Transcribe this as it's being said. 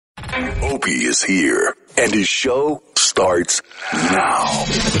Opie is here, and his show starts now.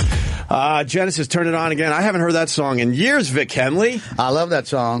 Genesis, Turn It On Again. I haven't heard that song in years, Vic Henley. I love that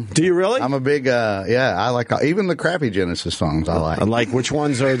song. Do you really? I'm a big, I like even the crappy Genesis songs I like. Like, which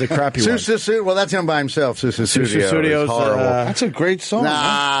ones are the crappy ones? Well, that's him by himself. Susu Studios. Horrible. That's a great song.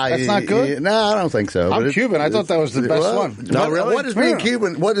 Nah, that's not good. No, I don't think so. I'm Cuban. I thought that was the best one. No, really? What does being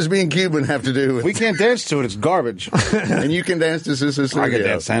Cuban? What does being Cuban have to do with? We can't dance to it. It's garbage. And you can dance to Susu Studios. I can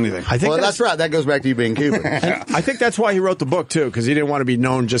dance to anything. I think that's right. That goes back to you being Cuban. I think that's why he wrote the book too, because he didn't want to be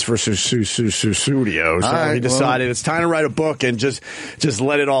known just for Studios. So he decided it's time to write a book and just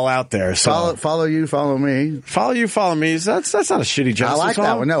let it all out there. So follow you, follow me. Follow you, follow me. That's not a shitty Genesis song. I like song.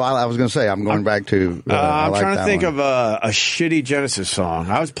 that one. No, I was going to say I'm going back to. I'm trying to think of a shitty Genesis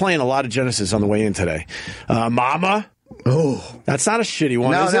song. I was playing a lot of Genesis on the way in today. Mama. Oh, that's not a shitty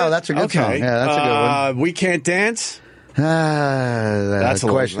one. No, is no, it? that's a good song. Yeah, that's a good one. We Can't Dance. That's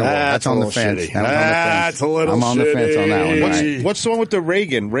questionable. That's on the fence. That's a little I'm on the fence on that one. What's the one with the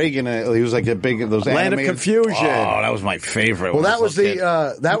Reagan? Reagan, he was like a big those Land animated. of Confusion. Oh, that was my favorite. Well, that was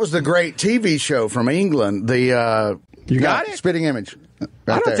the great TV show from England. You got it? Spitting Image.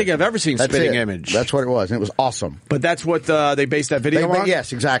 I don't think I've ever seen Spitting Image. That's what it was, and it was awesome. But that's what they based that video on?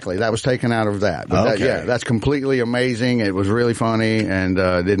 Yes, exactly. That was taken out of that. But okay. that's completely amazing. It was really funny, and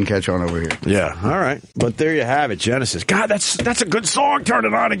didn't catch on over here. Yeah, all right. But there you have it, Genesis. God, that's a good song. Turn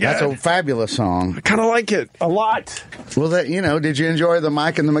It On Again. That's a fabulous song. I kind of like it a lot. Well, did you enjoy the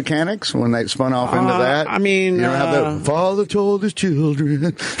Mike and the Mechanics when they spun off into that? I mean, you know how the father told his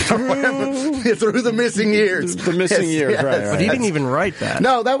children through the missing years. The missing years, right. But he didn't even write that.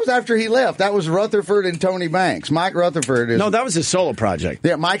 No, that was after he left. That was Rutherford and Tony Banks. Mike Rutherford is... No, that was his solo project.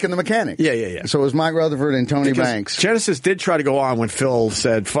 Yeah, Mike and the Mechanics. Yeah. So it was Mike Rutherford and Tony Banks. Genesis did try to go on when Phil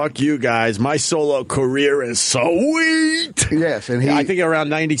said, fuck you guys, my solo career is sweet. Yes, and I think around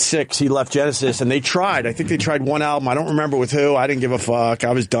 96 he left Genesis, and they tried. I think they tried one album. I don't remember with who. I didn't give a fuck.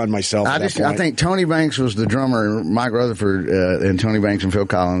 I was done myself at that point. I think Tony Banks was the drummer. Mike Rutherford and Tony Banks and Phil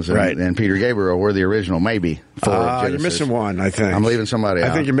Collins and Peter Gabriel were the original, maybe, for Genesis. You're missing one, I think. I'm leaving somebody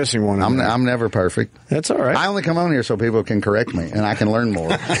out. I think you're missing one. I'm never perfect. That's all right. I only come on here so people can correct me and I can learn more.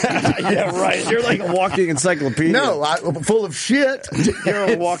 Yeah, right. You're like a walking encyclopedia. No, I'm full of shit.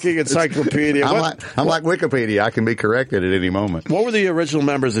 You're a walking encyclopedia. I'm like Wikipedia. I can be corrected at any moment. What were the original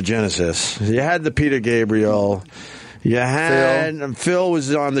members of Genesis? You had the Peter Gabriel. You had Phil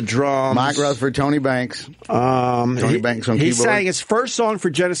was on the drums. Mike Rutherford, Tony Banks. Tony Banks on keyboard. He sang his first song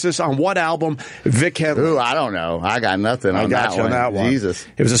for Genesis on what album? Vic Henley. Ooh, I don't know. I got nothing on that one. Jesus.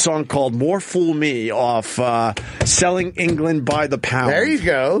 It was a song called More Fool Me off Selling England by the Pound. There you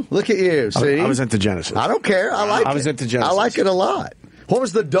go. Look at you. See? I was into Genesis. I don't care. I like it. I was into Genesis. I like it a lot. What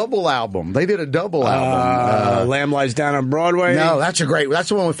was the double album? They did a double album. Lamb Lies Down on Broadway. No, that's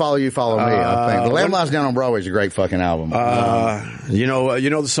the one with Follow You, Follow Me, I think. The Lamb Lies Down on Broadway is a great fucking album. You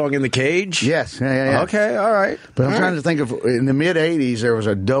know the song In the Cage? Yes. Yeah. Okay, all right. But I'm trying to think of, in the mid-'80s, there was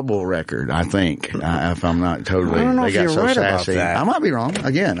a double record, I think, if I'm not totally. I don't know they if got you're so right sassy. about that. I might be wrong.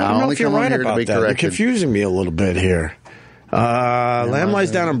 Again, I only come on here to be corrected. You're confusing me a little bit here. Lamb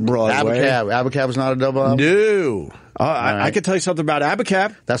Lies Down on Broadway. Abacab was not a double album? No. I could tell you something about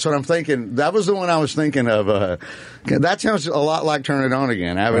Abacab. That's what I'm thinking. That was the one I was thinking of. That sounds a lot like Turn It On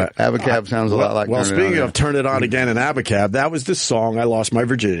Again. Abacab sounds a lot like Turn It On. Well, speaking of Turn It On Again and Abacab, that was the song I lost my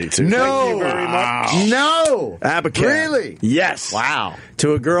virginity to. No. Thank you very much. No. Abacab. Really? Yes. Wow.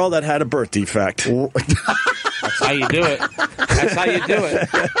 To a girl that had a birth defect. That's how you do it. That's how you do it.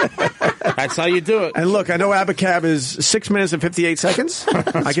 That's how you do it. And look, I know Abacab is 6 minutes and 58 seconds.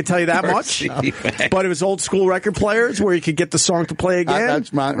 I can tell you that much. But it was old school record players where you could get the song to play again.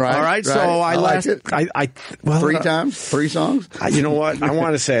 That's mine, right. All right, so I lasted. Three times? 3 songs? You know what? I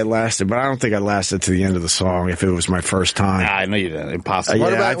want to say I lasted, but I don't think I lasted to the end of the song if it was my first time. I know you didn't. Impossible.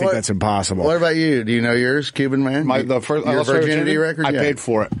 I think that's impossible. What about you? Do you know yours, Cuban Man? The first your virginity record? I paid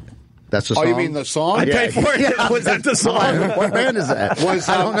for it. That's the song? Oh, you mean the song? I paid for it? Yeah. Was that the song? What band is that?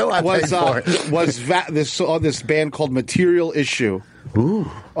 I don't know. I paid for it. This band called Material Issue.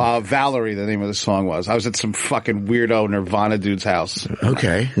 Ooh. Valerie, the name of the song was. I was at some fucking weirdo Nirvana dude's house.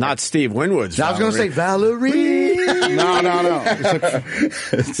 Okay. Not Steve Winwood's I was going to say Valerie. No.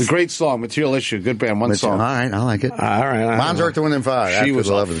 It's a great song, Material Issue. Good band, one song. All right, I like it. All right. Mine's Earth, Wind and Fire. She was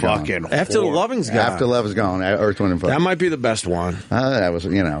After the Love is Gone. fucking After the Loving's Gone. After Love is Gone, Earth, Wind and Fire. That might be the best one. That was,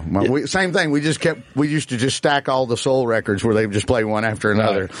 same thing. We used to just stack all the soul records where they just play one after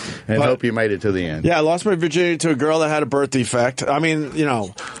another and hope you made it to the end. Yeah, I lost my virginity to a girl that had a birth defect. I mean,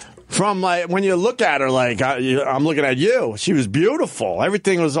 from like when you look at her, like I'm looking at you, she was beautiful.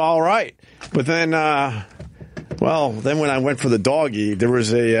 Everything was all right, but then Well, then when I went for the doggy, there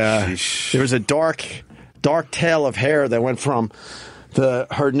was a dark tail of hair that went from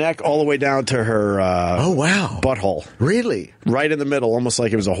her neck all the way down to her butthole. Really? Right in the middle, almost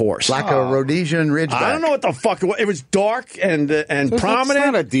like it was a horse. Like a Rhodesian Ridgeback. I don't know what the fuck it was. It was dark and prominent. That's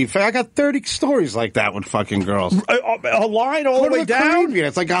not a defect. I got 30 stories like that with fucking girls. A line all the way down? Caribbean.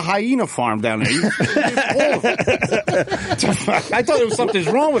 It's like a hyena farm down there. I thought there was something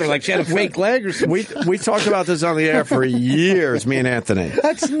wrong with her, like she had a fake leg or something. We talked about this on the air for years, me and Anthony.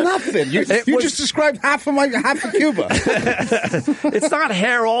 That's nothing. You just described half of Cuba. It's not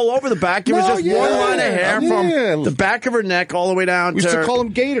hair all over the back. It was just one line of hair from the back of her neck all the way down we used to call them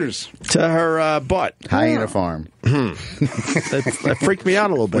gators. To her butt. Hyena farm. That freaked me out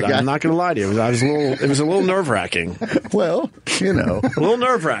a little bit. I'm not going to lie to you. It was a little nerve-wracking. Well, you know. A little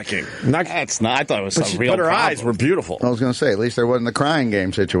nerve-wracking. That's not. I thought it was some real But her problem. eyes were beautiful. I was going to say, at least there wasn't the crying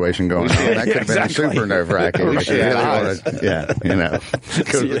game situation going on. That could have been super nerve-wracking. Go to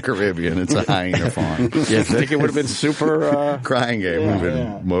the Caribbean. It's a hyena farm. You think it would have been super... crying game would have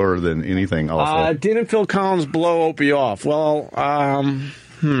been more than anything awful. Didn't Phil Collins blow Opie off? Well,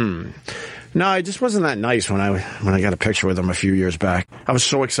 no, it just wasn't that nice when I got a picture with him a few years back. I was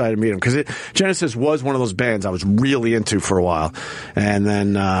so excited to meet him because Genesis was one of those bands I was really into for a while, and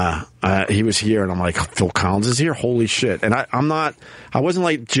then he was here, and I'm like, Phil Collins is here, holy shit! And I wasn't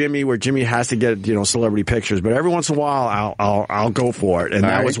like Jimmy, where Jimmy has to get celebrity pictures, but every once in a while I'll go for it, and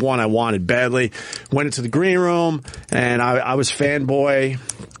that was one I wanted badly. Went into the green room, and I was fanboy,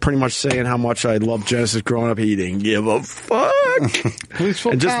 pretty much saying how much I loved Genesis growing up. He didn't give a fuck,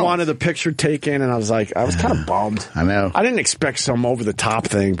 and just wanted the picture taken, and I was kind of bummed. I know. I didn't expect some over the top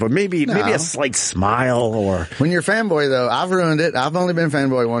thing, but maybe a slight smile or. When you're fanboy though, I've ruined it. I've only been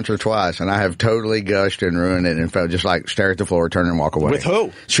fanboy once or twice, and I have totally gushed and ruined it, and felt just like stare at the floor, turn and walk away. With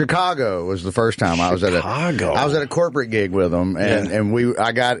who? Chicago was the first time I was at a corporate gig with them, and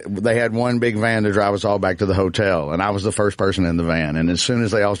they had one big van to drive us all back to the hotel, and I was the first person in the van, and as soon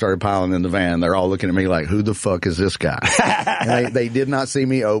as they all started piling in the van, they're all looking at me like, who the fuck is this guy? And they did not see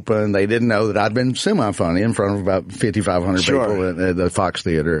me open. They didn't know that I'd been semi-funny in front of about 5,500 people at the Fox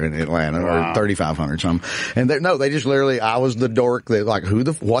Theater in Atlanta, or 3,500 something. And they just literally, I was the dork that like,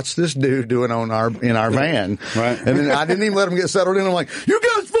 what's this dude doing in our van? Right. And then I didn't even let him get settled in. I'm like, you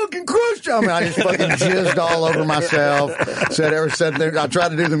guys fucking crushed you. I mean, I just fucking jizzed all over myself. I tried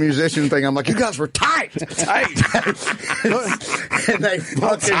to do the musician thing. I'm like, you guys were tight. And they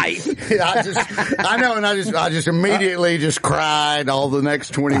fucking, I just immediately just cried all the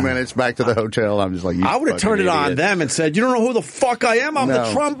next 20 minutes back to the hotel. I'm just like, I would have turned it on them and said, you don't know who the fuck I am? I'm the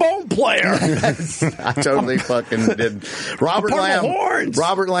trombone player. I totally fucking did.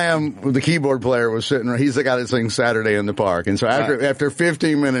 Robert Lamb, the keyboard player, was sitting. He's the guy that sings Saturday in the Park. And so after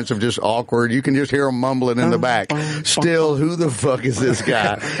 15 minutes of just awkward, you can just hear him mumbling in the back. Still, who the fuck is this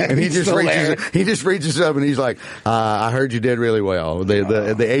guy? And he just reaches up and he's like, I heard you did really well.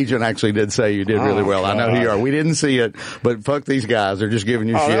 The agent actually did say you did really well. I know who you are. We didn't see it, but fuck these guys. They're just giving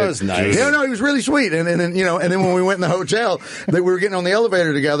you shit. That was nice. Yeah, no, he was really sweet. And then when we went in the hotel, we were getting on the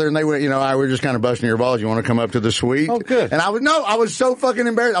elevator together, and they went, I were just kind of busting your balls. You want to come up to the suite? Oh, good. And I was so fucking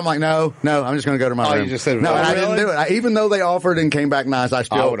embarrassed. I'm like, no, I'm just going to go to my room. You just said no, and I really? didn't do it. Even though they offered and came back nice, I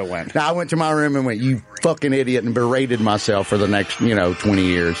would have went. I went to my room and went, you fucking idiot, and berated myself for the next, 20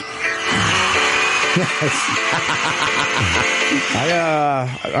 years.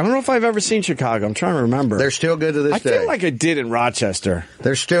 I don't know if I've ever seen Chicago. I'm trying to remember. They're still good to this day. I feel like I did in Rochester.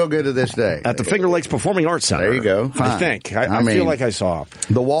 They're still good to this day. At the Finger Lakes Performing Arts Center. There you go. Fine. I think. I feel like I saw.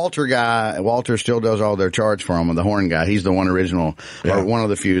 The Walter still does all their charts for them. The horn guy, he's the one original, or one of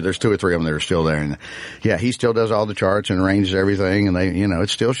the few. There's 2 or 3 of them that are still there. And he still does all the charts and arranges everything. And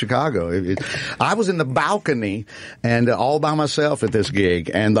it's still Chicago. I was in the balcony and all by myself at this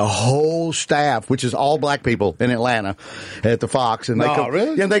gig, and the whole staff, which is all black people in Atlanta, at the Fox, and they come,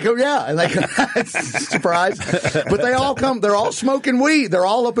 really? Yeah, and they come, and they come, surprise, but they all come. They're all smoking weed. They're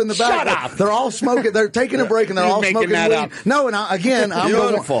all up in the back. Shut up. They're all smoking. They're taking a break, and they're all smoking weed. Up. No, and I'm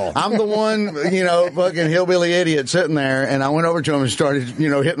the one, fucking hillbilly idiot sitting there, and I went over to him and started,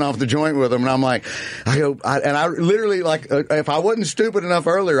 hitting off the joint with him, and I'm like, I literally, like, if I wasn't stupid enough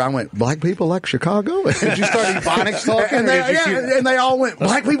earlier, I went, black people like Chicago? Did you start Ebonics talking? And they all went,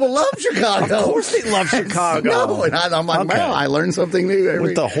 black people love Chicago. Of course They love Chicago. No, and I'm like, Okay. wow, I learned something new every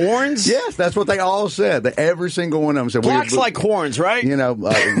With the horns? Yes, that's what they all said. Every single one of them said. Blacks like horns, right? You know,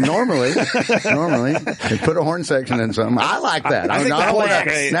 normally, they put a horn section in something. I like that. I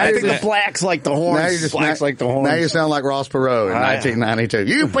think the blacks like the horns. Now you're just blacks like the horns. Now you sound like Ross Perot in 1992.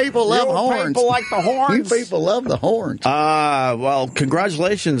 You people love horns. People like the horns. You people love the horns. Well,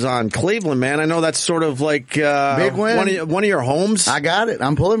 congratulations on Cleveland, man. I know that's sort of like big win. One of your homes. I got it.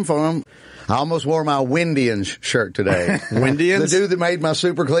 I'm pulling for them. I almost wore my Windians shirt today. Windians? The dude that made my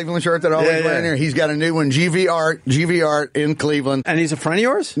Super Cleveland shirt that I always wear in here, he's got a new one, GV Art in Cleveland. And he's a friend of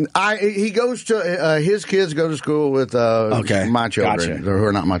yours? He goes to, his kids go to school with my children, who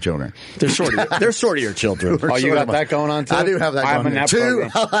are not my children. They're sort of your children. Oh, you got that going on too? I do have that I'm going on too.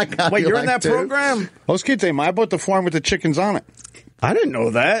 Wait, you're in that program? Those kids, I bought the farm with the chickens on it. I didn't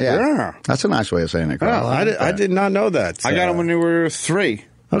know that. Yeah. That's a nice way of saying it, Carl. I did not know that. I got them when they were 3.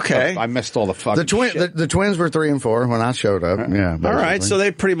 Okay. I missed all the fucking shit. The twins were 3 and 4 when I showed up. Yeah. All right, so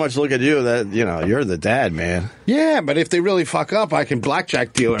they pretty much look at you that, you're the dad, man. Yeah, but if they really fuck up, I can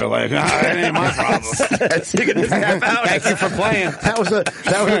blackjack deal. They're like, that ain't my problem. Thank you for playing. That was a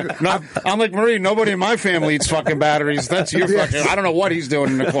I'm like, Marie, nobody in my family eats fucking batteries. That's your fucking, I don't know what he's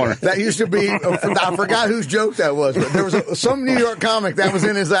doing in the corner. That used to be, I forgot whose joke that was, but there was some New York comic that was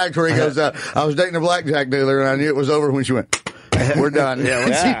in his act where he goes, I was dating a blackjack dealer and I knew it was over when she went, we're done.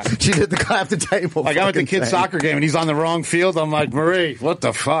 Yeah. She did the clap the table. Like I went to kid's soccer game and he's on the wrong field. I'm like, Marie, what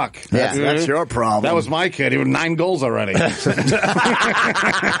the fuck? Yeah, that's your problem. That was my kid. He was 9 goals already. Isn't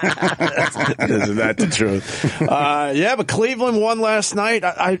that the truth? But Cleveland won last night.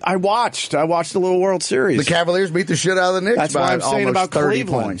 I watched the little World Series. The Cavaliers beat the shit out of the Knicks. That's by why I'm saying about 30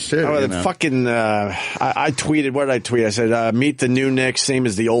 Cleveland. Points too. Fucking, I tweeted. What did I tweet? I said, "Meet the new Knicks, same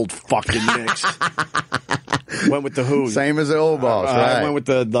as the old fucking Knicks." Went with the who? Same as the old boss, right? I went with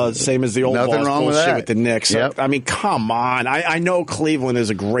the same as the old Nothing boss wrong with bullshit that. with the Knicks. Yep. I mean, come on. I know Cleveland is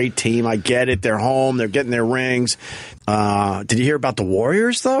a great team. I get it. They're home. They're getting their rings. Did you hear about the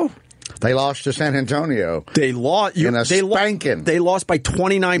Warriors, though? They lost to San Antonio. They lost in a spanking. They lost by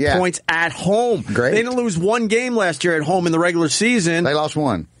 29 points at home. Great. They didn't lose one game last year at home in the regular season. They lost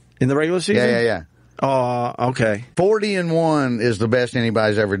one. In the regular season? Yeah. Okay. 40-1 is the best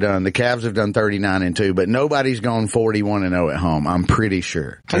anybody's ever done. The Cavs have done 39-2, but nobody's gone 41-0 at home. I'm pretty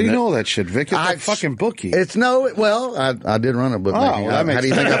sure. How do you know all that shit, Vic? It's a fucking bookie. I did run a book. How do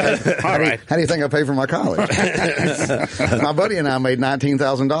you think I paid for my college? My buddy and I made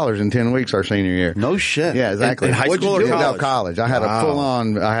 $19,000 in 10 weeks our senior year. No shit. Yeah, exactly. In high school or college? College. I had a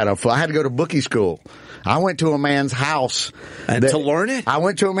full-on. I had to go to bookie school. I went to a man's house. To learn it? I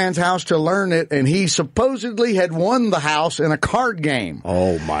went to a man's house to learn it, and he supposedly had won the house in a card game.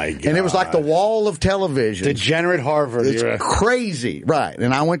 Oh, my God. And it was like the wall of television. Degenerate Harvard. It's crazy. Right.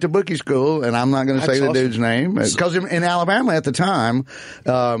 And I went to bookie school, and I'm not going to say the dude's name. Because in Alabama at the time,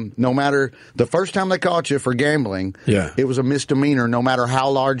 no matter the first time they caught you for gambling, it was a misdemeanor no matter how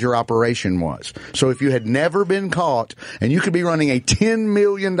large your operation was. So if you had never been caught, and you could be running a $10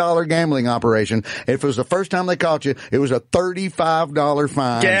 million gambling operation, if it was the first time they caught you, it was a $35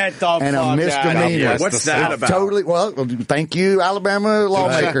 fine and a misdemeanor. What's that about? Totally. Well, thank you, Alabama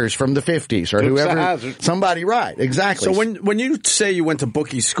lawmakers from the 50s or whoever. Somebody, right? Exactly. So when you say you went to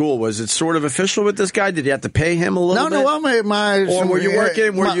bookie school, was it sort of official with this guy? Did you have to pay him a little bit? No. Or were you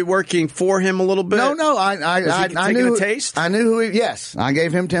working? Were you working for him a little bit? No. I knew a taste. I knew who. Yes, I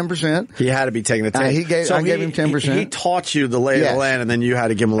gave him 10%. He had to be taking the taste. I gave him 10%. He taught you the lay of the land, and then you had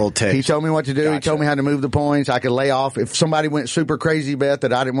to give him a little taste. He told me what to do. Gotcha. He told me how to move the points. I could lay off. If somebody went super crazy bet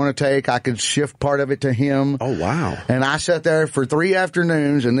that I didn't want to take, I could shift part of it to him. Oh, wow. And I sat there for 3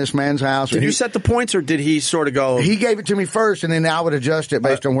 afternoons in this man's house. Did you set the points, or did he sort of go? He gave it to me first, and then I would adjust it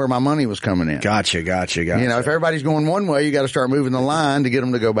based on where my money was coming in. Gotcha. You know, if everybody's going one way, you got to start moving the line to get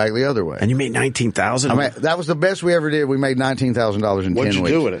them to go back the other way. And you made $19,000? That was the best we ever did. We made $19,000 in 10 weeks. What'd you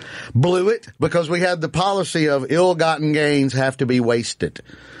do with it? Blew it, because we had the policy of ill-gotten gains have to be wasted.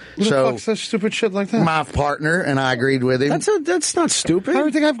 Who the fuck says stupid shit like that? My partner and I agreed with him. That's not stupid.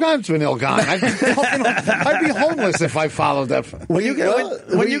 Everything I've gotten has been ill-gotten. I'd be homeless if I followed that. When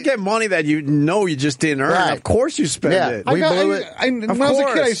you get money that you know you just didn't earn, of course you spend it. We blew it. When I was a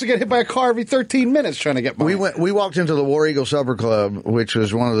kid, I used to get hit by a car every 13 minutes trying to get money. We walked into the War Eagle Supper Club, which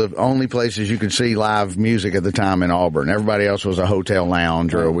was one of the only places you could see live music at the time in Auburn. Everybody else was a hotel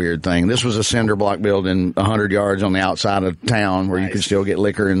lounge or a weird thing. This was a cinder block building 100 yards on the outside of town where you could still get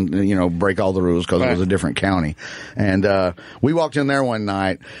liquor and and, break all the rules because it was a different county. And, we walked in there one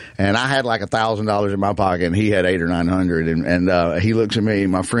night and I had like $1,000 in my pocket and he had $800 or $900. And he looks at me,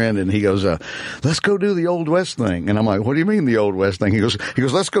 my friend, and he goes, let's go do the Old West thing. And I'm like, what do you mean the Old West thing? He goes,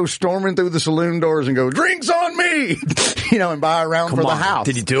 let's go storming through the saloon doors and go, drinks on me, and buy a round for the house.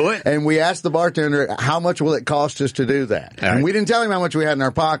 Did he do it? And we asked the bartender, how much will it cost us to do that? Right. And we didn't tell him how much we had in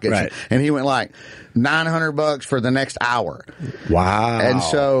our pockets. Right. And he went like, $900 for the next hour. Wow. And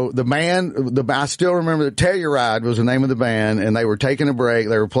so the band, I still remember that Telluride was the name of the band, and they were taking a break.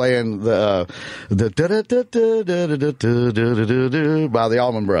 They were playing the by the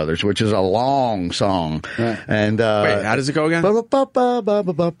Allman Brothers, which is a long song. Right. And wait, how does it go again?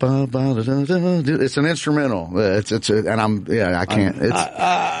 It's an instrumental. I can't.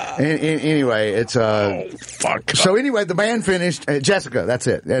 Anyway, it's fuck. So anyway, the band finished. Jessica, that's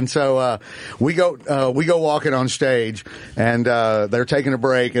it. And so we go walking on stage, and they're taking a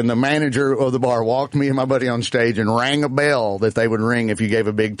break, and the manager of the bar walked me and my buddy on stage and rang a bell that they would ring if you gave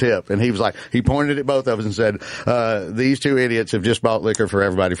a big tip. And he was like, he pointed at both of us and said, these two idiots have just bought liquor for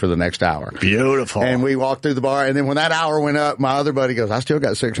everybody for the next hour. Beautiful. And we walked through the bar, and then when that hour went up, my other buddy goes, I still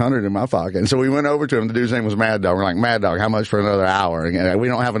got $600 in my pocket. And so we went over to him. The dude's name was Mad Dog. We're like, Mad Dog, how much for another hour? And we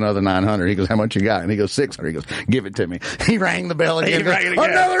don't have another $900. He goes, how much you got? And he goes, $600. He goes, give it to me. He rang the bell again.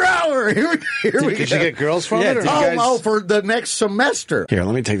 Another hour. Here we go. Did you get girls from it? Or for the next semester. Here,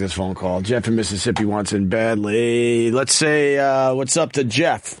 let me take this phone call. Jeff in Mississippi wants in badly. Let's say, what's up to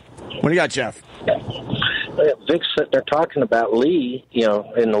Jeff? What do you got, Jeff? Vic's sitting there talking about Lee,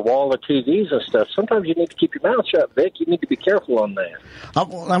 in the wall of TVs and stuff. Sometimes you need to keep your mouth shut, Vic. You need to be careful on that.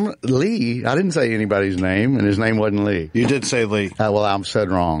 I'm Lee. I didn't say anybody's name, and his name wasn't Lee. You did say Lee. Well, I'm said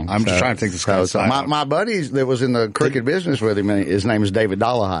wrong. I'm just trying to think this guy's my buddy that was in the cricket business with him, his name is David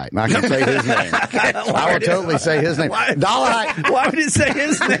Dollahite, and I can say his name. I will totally say his name. Dollahite. Why would you say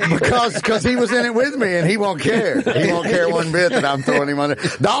his name? Because he was in it with me, and he won't care. He won't care one bit that I'm throwing him under.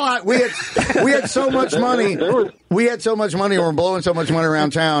 Dollahite, we had so much money. We had so much money, and we're blowing so much money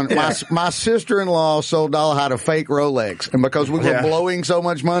around town. My sister-in-law sold Dollahite a fake Rolex, and because we were blowing so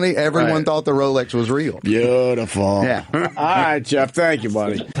much money, everyone thought the Rolex was real. Beautiful. Yeah. All right, Jeff. Thank you,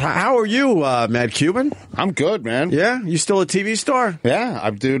 buddy. How are you, Mad Cuban? I'm good, man. Yeah? You still a TV star? Yeah,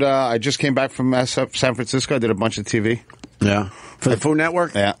 I just came back from San Francisco. I did a bunch of TV. Yeah. For the Food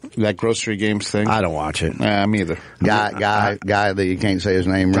Network? Yeah, that grocery games thing. I don't watch it. Me either. Guy that you can't say his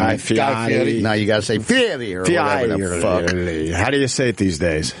name right. Guy Fieri. No, you got to say Fieri or whatever the fuck. How do you say it these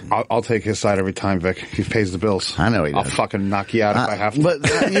days? I'll take his side every time, Vic. He pays the bills. I know he does. Oh, I'll fucking knock you out if I have to.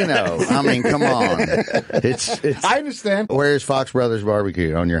 But, I mean, come on. It's. I understand. Where's Fox Brothers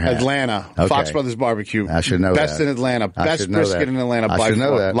Barbecue on your hat? Atlanta. Okay. Fox Brothers Barbecue. I should know Best that. in Atlanta. Best brisket in Atlanta by should know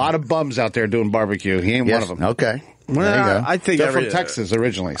far. that. A lot of bums out there doing barbecue. He ain't one of them. Okay. Well, there you go. I think they're from Texas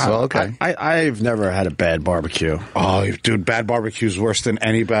originally. So okay. I've never had a bad barbecue. Oh, dude, bad barbecue is worse than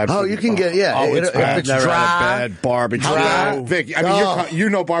any bad. Oh, you can get it's bad. If it's never dry, had a bad barbecue. Vic, I mean, you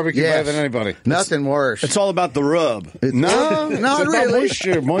know barbecue better than anybody. Nothing worse. It's all about the rub. No, not really.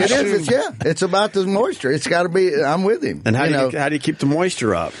 Moisture. It is. It's about the moisture. It's got to be. I'm with him. And how do you keep the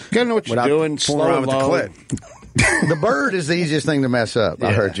moisture up? You gotta know what you're doing. Slow around with the clip. The bird is the easiest thing to mess up.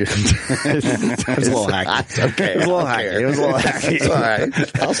 I heard you. It was a little hacky. Okay. It was a little hacky. It was a little hacky. It's all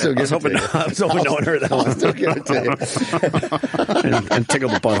right. I'll still give it to you. I was hoping no one heard that one. I'll still give it to you. and tickle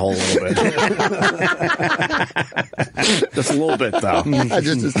the butthole a little bit. Just a little bit, though.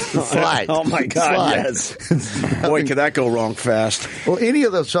 Just a slight. Oh, my God, slight. Yes. Boy, could that go wrong fast. Well, any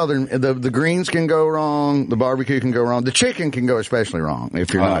of the southern, the greens can go wrong. The barbecue can go wrong. The chicken can go especially wrong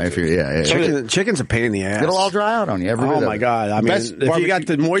if you're not. If you're Chicken's a pain in the ass. It'll all dry out on you. Oh my God! I mean, if you got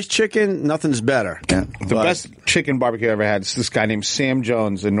the moist chicken, nothing's better. Yeah. The best chicken barbecue I ever had is this guy named Sam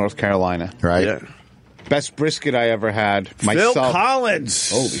Jones in North Carolina. Right. Yeah. Best brisket I ever had. Myself. Phil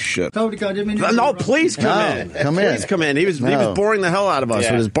Collins. Holy shit! No, please come in. Please come in. He was boring the hell out of us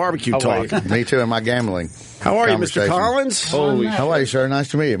with his barbecue talk. Me too, and my gambling. How are you, Mr. Collins? How are you, sir? Nice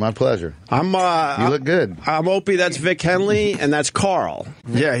to meet you. My pleasure. You look good. I'm Opie. That's Vic Henley, and that's Carl.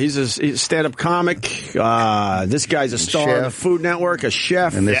 Yeah, he's a stand-up comic. This guy's a star on the Food Network, a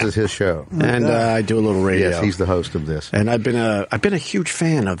chef, and this is his show. And I do a little radio. Yes, he's the host of this. And I've been a huge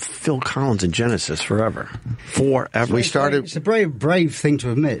fan of Phil Collins and Genesis forever. We started. It's a brave thing to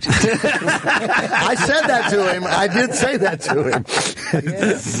admit. I said that to him. I did say that to him.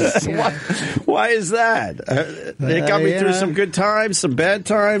 Why is that? It got me through some good times, some bad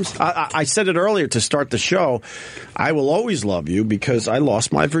times. I said it earlier to start the show. I will always love you because I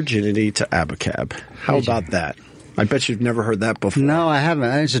lost my virginity to Abacab. How about that? I bet you've never heard that before. No, I haven't.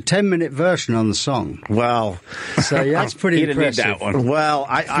 It's a 10-minute version on the song. Well, so yeah, that's pretty impressive. Need that one. Well,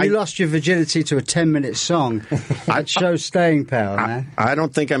 you lost your virginity to a 10-minute song. That shows staying power, man. I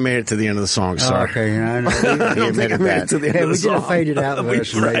don't think I made it to the end of the song, sir. Oh, okay, I don't think I made it to the end of the song. We did a faded out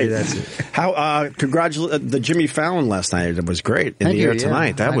version. Right. Maybe that's it. How? The Jimmy Fallon last night. It was great. In the air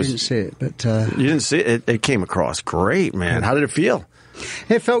tonight. I didn't see it, but you didn't see it. It came across great, man. How did it feel?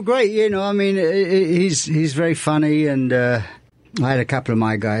 It felt great, you know. I mean, he's very funny, and I had a couple of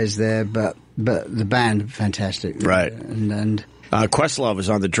my guys there, but the band fantastic, right? And Questlove was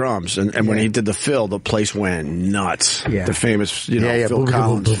on the drums, and when he did the fill, the place went nuts. Yeah. The famous, Phil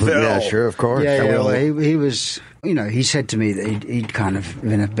Collins fill. Yeah, sure, of course. Yeah. Well, he was, he said to me that he'd kind of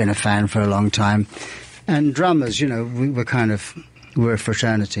been a fan for a long time, and drummers, we're a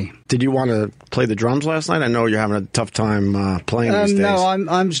fraternity. Did you want to play the drums last night? I know you're having a tough time playing these days. No,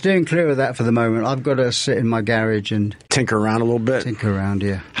 I'm steering clear of that for the moment. I've got to sit in my garage and tinker around a little bit.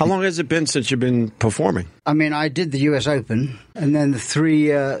 Yeah. How long has it been since you've been performing? I mean, I did the US Open, and then the three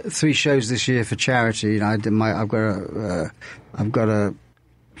shows this year for charity. And I've got a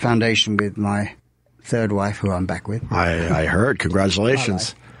foundation with my third wife, who I'm back with. I heard.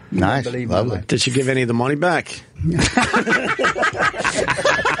 Congratulations. Nice. Lovely. Did she give any of the money back?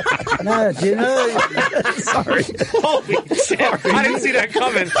 No, do you know? Sorry. Holy shit. I didn't see that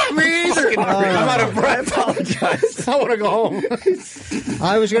coming. Me either. I'm out of breath. I apologize. I want to go home.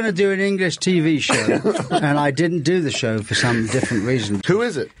 I was going to do an English TV show, and I didn't do the show for some different reason. Who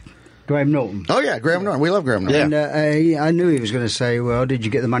is it? Graham Norton. Oh, yeah, Graham Norton. We love Graham Norton. Yeah. And I knew he was going to say, well, did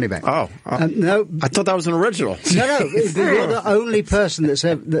you get the money back? Oh. No. I thought that was an original. No. You're the only person that's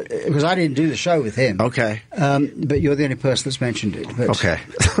ever... Because I didn't do the show with him. Okay. But you're the only person that's mentioned it. But, okay.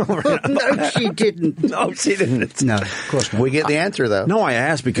 No, she didn't. No, she didn't. No, of course not. We get the answer, though. No, I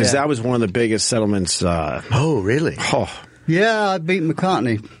asked because that was one of the biggest settlements. Oh, really? Oh. Yeah, I beat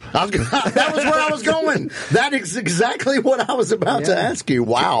McCartney. That was where I was going. That is exactly what I was about to ask you.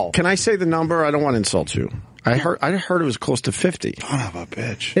 Wow. Can I say the number? I don't want to insult you. I heard it was close to 50. Son of a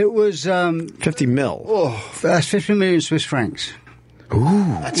bitch. It was 50 mil. Oh, that's 50 million Swiss francs. Ooh,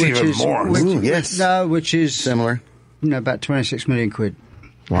 that's even more. Yes. No, which is similar. About 26 million quid.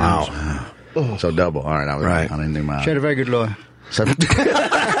 Wow. So double. All right, I didn't do mine. She had a very good lawyer. She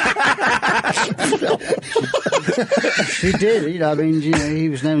did. He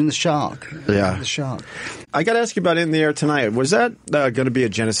was named the Shark. Yeah. The Shark. I got to ask you about In the Air Tonight. Was that going to be a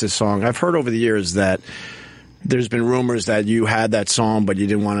Genesis song? I've heard over the years that there's been rumors that you had that song, but you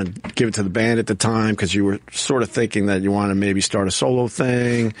didn't want to give it to the band at the time because you were sort of thinking that you want to maybe start a solo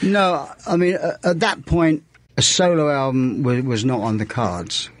thing. No, I mean, at that point, a solo album was not on the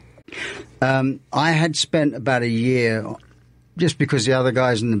cards. I had spent about a year, just because the other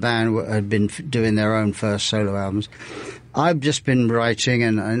guys in the band had been doing their own first solo albums. I've just been writing,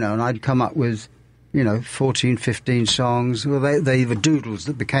 and I'd come up with, 14, 15 songs. Well, they were doodles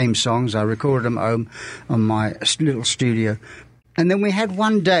that became songs. I recorded them at home on my little studio. And then we had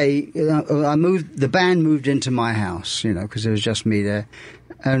one day, the band moved into my house, because there was just me there.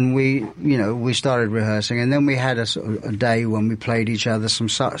 And we started rehearsing. And then we had a day when we played each other some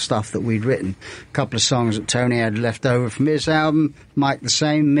stuff that we'd written. A couple of songs that Tony had left over from his album, Mike the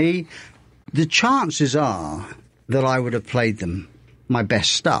same, me. The chances are that I would have played them, my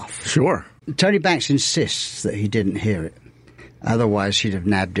best stuff. Sure. Tony Banks insists that he didn't hear it. Otherwise, he'd have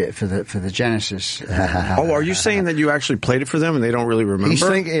nabbed it for the Genesis. Oh, are you saying that you actually played it for them and they don't really remember?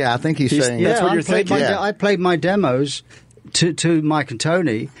 I think he's saying that's what you're thinking. I played my demos to Mike and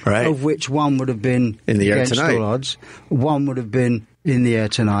Tony, right, of which one would have been In the Air Against Tonight. All Odds, one would have been In the Air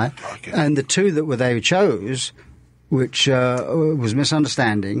Tonight, and the two that they chose, which was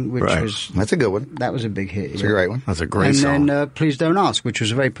Misunderstanding, which was... That's a good one. That was a big hit. It's a great one. That's a great song. And then Please Don't Ask, which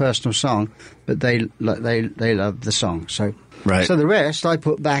was a very personal song, but they loved the song. So the rest I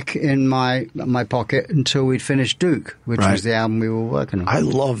put back in my pocket until we'd finished Duke, which was the album we were working on. I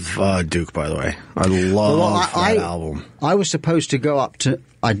love Duke, by the way. I love that album. I was supposed to go up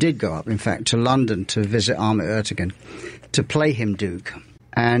I did go up, in fact, to London to visit Ahmet Ertegun to play him Duke.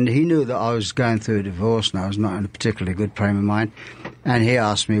 And he knew that I was going through a divorce and I was not in a particularly good frame of mind. And he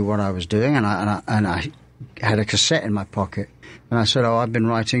asked me what I was doing, and I had a cassette in my pocket. And I said, I've been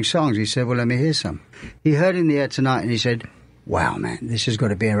writing songs. He said, well, let me hear some. He heard In the Air Tonight and he said, wow, man, this has got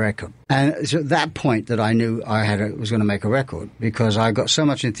to be a record. And it's at that point that I knew I was going to make a record, because I got so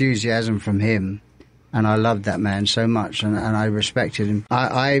much enthusiasm from him And I loved that man so much, and I respected him.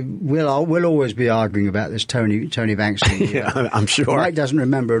 I will always be arguing about this Tony Banks thing. Yeah, I'm sure. Mike doesn't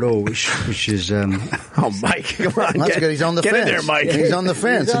remember at all, which is... Oh, Mike, come on. That's good. He's on the fence. Get in there, Mike. He's on the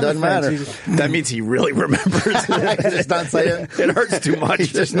fence. It doesn't matter. That means he really remembers. He's just not saying it. It hurts too much.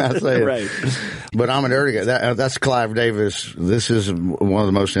 He's just not saying it. Right. But I'm an early guy. That's Clive Davis. This is one of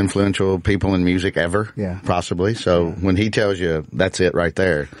the most influential people in music ever. Yeah. Possibly. So when he tells you, that's it right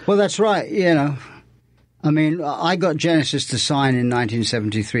there. Well, that's right, you know. I mean, I got Genesis to sign in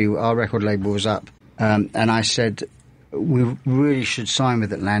 1973. Our record label was up. And I said, we really should sign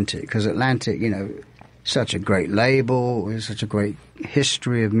with Atlantic, because Atlantic, you know, such a great label, with such a great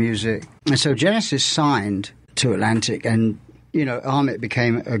history of music. And so Genesis signed to Atlantic, and, you know, Ahmet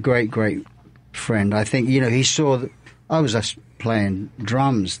became a great, great friend. I think, you know, he saw that I was just playing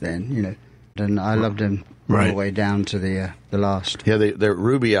drums then, you know, and I loved him all the way down to the last. Yeah, the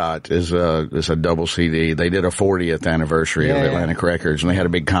Rubaiyat is a double CD. They did a 40th anniversary of Atlantic Records, and they had a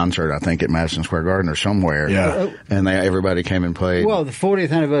big concert, I think, at Madison Square Garden or somewhere. Yeah, and everybody came and played. Well, the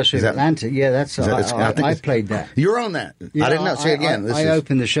 40th anniversary of Atlantic, that's I played that. You're on that. Yeah, I didn't know. See again, I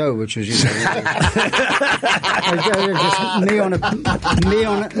opened the show, which was just me on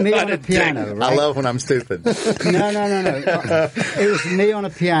a piano. Right? I love when I'm stupid. No. It was me on a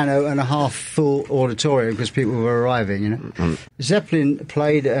piano and a half full auditorium because people were arriving. You know, Zeppelin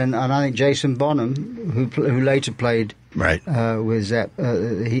played, and I think Jason Bonham, who later played with Zepp,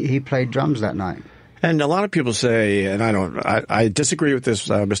 he played drums that night. And a lot of people say, and I disagree with this,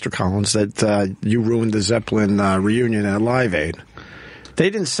 Mr. Collins, that you ruined the Zeppelin reunion at Live Aid. They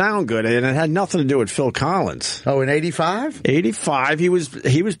didn't sound good, and it had nothing to do with Phil Collins. Oh, in 85? 85, he was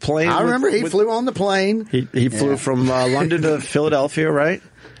playing. I remember he flew on the plane. He flew from London to Philadelphia, right?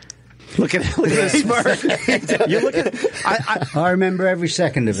 Look at this smirk. You look at. I remember every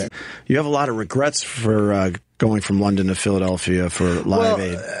second of it. You have a lot of regrets for going from London to Philadelphia for Live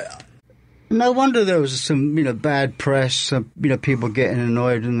Aid. No wonder there was some, you know, bad press. Some, you know, people getting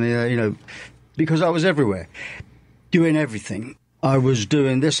annoyed, and you know, because I was everywhere, doing everything. I was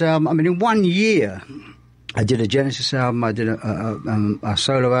doing this album. I mean, in 1 year, I did a Genesis album. I did a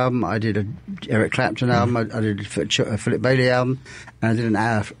solo album. I did a Eric Clapton album. I did a Philip Bailey album, and I did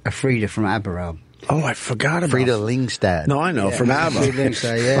a Frida from ABBA album. Oh, I forgot about Frida Lyngstad. No, I know from ABBA.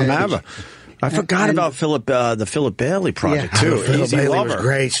 From ABBA. I forgot about the Philip Bailey project too. Philip Bailey was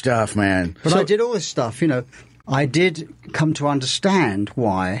great stuff, man. But I did all this stuff. You know, I did come to understand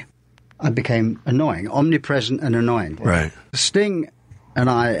why I became annoying, omnipresent and annoying. Right. Sting and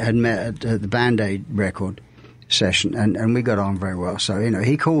I had met at the Band Aid record session, and we got on very well. So, you know,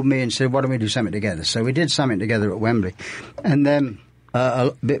 he called me and said, why don't we do something together? So we did something together at Wembley. And then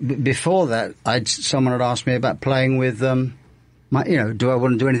before that, someone had asked me about playing with, do I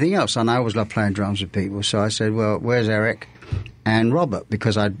want to do anything else? And I always love playing drums with people. So I said, well, where's Eric and Robert?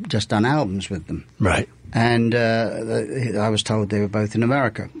 Because I'd just done albums with them. Right. And I was told they were both in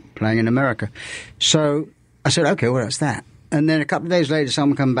America, playing in America. So I said, okay, well, that's that. And then a couple of days later,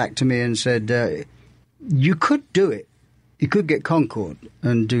 someone came back to me and said, you could do it. You could get Concord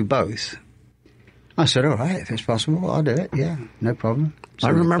and do both. I said, all right, if it's possible, I'll do it. Yeah, no problem. So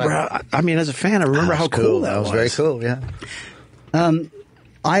I remember as a fan, I remember how cool that was. That was very cool, yeah.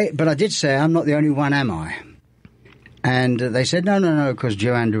 But I did say, I'm not the only one, am I? And they said, no, because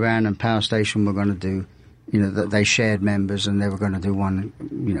Joanne Duran and Power Station were going to do, you know, they shared members, and they were going to do one,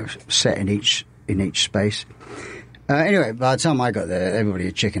 you know, set in each space. Anyway, by the time I got there, everybody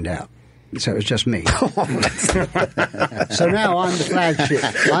had chickened out. So it was just me. So now I'm the flagship.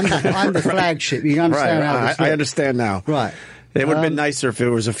 I'm the flagship. You understand how this works? I understand now. Right. It would have been nicer if it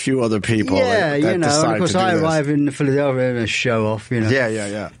was a few other people. Yeah, that you know, decided because to do I this. arrive in Philadelphia and a show off, you know.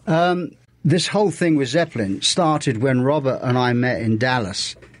 Yeah. This whole thing with Zeppelin started when Robert and I met in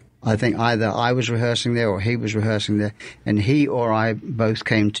Dallas. I think either I was rehearsing there or he was rehearsing there, and he or I both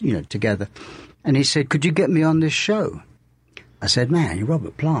came together. And he said, could you get me on this show? I said, man, you're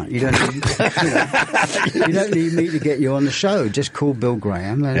Robert Plant. You don't need me to get you on the show. Just call Bill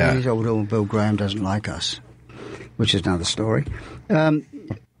Graham. And he said, oh, Bill Graham doesn't like us, which is another story.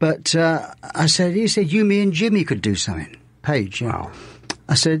 But I said, he said, you, me and Jimmy could do something. Page, you know. Wow.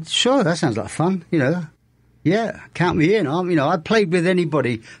 I said, sure, that sounds like fun, you know. Yeah, count me in. I played with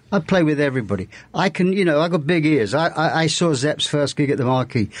anybody. I play with everybody. I can, you know, I got big ears. I saw Zepp's first gig at the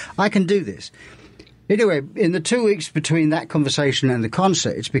Marquee. I can do this. Anyway, in the 2 weeks between that conversation and the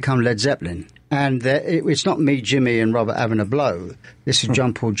concert, it's become Led Zeppelin. And it's not me, Jimmy, and Robert having a blow. This is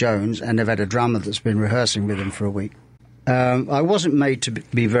John Paul Jones, and they've had a drummer that's been rehearsing with him for a week. I wasn't made to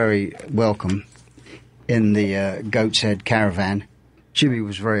be very welcome in the Goat's Head caravan. Jimmy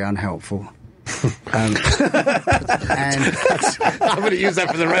was very unhelpful. And I'm going to use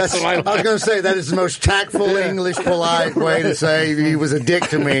that for the rest of my life. I was going to say that is the most tactful, English, polite way to say he was a dick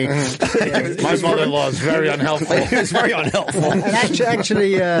to me. My mother-in-law is very unhelpful. It's very unhelpful. And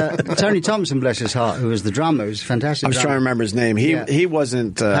actually, Tony Thompson, bless his heart, who was the drummer, was a fantastic. I was trying to remember his name. He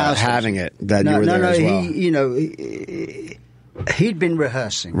wasn't having it that you were there as well. He'd been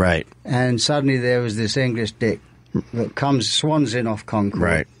rehearsing, right? And suddenly there was this English dick that swans in off Concord,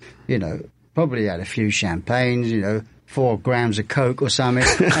 right? Probably had a few champagnes, 4 grams of coke or something,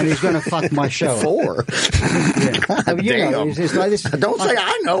 and he's going to fuck my show. 4? It's like this. Don't say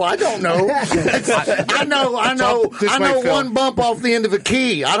I know. I don't know. I know one bump off the end of a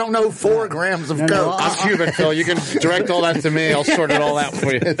key. I don't know 4 grams of coke. I'm Cuban, Phil. You can direct all that to me. I'll sort it all out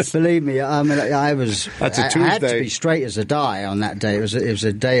for you. Believe me, I mean, That's a Tuesday. I had to be straight as a die on that day. It was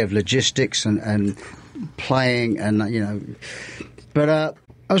a day of logistics and playing, and but.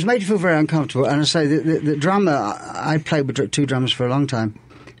 I was made to feel very uncomfortable, and I say the drummer. I played with 2 drummers for a long time,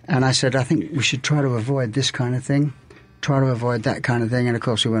 and I said I think we should try to avoid this kind of thing, try to avoid that kind of thing. And of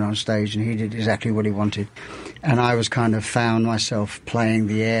course, we went on stage, and he did exactly what he wanted, and I was kind of found myself playing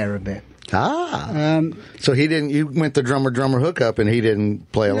the air a bit. So he didn't. You went the drummer hookup, and he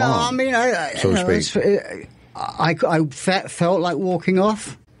didn't play along. No, I mean, so to speak. I felt like walking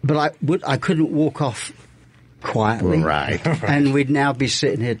off, but I couldn't walk off quietly, right? And we'd now be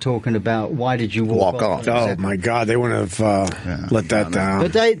sitting here talking about why did you walk off? Oh my God, they wouldn't have let that down.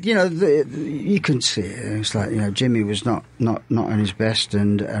 But they, you can see it. It's like Jimmy was not on his best,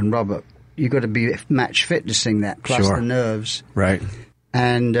 and Robert, you got to be match fit to sing that, plus the nerves, right?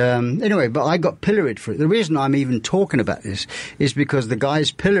 And anyway, but I got pilloried for it. The reason I'm even talking about this is because the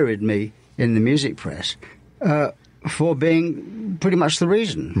guys pilloried me in the music press for being pretty much the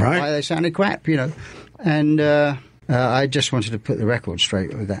reason why they sounded crap, And I just wanted to put the record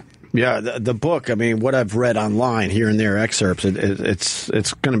straight with that. Yeah, the book, I mean, what I've read online, here and there, excerpts,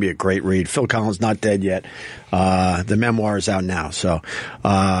 it's going to be a great read. Phil Collins not dead yet. The memoir is out now. So,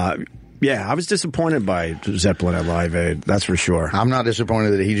 yeah, I was disappointed by Zeppelin at Live Aid, that's for sure. I'm not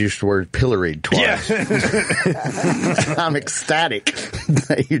disappointed that he used the word pilloried twice. Yeah. I'm ecstatic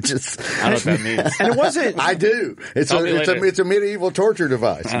that you just... I don't know what that means. And it wasn't... I do. It's a medieval torture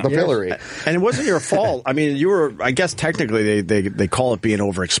device, the pillory. And it wasn't your fault. I mean, you were... I guess technically they call it being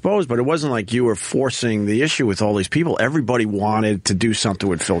overexposed, but it wasn't like you were forcing the issue with all these people. Everybody wanted to do something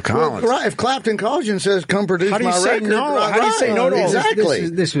with Phil Collins. Well, right. If Clapton calls you and says, come produce my record... How do you say no to all this?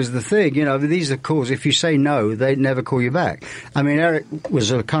 Exactly. This was the thing. These are calls. If you say no, they'd never call you back. I mean, Eric was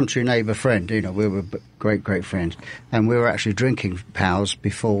a country neighbour friend. We were great friends, and we were actually drinking pals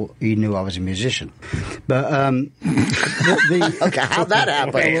before he knew I was a musician. But okay, how'd that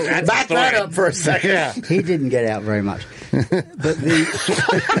happen? Okay, back that up for a second. Yeah. He didn't get out very much. But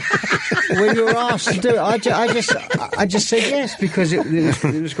when you were asked to do it, I just said yes because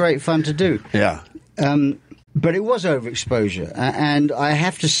it was great fun to do. Yeah. But it was overexposure, and I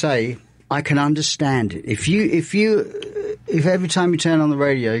have to say, I can understand it. If every time you turn on the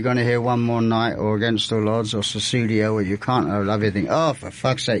radio, you're going to hear One More Night or Against All Odds or Sussudio or You Can't Love Everything, oh, for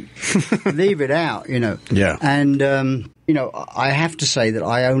fuck's sake, leave it out, Yeah. And, I have to say that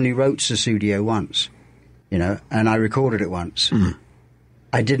I only wrote Sussudio once, and I recorded it once. Mm.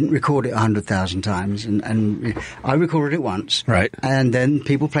 I didn't record it 100,000 times, and I recorded it once. Right. And then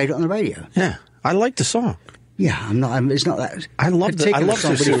people played it on the radio. Yeah. I like the song. Yeah, it's not that. I love the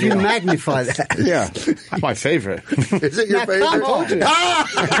song, but if you magnify that, yeah, that's my favorite. Is it your favorite? Come on.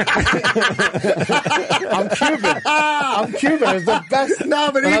 I'm Cuban. I'm Cuban. It's the best.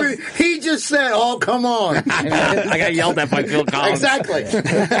 No, but even he just said, "Oh, come on!" I got yelled at by Phil Collins. Exactly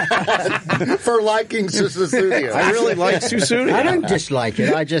for liking Sussudio. I really like Sussudio. I don't dislike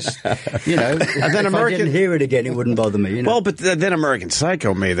it. I just, and then if I didn't hear it again, it wouldn't bother me. Well, but then American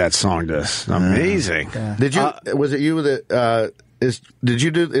Psycho made that song just amazing. Did you? Was it you that? Is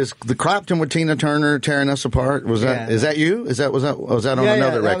the Clapton with Tina Turner tearing us apart? Was that? Is that you? Was that on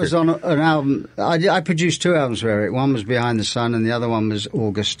another record? That was on an album. I produced 2 albums for Eric. One was Behind the Sun, and the other one was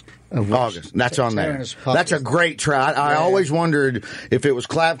August. That's on there. That's a great track. I always wondered if it was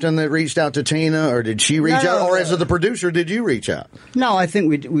Clapton that reached out to Tina, or did she reach out, or as the producer, did you reach out? No, I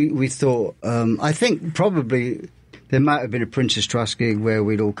think we thought. I think probably. There might have been a Princess Trust gig where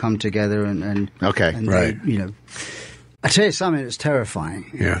we'd all come together and right. I tell you something that's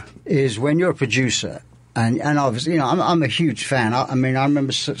terrifying. Yeah, is when you're a producer and obviously I'm a huge fan. I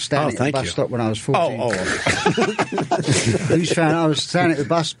remember standing at the bus stop when I was 14. Huge fan. I was standing at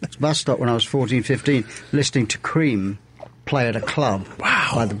the bus stop when I was 14, 15, listening to Cream play at a club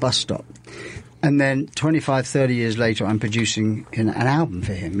by the bus stop. And then 25, 30 years later, I'm producing an album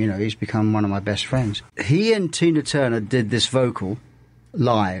for him. You know, he's become one of my best friends. He and Tina Turner did this vocal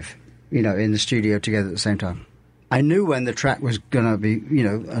live, you know, in the studio together at the same time. I knew when the track was going to be, you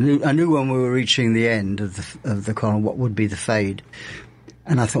know, I knew when we were reaching the end of the column, what would be the fade.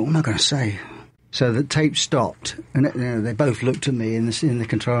 And I thought, what am I going to say? So the tape stopped, and you know, they both looked at me in the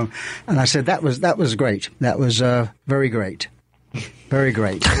control room, and I said, "That was great. That was very great, very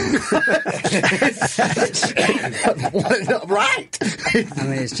great." Right. I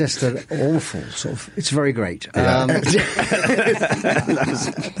mean, it's just an awful sort of. It's very great. Yeah.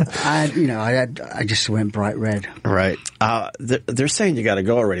 And you know, I just went bright red. Right. They're saying you got to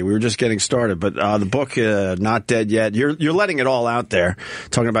go already. We were just getting started, but the book, Not Dead Yet. You're letting it all out there,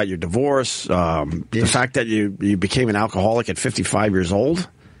 talking about your divorce, the fact that you became an alcoholic at 55 years old.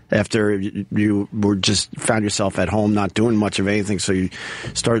 After you were just found yourself at home not doing much of anything, so you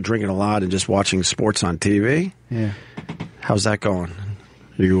started drinking a lot and just watching sports on TV. Yeah. How's that going?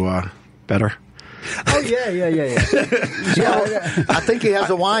 You better? Oh, yeah. I think he has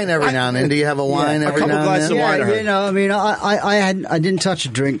a wine every now and then. Do you have a wine every now and then? A couple glasses of wine. Yeah, you know, I mean, I didn't touch a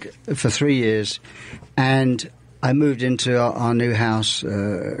drink for 3 years, and I moved into our new house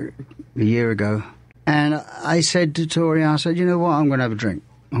a year ago, and I said to Tori, I said, you know what, I'm going to have a drink.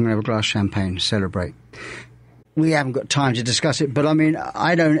 I'm going to have a glass of champagne to celebrate. We haven't got time to discuss it, but I mean,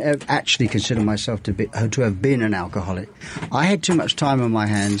 I don't actually consider myself to have been an alcoholic. I had too much time on my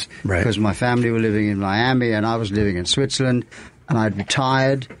hands because my family were living in Miami and I was living in Switzerland, and I'd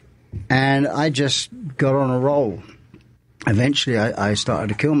retired, and I just got on a roll. Eventually, I started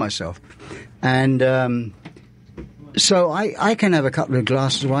to kill myself. And so I can have a couple of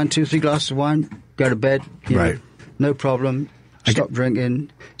glasses of wine, 2-3 glasses of wine, go to bed, you know, no problem. Stop drinking.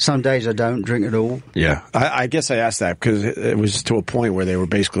 Some days I don't drink at all. Yeah. I guess I asked that because it was to a point where they were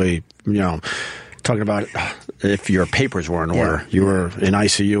basically, you know, talking about if your papers were in order. You were in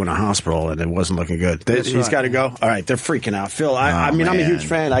ICU in a hospital and it wasn't looking good. He's got to go? All right. They're freaking out. Phil, I mean, I'm a huge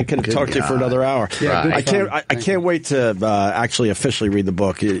fan. I could talk to you for another hour. Yeah, I can't wait to actually officially read the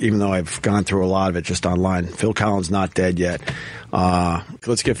book, even though I've gone through a lot of it just online. Phil Collins, Not Dead Yet.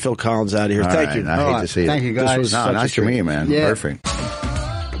 Let's get Phil Collins out of here. Thank you. I hate to see it. Thank you, guys. This was nice to meet you, man. Yeah. Perfect.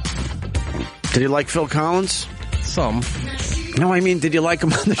 Did you like Phil Collins? Some. No, I mean, did you like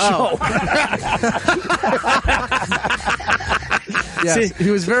him on the show? Yes, he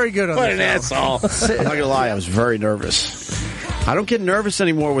was very good on the show. What an asshole. I'm not going to lie, I was very nervous. I don't get nervous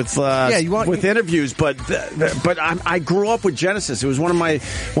anymore with interviews, but I grew up with Genesis. It was one of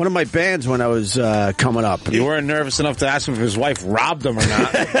my bands when I was coming up. You weren't nervous enough to ask him if his wife robbed him or not.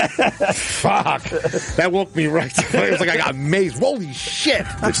 Fuck, that woke me right. It was like I got mazed. Holy shit!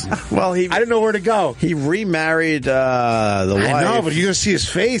 Well, I didn't know where to go. He remarried the wife. I know, but you gonna see his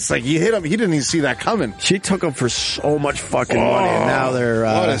face. Like you hit him. He didn't even see that coming. She took him for so much fucking money, and now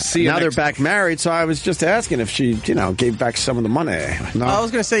they're back married. So I was just asking if she, gave back some of the money. No. I was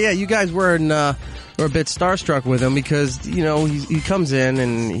going to say, you guys were a bit starstruck with him because, he comes in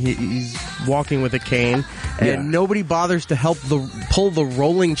and he's walking with a cane and nobody bothers to help pull the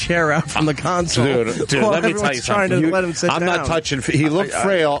rolling chair out from the console. Dude, let me tell you something. Let him sit down. Not touching. He looked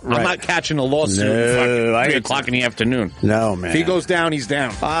frail. Right. I'm not catching a lawsuit at 3 o'clock in the afternoon. No, man. If he goes down, he's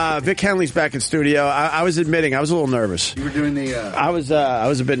down. Vic Henley's back in studio. I was admitting I was a little nervous. You were doing the... I was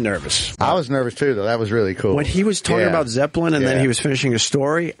a bit nervous. I was nervous too, though. That was really cool. When he was talking about Zeppelin and then he was finishing a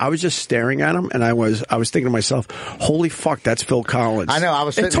story, I was just staring at him and I was thinking to myself, holy fuck, that's Phil Collins. I know, I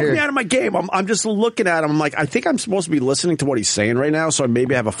was sitting here. It took me out of my game. I'm just looking at him. I'm like, I think I'm supposed to be listening to what he's saying right now, so I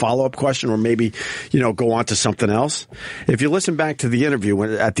maybe have a follow-up question or maybe, go on to something else. If you listen back to the interview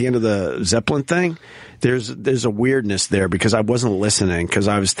at the end of the Zeppelin thing, there's a weirdness there because I wasn't listening because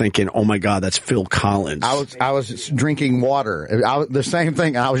I was thinking, oh my God, that's Phil Collins. I was drinking water. The same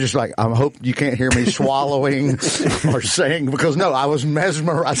thing. I was just like, I hope you can't hear me swallowing or saying, because no, I was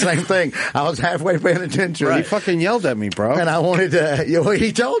mesmerized. Same thing. I was halfway paying attention. Right. He fucking yelled at me, bro. And I wanted to,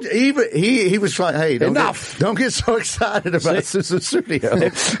 he told you, he was like, hey, enough. Don't get so excited about this in the studio.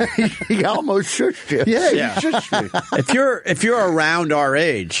 He almost shushed you. Yeah. He shushed me. If you're around our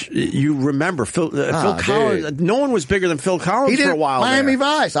age, you remember Phil Collins. Dude. No one was bigger than Phil Collins for a while. Miami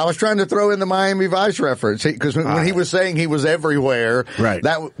Vice. I was trying to throw in the Miami Vice reference because when he was saying he was everywhere, right?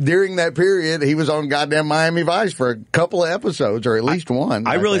 During that period, he was on goddamn Miami Vice for a couple of episodes, or at least one.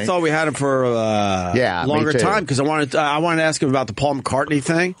 I really thought we had him for a longer time because I wanted to ask him about the Paul McCartney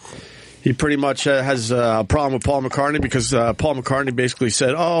thing. He pretty much has a problem with Paul McCartney because Paul McCartney basically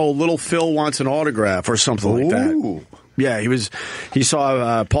said, "Oh, little Phil wants an autograph" or something like that. Yeah, he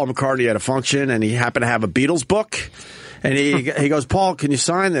saw Paul McCartney at a function and he happened to have a Beatles book. And he goes, Paul, can you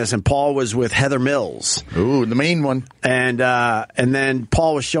sign this? And Paul was with Heather Mills. Ooh, the mean one. And then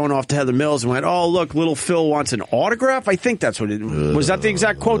Paul was showing off to Heather Mills and went, oh, look, little Phil wants an autograph? I think that's what it was. That the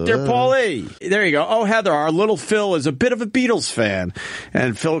exact quote there, Paulie? There you go. Oh, Heather, our little Phil is a bit of a Beatles fan.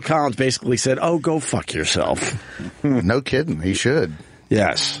 And Phil Collins basically said, oh, go fuck yourself. No kidding. He should.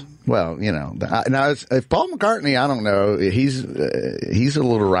 Yes. Well, you know, now if Paul McCartney, I don't know, he's a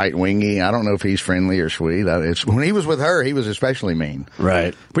little right wingy. I don't know if he's friendly or sweet. When he was with her, he was especially mean.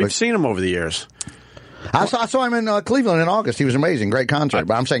 Right. We've seen him over the years. I saw him in Cleveland in August. He was amazing, great concert.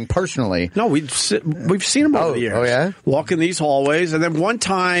 But I'm saying personally, no, we've seen him over the years. Oh yeah, walking these hallways, and then one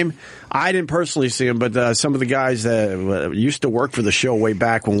time I didn't personally see him, but some of the guys that used to work for the show way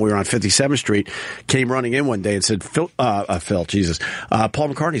back when we were on 57th Street came running in one day and said, Phil, Paul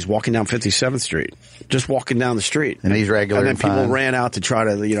McCartney's walking down 57th Street, just walking down the street, and he's regular. And then people ran out to try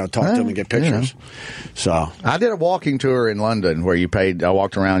to talk to him and get pictures. So I did a walking tour in London where I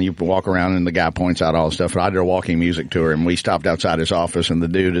walked around. You walk around and the guy points out all the stuff. But I did a walking music tour, and we stopped outside his office, and the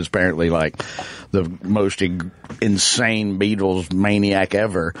dude is apparently like the most insane Beatles maniac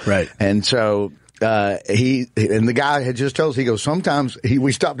ever. Right. And so the guy had just told us, he goes, sometimes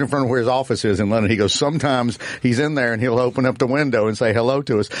we stopped in front of where his office is in London. He goes, sometimes he's in there and he'll open up the window and say hello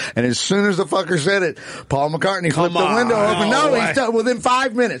to us. And as soon as the fucker said it, Paul McCartney flipped the window open. No, he's done within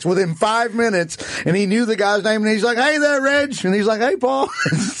 5 minutes, and he knew the guy's name, and he's like, hey there, Reg. And he's like, hey, Paul.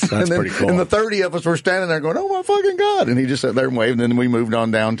 That's and pretty cool. And the 30 of us were standing there going, oh my fucking God. And he just sat there and waved. And then we moved on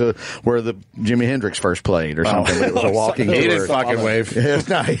down to where the Jimi Hendrix first played or something. But it was a walking tour. He didn't fucking wave.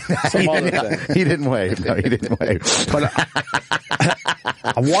 No, he didn't wave. No, he didn't wave. But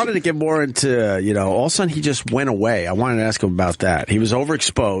I wanted to get more into, all of a sudden he just went away. I wanted to ask him about that. He was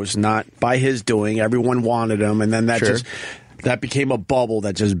overexposed, not by his doing. Everyone wanted him, and then that became a bubble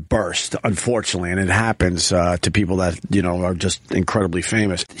that just burst, unfortunately, and it happens to people that, are just incredibly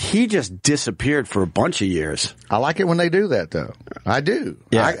famous. He just disappeared for a bunch of years. I like it when they do that, though. I do.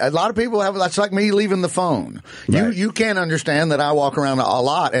 Yeah. A lot of people that's like me leaving the phone. Right. You can't understand that I walk around a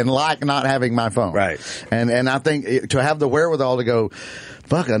lot and like not having my phone. Right. And I think to have the wherewithal to go,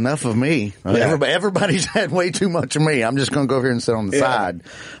 fuck, enough of me. Yeah. Everybody's had way too much of me. I'm just going to go over here and sit on the side.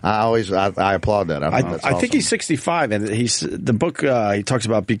 I applaud that. I think he's 65, and the book, he talks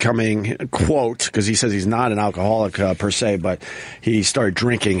about becoming, quote, because he says he's not an alcoholic per se, but he started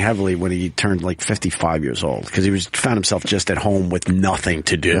drinking heavily when he turned like 55 years old, because he found himself just at home with nothing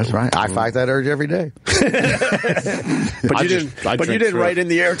to do. That's right. I fight that urge every day. But you didn't write in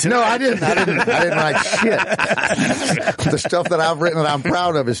the air tonight. No, I didn't write shit. The stuff that I've written that I'm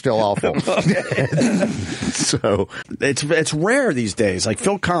proud of is still awful. So it's rare these days. Like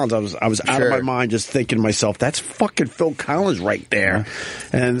Phil Collins, I was out of my mind just thinking to myself, that's fucking Phil Collins right there.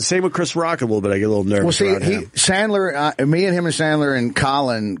 And same with Chris Rock a little bit. I get a little nervous. Well, see, Sandler, me and him and Sandler and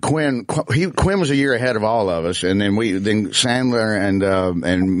Quinn was a year ahead of all of us, and then Sandler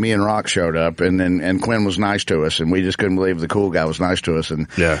and me and Rock showed up, and Quinn was nice to us, and we just couldn't believe the cool guy was nice to us, and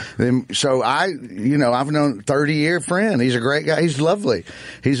so I've known a 30-year friend. He's a great guy. He's lovely.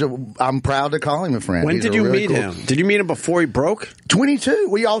 I'm proud to call him a friend. When did you meet him? Did you meet him before he broke? 22.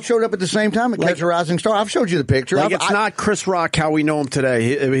 We all showed up at the same time at Catch a Rising Star. I've showed you the picture. It's not Chris Rock how we know him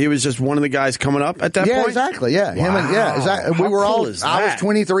today. He was just one of the guys coming up at that point? Yeah, exactly. Yeah. Wow. Exactly. We were all, I was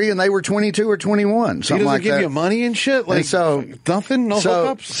 23 and they were 22 or 21. Something like that. He doesn't give you money and shit? Like, nothing? No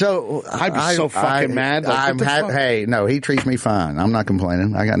hookups? So I'd be so fucking mad. Hey, no, he treats me fine. I'm not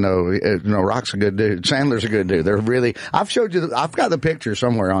complaining. I got Rock's a good dude. Sandler's a good dude. They're really, I've got the picture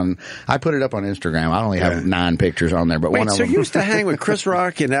somewhere I put it up on Instagram. I only have 9 pictures on there, but one of them. So you used to hang with Chris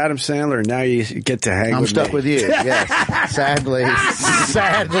Rock and Adam Sandler, and now you get to hang with me. I'm stuck with you, yes. Sadly.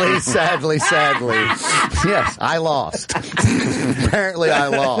 Yes, I lost. Apparently I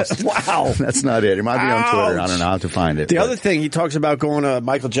lost. Wow. That's not it. It might be on Twitter. I don't know how to find it. The other thing, he talks about going to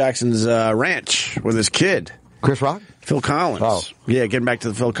Michael Jackson's ranch with his kid. Chris Rock? Phil Collins. Oh. Yeah, getting back to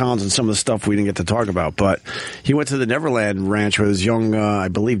the Phil Collins and some of the stuff we didn't get to talk about. But he went to the Neverland Ranch with his young, I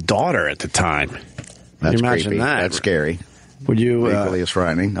believe, daughter at the time. That's Can you imagine creepy. that? That's scary. Would you? Equally as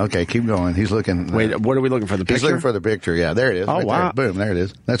frightening. Okay, keep going. He's looking. Wait, what are we looking for? The picture? He's looking for the picture. Yeah, there it is. Oh, right wow. There. Boom, there it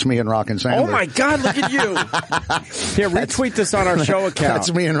is. That's me and Rock and Sandler. Oh, my God, look at you. Here, retweet this on our show account.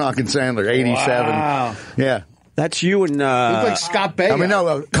 That's me and Rock and Sandler, 87. Wow. Yeah. That's you and... Look like Scott Baio. I mean,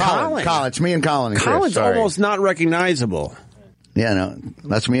 no, Colin. It's me and Colin and Colin's Chris. almost not recognizable. Yeah, no,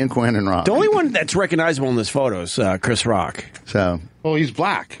 that's me and Quinn and Rock. The only one that's recognizable in this photo is Chris Rock. So, well, he's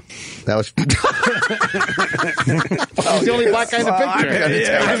black. That was. He's the only black guy in the picture.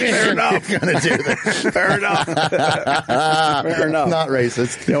 Fair enough. Gonna do that. Fair enough. Fair enough. Not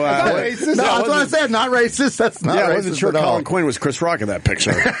racist. No, not racist. No, that's what I said. Not racist. That's not racist. I wasn't sure Colin Quinn was Chris Rock in that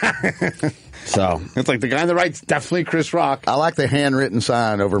picture. So it's like the guy on the right's definitely Chris Rock. I like the handwritten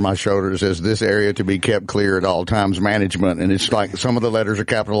sign over my shoulder that says "This area to be kept clear at all times, management." And it's like some of the letters are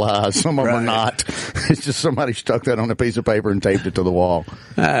capitalized, some of them are not. It's just somebody stuck that on a piece of paper and taped it to the wall.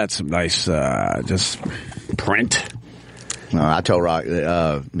 That's some nice, just print. No, I told Rock,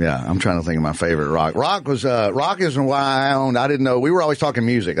 I'm trying to think of my favorite Rock. Rock isn't why I owned. I didn't know. We were always talking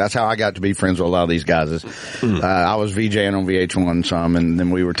music. That's how I got to be friends with a lot of these guys. I was VJing on VH1 some, and then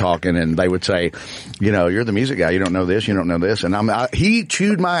we were talking, and they would say, you're the music guy. You don't know this. You don't know this. And he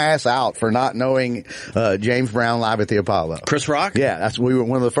chewed my ass out for not knowing James Brown Live at the Apollo. Chris Rock? Yeah, we were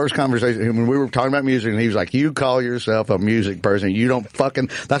one of the first conversations when we were talking about music, and he was like, "You call yourself a music person? You don't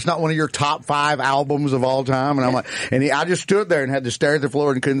that's not one of your top 5 albums of all time." And I'm like, I just stood there and had to stare at the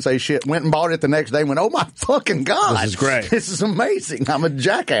floor and couldn't say shit. Went and bought it the next day and went, "Oh my fucking God. This is great. This is amazing. I'm a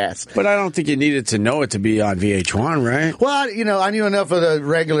jackass." But I don't think you needed to know it to be on VH1, right? Well, I knew enough of the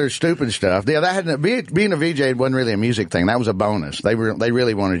regular stupid stuff. Yeah, being a VJ wasn't really a music thing. That was a bonus. They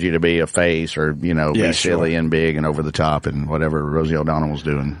really wanted you to be a face or, be silly and big and over the top and whatever Rosie O'Donnell was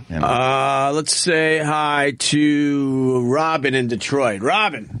doing. Let's say hi to Robin in Detroit.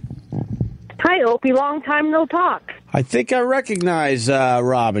 Robin. Hi, Opie. Long time no talk. I think I recognize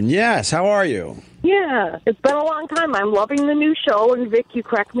Robin. Yes. How are you? Yeah, it's been a long time. I'm loving the new show, and Vic, you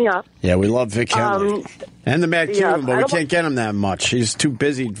crack me up. Yeah, we love Vic Henley. And the Mad Cuban, but we can't get him that much. He's too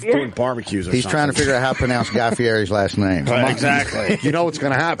busy doing barbecues or He's something. trying to figure out how to pronounce Guy Fieri's last name. Exactly. You know what's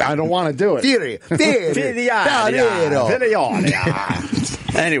going to happen. I don't want to do it. Fieri.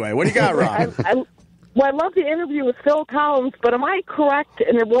 Anyway, what do you got, Rob? I love the interview with Phil Collins, but am I correct?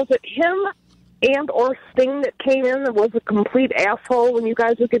 And was it him and or Sting that came in and was a complete asshole when you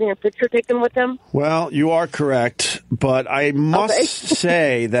guys were getting a picture taken with him? Well, you are correct, but I must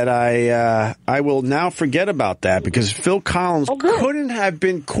say that I will now forget about that because Phil Collins couldn't have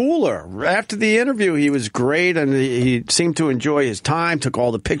been cooler. After the interview, he was great, and he seemed to enjoy his time, took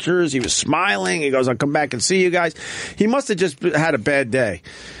all the pictures, he was smiling, he goes, "I'll come back and see you guys." He must have just had a bad day.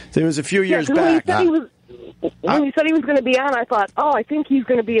 It was a few years back. When he said he was going to be on, I thought, I think he's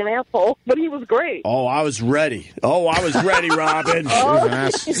going to be an asshole. But he was great. Oh, I was ready. Robin.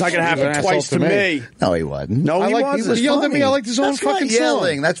 It's not going to happen twice to me. No, he wasn't. No, he wasn't. He yelled at me. I liked his own fucking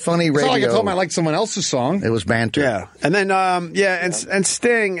song. That's funny radio. It's not like I told him I liked someone else's song. It was banter. Yeah. And then, and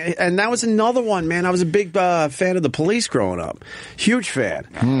Sting. And that was another one, man. I was a big fan of the Police growing up. Huge fan.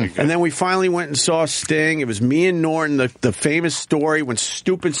 And then we finally went and saw Sting. It was me and Norton, the famous story when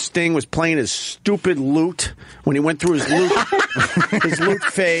stupid Sting was playing his stupid lute. When he went through his lute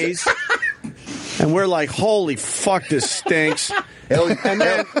phase. And we're like, holy fuck, this stinks.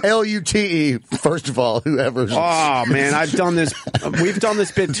 L-U-T-E, first of all, whoever's... Oh, man, we've done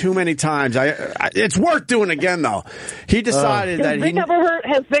this bit too many times. It's worth doing again, though. He decided that he...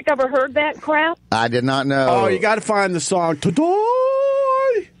 Has Vic ever heard that crap? I did not know. Oh, you got to find the song, Today.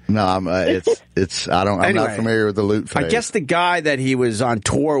 No, I'm not familiar with the lute phase. I guess the guy that he was on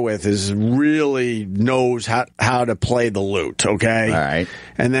tour with really knows how to play the lute, okay? All right.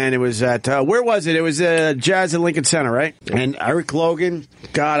 And then it was at, where was it? It was Jazz at Lincoln Center, right? And Eric Logan,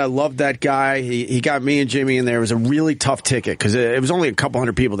 God, I love that guy. He got me and Jimmy in there. It was a really tough ticket because it was only a couple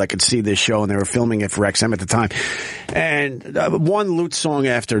hundred people that could see this show, and they were filming it for XM at the time. And one lute song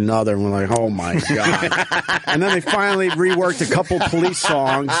after another, and we're like, oh my God. And then they finally reworked a couple Police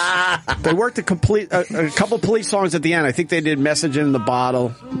songs. They worked a couple Police songs at the end. I think they did Message in a Bottle,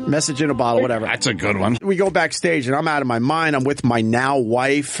 whatever. That's a good one. We go backstage, and I'm out of my mind. I'm with my now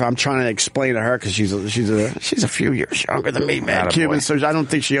wife. I'm trying to explain to her because she's a few years younger than me, man. Cuban, so I don't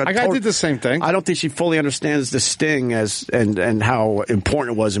think she. I did the same thing. I don't think she fully understands the Sting and how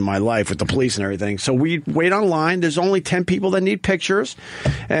important it was in my life with the Police and everything. So we wait online. There's only 10 people that need pictures,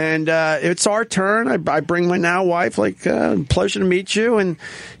 and it's our turn. I bring my now wife. Pleasure to meet you, and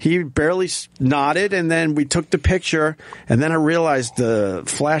he barely nodded, and then we took the picture, and then I realized the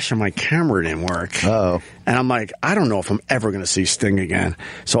flash on my camera didn't work. Oh. And I'm like, I don't know if I'm ever going to see Sting again.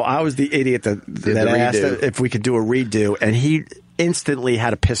 So I was the idiot that asked if we could do a redo, and he instantly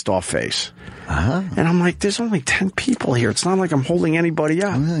had a pissed off face. Uh-huh. And I'm like, there's only 10 people here. It's not like I'm holding anybody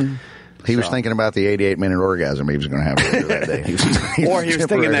up. He was thinking about the 88-minute orgasm he was going to have later that day. He was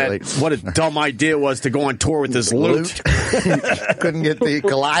thinking that what a dumb idea was to go on tour with this loot. Couldn't get the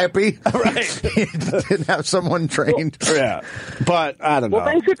Calliope. Right. He didn't have someone trained. Yeah. But I don't know. Well,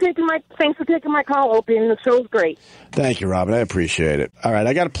 thanks for taking my call, Opie, and the show's great. Thank you, Robin. I appreciate it. All right,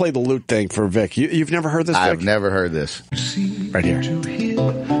 I got to play the loot thing for Vic. You've never heard this, Vic? I've never heard this. Right here. To hear,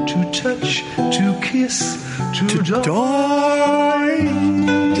 to touch, to kiss, to die.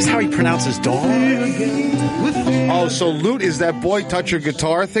 Just how he pronounces dog. Oh, so loot is that boy touch your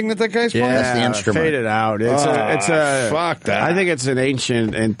guitar thing that guy's playing? That's the instrument. Fade it out. It's a. Fuck that. I think it's an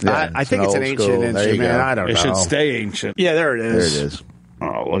ancient. I think it's an ancient school. instrument. I don't know. It should stay ancient. Yeah, there it is. There it is.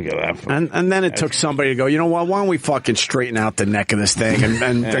 Oh, look at that. And then it took somebody to go, you know what, why don't we fucking straighten out the neck of this thing and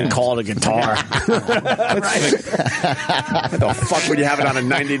then call it a guitar? The fuck would you have it on a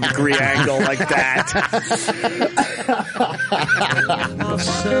 90-degree angle like that?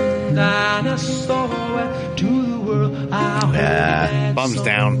 Yeah. Thumbs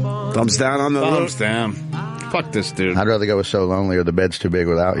down. Thumbs down on the Thumbs down. Fuck this dude. I'd rather go with So Lonely or The Bed's Too Big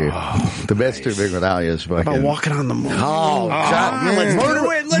Without You. The Bed's Too Big Without You is fucking... How about Walking on the Moon?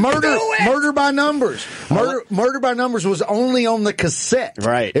 Let's do it. Murder by Numbers. Murder by Numbers was only on the cassette.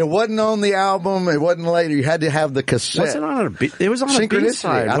 Right. It wasn't on the album. It wasn't later. You had to have the cassette. Was it on a B? It was on a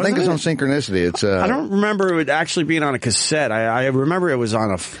B-side. I think it's on Synchronicity. It's. I don't remember it actually being on a cassette. I remember it was on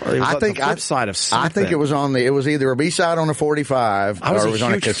a. I think the flip side of something. I think it was on the. It was either a B-side on a 45. I was or a it was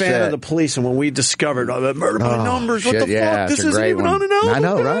on a huge cassette. fan of the Police, and when we discovered Murder by Numbers, what the fuck? This isn't even on an album. I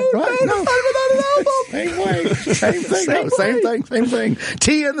know, right? No. Same way. Same thing.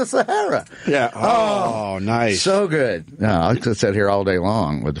 Tea in the Sahara. Yeah. Oh, nice. So good. No, I could sit here all day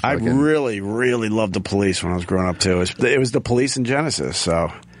long with the I fucking... really, really loved the Police when I was growing up too. It was the Police and Genesis.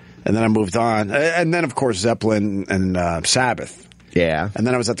 So, and then I moved on, and then of course Zeppelin and Sabbath. Yeah. And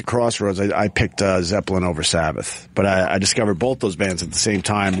then I was at the crossroads. I picked Zeppelin over Sabbath. But I discovered both those bands at the same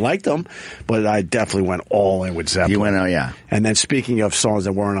time. Liked them, but I definitely went all in with Zeppelin. You went, oh, yeah. And then speaking of songs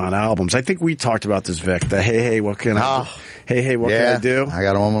that weren't on albums, I think we talked about this, Vic. The Hey, what can I do? Hey, what can I do? I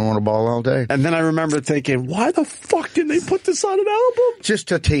got a woman on a ball all day. And then I remember thinking, why the fuck did they put this on an album? Just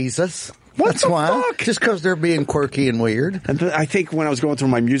to tease us. That's why. Fuck? Just because they're being quirky and weird. And I think when I was going through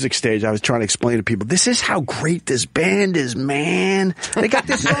my music stage, I was trying to explain to people, this is how great this band is, man. They got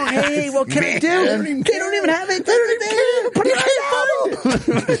this song, Hey, what can I do? They don't even have it. They don't even put it on an album.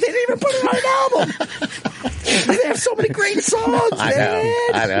 They didn't even put it on an album. They have so many great songs, man.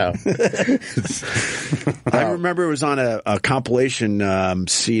 I know. I remember it was on a compilation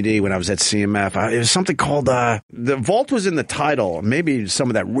CD when I was at CMF. It was something called The Vault was in the title. Maybe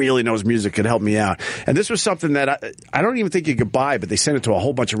someone that really knows music could help me out. And this was something that I don't even think you could buy, but they sent it to a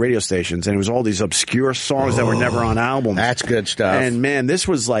whole bunch of radio stations, and it was all these obscure songs that were never on albums. That's good stuff. And man, this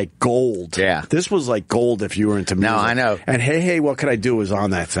was like gold. Yeah. This was like gold if you were into music. No, I know. And Hey, what could I do was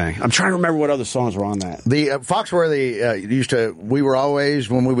on that thing. I'm trying to remember what other songs were on that. The Foxworthy we were always,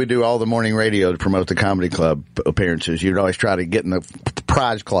 when we would do all the morning radio to promote the comedy club appearances, you'd always try to get in the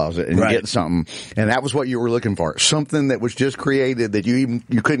prize closet and get something. And that was what you were looking for. Something that was just created that you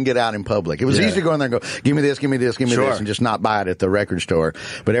couldn't get out in public. It was easy to go in there and go, give me this, give me this, give me this, and just not buy it at the record store.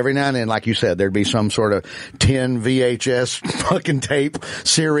 But every now and then, like you said, there'd be some sort of 10 VHS fucking tape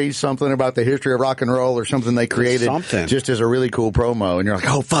series, something about the history of rock and roll or something they created just as a really cool promo. And you're like,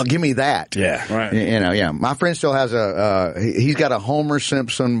 oh, fuck, give me that. Yeah. Right. You know, yeah. My friend still has he's got a Homer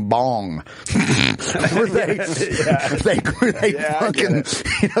Simpson bong. Where they fucking,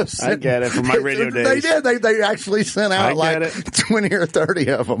 I get it from my radio days. They did. They actually sent out like 20 or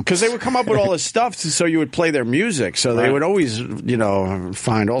 30 of them. Because they would come up with all this stuff so you would play their music. So they would always,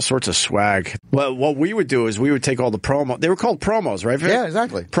 find all sorts of swag. Well, what we would do is we would take all the promo. They were called promos, right, Vic? Yeah,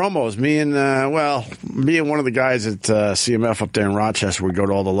 exactly. Promos. Me and one of the guys at CMF up there in Rochester would go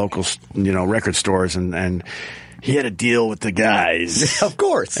to all the local, record stores and he had a deal with the guys. Of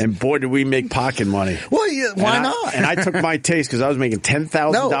course. And boy, did we make pocket money. Well, yeah, why not? And I took my taste because I was making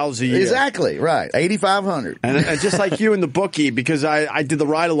 $10,000 a year. Exactly, right. $8,500. And just like you and the bookie, because I did the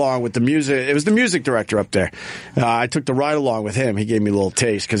ride-along with the music. It was the music director up there. I took the ride-along with him. He gave me a little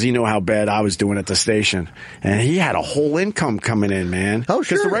taste because he knew how bad I was doing at the station. And he had a whole income coming in, man. Oh,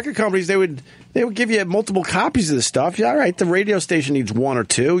 sure. Because the record companies, they would They would give you multiple copies of the stuff. Yeah, all right, the radio station needs one or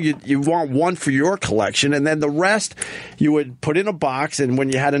two. You want one for your collection, and then the rest you would put in a box, and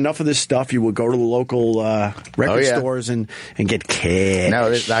when you had enough of this stuff, you would go to the local record stores and get cash.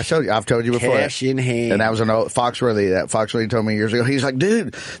 No, I've told you before. Cash in hand. And that was an old Foxworthy. Foxworthy told me years ago. He's like,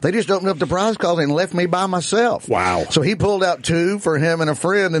 dude, they just opened up the prize calls and left me by myself. Wow. So he pulled out 2 for him and a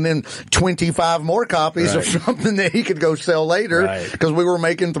friend, and then 25 more copies of something that he could go sell later because we were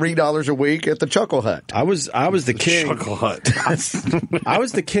making $3 a week at the Chuckle Hut. I was the king. Chuckle Hut. I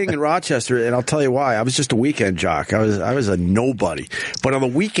was the king in Rochester, and I'll tell you why. I was just a weekend jock. I was a nobody. But on the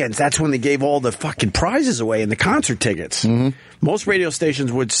weekends, that's when they gave all the fucking prizes away and the concert tickets. Mm-hmm. Most radio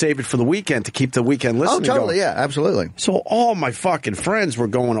stations would save it for the weekend to keep the weekend listening going. Oh, totally, yeah, absolutely. So all my fucking friends were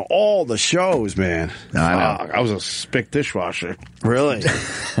going to all the shows, man. I know. I was a spick dishwasher. Really?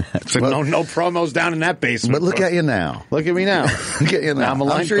 So no promos down in that basement. But look at you now. Look at me now. Look at you now.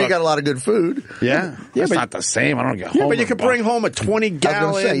 I'm sure you got a lot of good food. Yeah. It's not the same. I don't get home. Yeah, but you could bring home a 20-gallon. I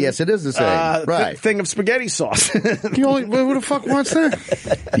was going to say, yes, it is the same. Right. Thing of spaghetti sauce. Who the fuck wants that?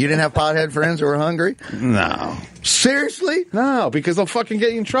 You didn't have pothead friends who were hungry? No. Seriously? No, because they'll fucking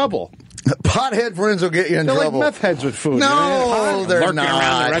get you in trouble. Pothead friends will get you in trouble. They're like meth heads with food. No, they're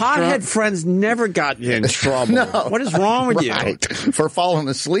not. Pothead friends never got you in trouble. No. What is wrong with you? For falling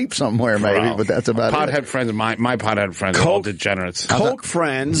asleep somewhere, maybe, but that's about pothead it. Friends, my pothead friends are all degenerates. Coke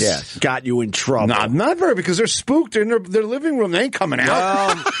friends got you in trouble. Nah, never, because they're spooked. They're in their living room. They ain't coming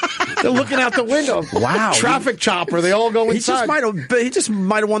out. They're looking out the window. Wow. Traffic chopper. They all go inside. He just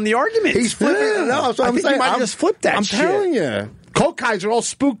might have won the argument. He's flipping. No, that's what I'm saying. He might have just flipped that shit. I'm telling you. Coke guys are all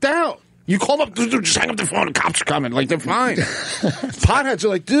spooked out. You call them up, dude, just hang up the phone, the cops are coming. Like, they're fine. Potheads are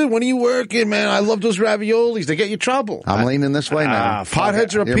like, dude, when are you working, man? I love those raviolis. They get you trouble. I'm leaning this way now.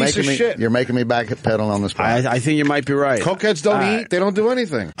 Potheads are a piece of shit. You're making me backpedal on this spot. I think you might be right. Cokeheads don't eat. They don't do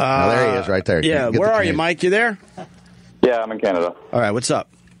anything. No, there he is, right there. Yeah, where are you, Mike? You there? Yeah, I'm in Canada. All right, what's up?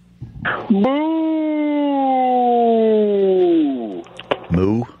 Moo!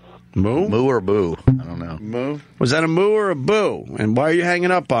 Moo? Moo? Moo or boo? I don't know. Moo? Was that a moo or a boo? And why are you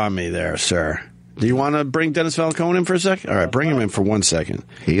hanging up on me there, sir? Do you want to bring Dennis Falcone in for a second? All right, bring him in for 1 second.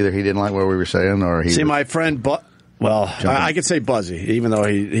 Either he didn't like what we were saying, or he... See, my friend... Well, I could say Buzzy, even though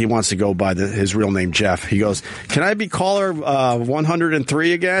he wants to go by his real name, Jeff. He goes, can I be caller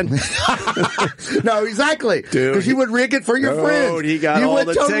 103 again? No, exactly. Because you would rig it for your friends. He got all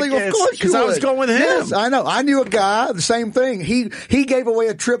the tickets. Of course because I was going with him. Yes, I know. I knew a guy, the same thing. He gave away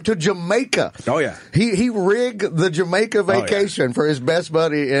a trip to Jamaica. Oh, yeah. He rigged the Jamaica vacation for his best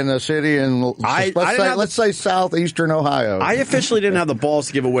buddy in a city in, let's say southeastern Ohio. I officially didn't have the balls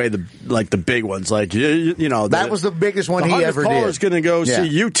to give away the big ones. Like, you know. That was the biggest one he ever did. The caller's going to go see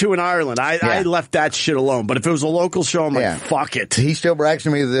U2 in Ireland. I left that shit alone. But if it was a local show, I'm like, fuck it. He still brags to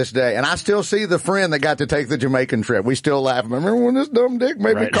me to this day. And I still see the friend that got to take the Jamaican trip. We still laugh. Remember when this dumb dick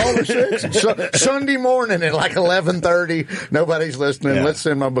made me call her 6? Sunday morning at like 11:30. Nobody's listening. Yeah. Let's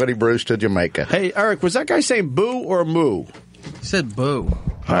send my buddy Bruce to Jamaica. Hey, Eric, was that guy saying boo or moo? He said boo.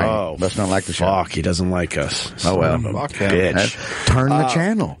 Oh, must not like the show. Fuck, he doesn't like us. Oh, well. Fuck bitch. Turn the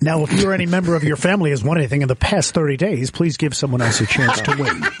channel. Now, if you or any member of your family has won anything in the past 30 days, please give someone else a chance to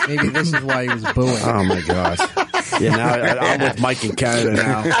win. Maybe this is why he was booing. Oh, my gosh. Yeah, now I'm with Mike in Canada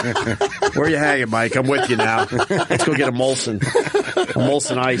now. Where are you hanging, Mike? I'm with you now. Let's go get a Molson. A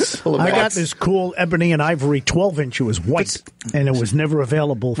Molson Ice. I got this cool ebony and ivory 12-inch. It was white, and it was never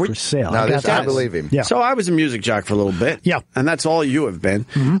available for sale. No, I believe him. Yeah. So I was a music jock for a little bit. Yeah. And that's all you have been.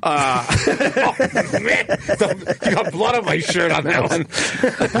 Mm-hmm. Man, you got blood on my shirt on that one.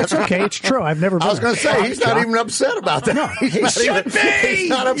 That's okay. It's true. I've never been. I was going to say, he's not even upset about that. No, he should be. He's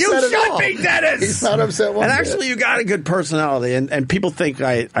not upset you at should all. be, Dennis. He's not upset one And bit. actually, you got a good personality, and people think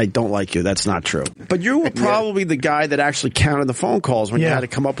I don't like you. That's not true. But you were probably the guy that actually counted the phone calls when you had to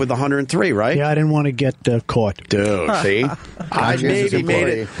come up with 103, right? Yeah, I didn't want to get caught. Dude, see? I maybe made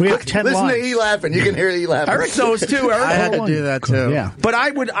it. We have 10 Listen lines. to E laughing. You can hear E laughing. Eric knows, too. Eric I had to do that, too. Yeah. But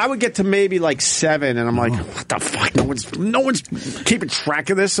I would get to maybe like 7, and I'm like, what the fuck? No one's keeping track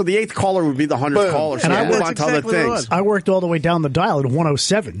of this. So the 8th caller would be the 100th caller. So And I I move worked on to other exactly what it things. was. I worked all the way down the dial at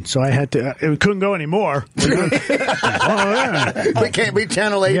 107, so I had to. It couldn't go anymore. We can't be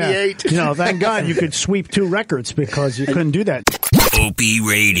channel 88. You know, thank God you could sweep 2 records because you couldn't do that. Opie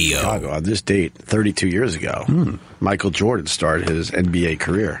Radio. On this date, 32 years ago, Michael Jordan started his NBA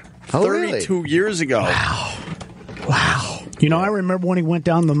career. Oh, 32 really? years ago. Wow. You know, I remember when he went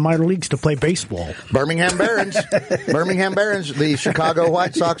down to the minor leagues to play baseball. Birmingham Barons. Birmingham Barons, the Chicago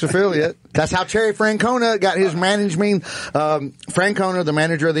White Sox affiliate. That's how Terry Francona got his management. Francona, the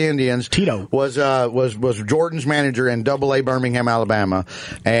manager of the Indians, Tito was Jordan's manager in AA Birmingham, Alabama.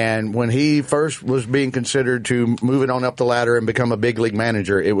 And when he first was being considered to move it on up the ladder and become a big league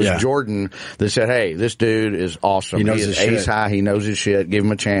manager, it was Jordan that said, "Hey, this dude is awesome. He knows is his shit. ace high. He knows his shit. Give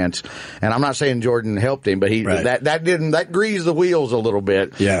him a chance." And I'm not saying Jordan helped him, but that greased the wheels a little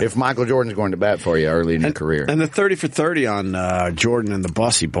bit. Yeah. If Michael Jordan's going to bat for you early in your career, and the 30 for 30 on Jordan and the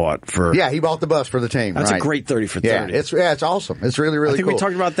bus he bought for. Yeah, he bought the bus for the team. That's right. a great 30 for 30. It's awesome. It's really, really I think cool. we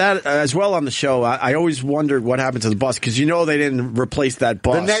talked about that as well on the show. I always wondered what happened to the bus because they didn't replace that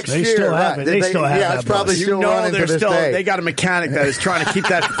bus. The next They year, still have it. They still have that it's probably bus. still running to this day. They got a mechanic that is trying to keep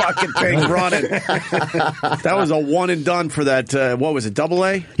that fucking thing running. That was a one and done for that. What was it?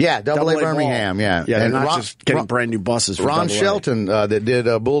 AA? Yeah, AA Birmingham. Ball. Yeah, They're and not just getting brand new buses. For Ron AA. Shelton that did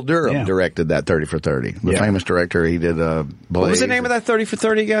Bull Durham directed that 30 for 30. The famous director. He did Blaze. What was the name of that 30 for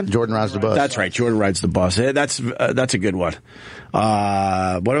 30 again? Jordan Rides the Bus. That's right. Jordan Rides the Bus. That's a good one.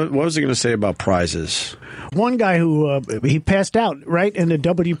 What was I going to say about prizes? One guy who he passed out right in the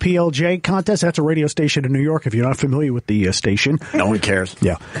WPLJ contest. That's a radio station in New York. If you're not familiar with the station, no one cares.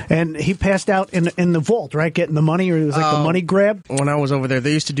 Yeah, and he passed out in the vault, right, getting the money, or it was like the money grab. When I was over there,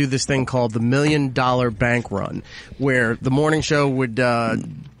 they used to do this thing called the $1 Million Bank Run, where the morning show would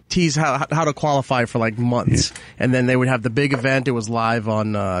tease how to qualify for like months, and then they would have the big event. It was live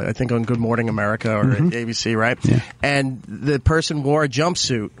on I think on Good Morning America or ABC, right? Yeah. And the person wore a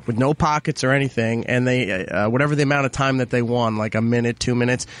jumpsuit with no pockets or anything, and they whatever the amount of time that they won, like a minute, 2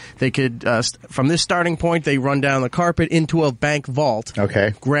 minutes, they could from this starting point they run down the carpet into a bank vault.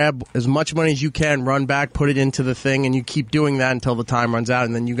 Okay. Grab as much money as you can, run back, put it into the thing, and you keep doing that until the time runs out,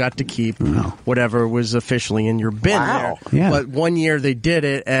 and then you got to keep whatever was officially in your bin there. Yeah. But one year they did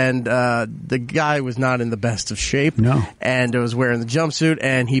it, and the guy was not in the best of shape. No. And was wearing the jumpsuit,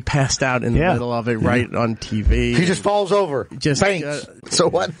 and he passed out in the middle of it right on TV. He just falls over. Just so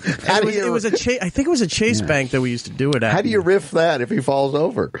what? It was a I think it was a Chase Bank that we used to do it at. How do you riff that if he falls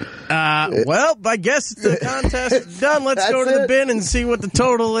over? Well, I guess the contest is done. Let's go to the bin and see what the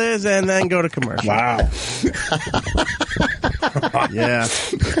total is, and then go to commercial. Wow. Yeah.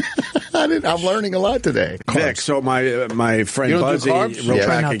 I'm learning a lot today. Vic, so my friend Buzzy wrote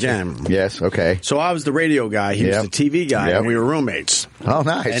back again. Yes, okay. So I was the radio guy, he was the TV guy, and we were roommates. Oh,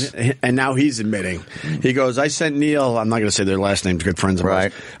 nice. And now he's admitting. He goes, I sent Neil, I'm not going to say their last names, good friends of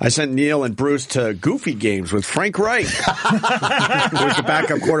ours. I sent Neil and Bruce to Goofy games with Frank Reich, who was the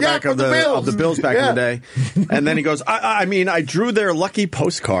backup quarterback of the Bills back in the day. And then he goes, I drew their lucky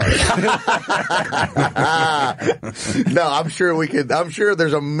postcard. No, I'm sure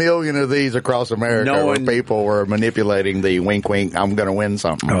there's a million of these across America where people were manipulating the wink wink, I'm going to win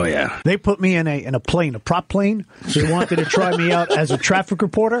something. Oh yeah. They put me in a plane, a prop plane. They wanted to try me out as a traffic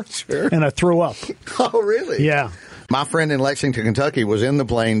reporter, and I threw up. Oh really? Yeah. My friend in Lexington, Kentucky was in the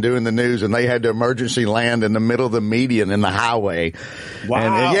plane doing the news, and they had to emergency land in the middle of the median in the highway.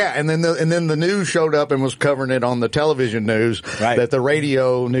 Wow. And then the news showed up and was covering it on the television news that the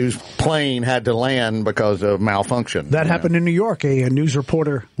radio news plane had to land because of malfunction. That happened in New York. A news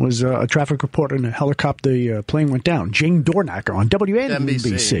reporter was a traffic reporter in a helicopter. The plane went down. Jane Dornacker on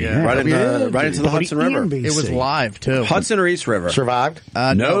WNBC. Yeah. Right into the Hudson River. NBC. It was live, too. Hudson or East River? Survived?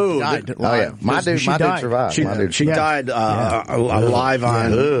 No. Died. Oh, yeah. My dude survived. She died live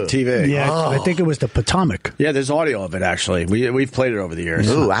on TV. Yeah, I think it was the Potomac. Yeah, there's audio of it, actually. We've played it over the years.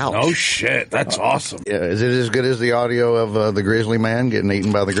 Ooh, ouch. Oh, shit. That's awesome. Yeah, is it as good as the audio of the grizzly man getting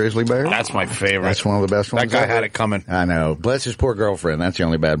eaten by the grizzly bear? That's my favorite. That's one of the best ones. That guy had it coming. I know. Bless his poor girlfriend. That's the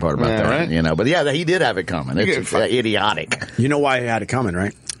only bad part about that. Right? You know, but yeah, he did have it coming. It's idiotic. You know why he had it coming,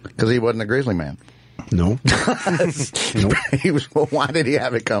 right? Because he wasn't a grizzly man. No. Why did he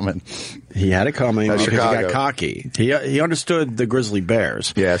have it coming? He had it coming because he Chicago. got cocky. He understood the grizzly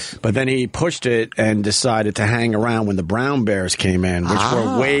bears. Yes. But then he pushed it and decided to hang around when the brown bears came in, which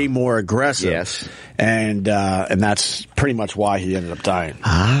were way more aggressive. Yes. And that's pretty much why he ended up dying.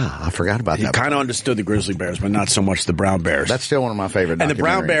 I forgot about that. He kind of understood the grizzly bears, but not so much the brown bears. That's still one of my favorite. And the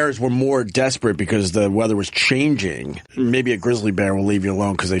brown bears were more desperate because the weather was changing. Maybe a grizzly bear will leave you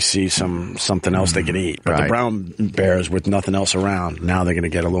alone because they see something else they can eat. But the brown bears, with nothing else around, now they're going to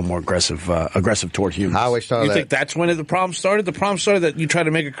get a little more aggressive toward humans. I always thought You think that's when the problem started? The problem started that you tried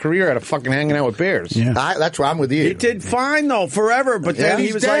to make a career out of fucking hanging out with bears. Yeah. That's why I'm with you. He did fine though forever, but then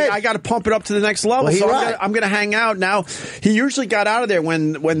he was dead. like, "I got to pump it up to the next level." Well, so right. I'm going to hang out now. He usually got out of there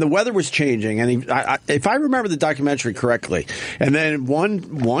when the weather was changing, and if I remember the documentary correctly, and then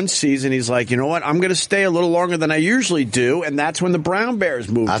one season he's like, you know what, I'm going to stay a little longer than I usually do, and that's when the Brown Bears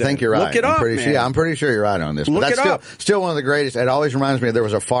moved. I think you're right. Look it up, man. I'm pretty sure you're right on this. Look but that's it up. Still one of the greatest. It always reminds me there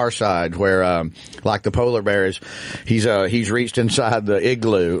was a Far Side where, like the polar bears, he's reached inside the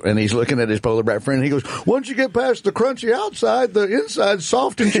igloo and he's looking at his polar bear friend. And he goes, "Once you get past the crunchy outside, the inside's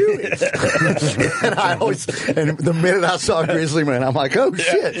soft and chewy." and the minute I saw Grizzly Man, I'm like, "Oh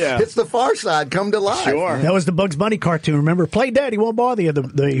shit! It's the Far Side come to life." Sure. That was the Bugs Bunny cartoon. Remember, "Play Dead, he won't bother you."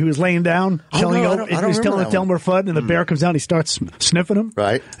 He was laying down, telling Elmer Fudd, and the bear comes down. He starts sniffing him.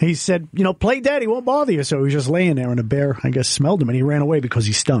 Right. He said, "Play Dead, he won't bother you." So he was just laying there, and the bear, I guess, smelled him, and he ran away because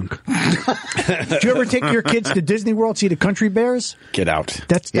he stunk. Did you ever take your kids to Disney World, see the Country Bears? Get out.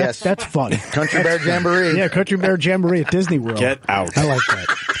 That's fun. Country Bear Jamboree. Yeah, Country Bear Jamboree at Disney World. Get out. I like that.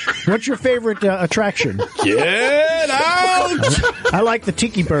 What's your favorite attraction? Get out. I like the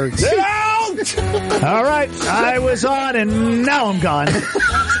Tiki Birds. Get out. All right, I was on, and now I'm gone.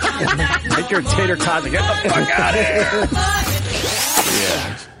 Take your tater tots and get the fuck out of here.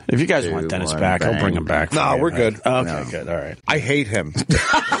 Yeah. If you guys want Dennis back, I'll bring him back. No, we're good. Okay, good. All right. I hate him.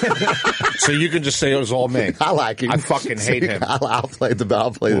 So you can just say it was all me. I like him. I fucking hate him. I'll play the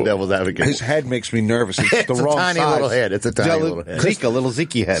devil's advocate. His head makes me nervous. It's the wrong tiny size. little head. It's a tiny little head. Zeke, a little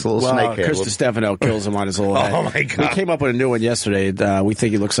Zeke head. It's a little snake head. Chris Stefano kills him on his little head. Oh, my God. We came up with a new one yesterday. We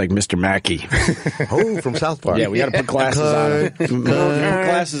think he looks like Mr. Mackey. Oh, from South Park. Yeah, we got to put glasses on him. If you put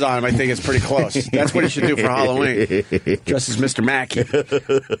glasses on him, I think it's pretty close. That's what he should do for Halloween. Dress as Mr. Mackey.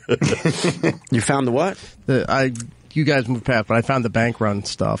 You found the what? You guys moved past, but I found the bank run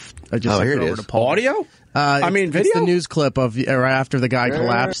stuff. I just sent here it it over is. to Paul. Audio? Video? It's the news clip of right after the guy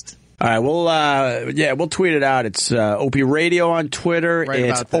collapsed. All right, we'll tweet it out. It's Opie Radio on Twitter. Right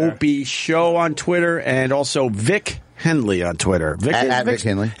it's about there. Opie Show on Twitter, and also Vic Henley on Twitter. At Vic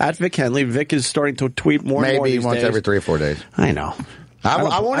Henley. At Vic Henley. Vic is starting to tweet more and more Maybe these once days. every 3 or 4 days. I know. I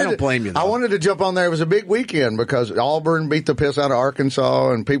don't blame you, though. I wanted to jump on there. It was a big weekend because Auburn beat the piss out of Arkansas,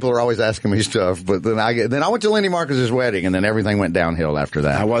 and people are always asking me stuff. But then I went to Lenny Marcus's wedding, and then everything went downhill after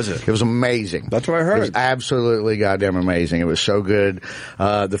that. How was it? It was amazing. That's what I heard. It was absolutely goddamn amazing. It was so good.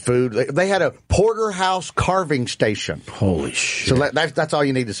 The food. They had a porterhouse carving station. Holy shit! So that's all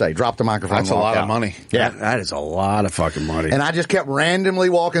you need to say. Drop the microphone. That's a lot of money. Yeah, that is a lot of fucking money. And I just kept randomly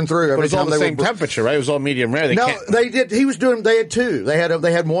walking through. But it was all the same temperature, right? It was all medium rare. They did. They had two.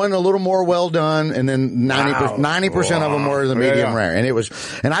 They had one a little more well done, and then 90% of them were the medium rare. And it was,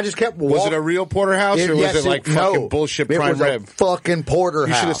 and I just kept walking. Was it a real porterhouse, or was it like fucking bullshit prime rib? It was a fucking porterhouse.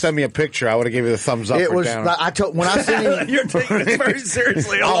 You should have sent me a picture. I would have given you the thumbs up or down. When I seen him, You're taking this very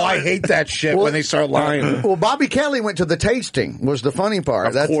seriously. I hate that shit when they start lying. Well, Bobby Kelly went to the tasting. Was the funny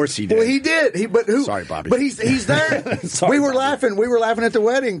part? Of course he did. Well, he did. Sorry, Bobby. But he's there. Sorry, we were Bobby. laughing. We were laughing at the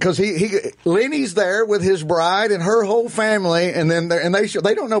wedding because Lenny's there with his bride and her whole family, and then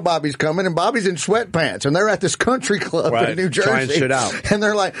they don't know Bobby's coming, and Bobby's in sweatpants, and they're at this country club in New Jersey, trying shit out, and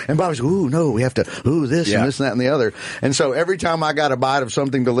they're like, and Bobby's, ooh, no, we have to, this and this and that and the other, and so every time I got a bite of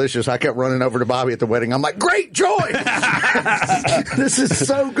something delicious, I kept running over to Bobby at the wedding. I'm like, great joy, this is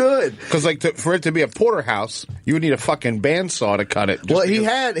so good. Because for it to be a porterhouse, you would need a fucking bandsaw to cut it. Well, he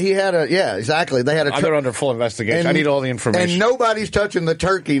had exactly. They had they're under full investigation. I need all the information. And nobody's touching the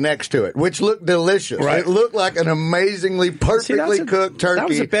turkey next to it, which looked delicious. Right. It looked like an amazingly perfectly cooked turkey. That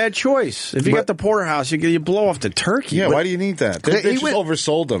was a bad choice. If you got the porterhouse, you blow off the turkey. Yeah, why do you need that? They just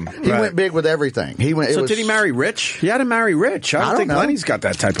oversold him. He went big with everything. Did he marry rich? He had to marry rich. I don't think know. Lenny's got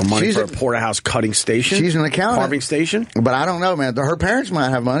that type of money for a porterhouse cutting station. She's an accountant. Carving station. But I don't know, man. Her parents might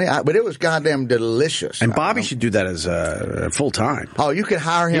have money, but it was goddamn delicious. And Bobby should do that as full time. Oh, you could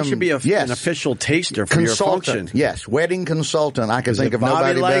hire him. He should be an official taster for your function. Yes, wedding consultant. I can think of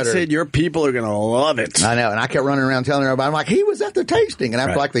nobody Bobby likes better. it. Your people are going to love it. I know. And I kept running around telling everybody, I'm like, he was at the tasting. And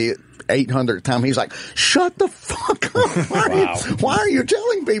after like the 800th time, he's like, shut the fuck up. Why are you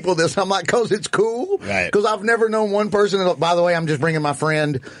telling people this? I'm like, because it's cool. Right. Because I've never known one person. By the way, I'm just bringing my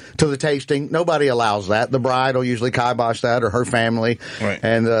friend to the tasting. Nobody allows that. The bride will usually kibosh that, or her family. Right.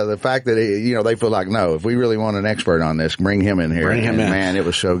 And the fact that, they feel like, no, if we really want an expert on this, bring him in here. Bring him in. Man, it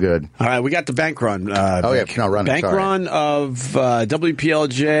was so good. All right, we got the bank run. Run bank run of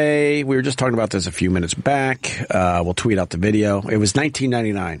WPLJ. We were just talking about this a few minutes back. We'll tweet out the video. It was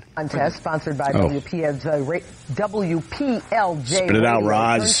 $19.99. contest sponsored by WPLJ. Spit it out,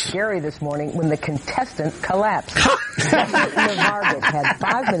 Roz. Scary this morning when the contestant collapsed. Navardic had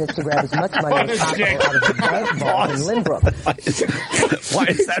 5 minutes to grab as much money as possible out of the bank vault in Lynbrook. Why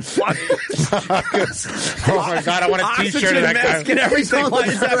is that funny? Oh my God, I want a T-shirt of that guy. And everything. Why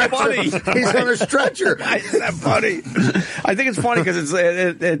is that funny? He's on a stretcher. Why is that funny? I think it's funny because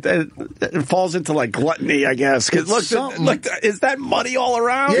it falls into like gluttony, I guess. Because look, is that money all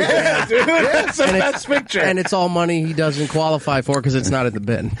around? Yeah, dude. That's the best picture. And it's all money he doesn't qualify for because it's not in the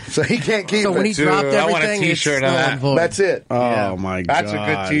bin. So he can't keep it. So when he dropped everything, I want a T-shirt of that. That's it. Oh my God. That's a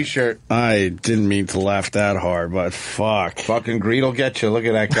good T-shirt. I didn't mean to laugh that hard, but fuck. Fucking greed will get you. Look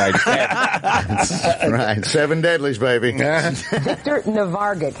at that guy. Right. 7 deadlies, baby. Victor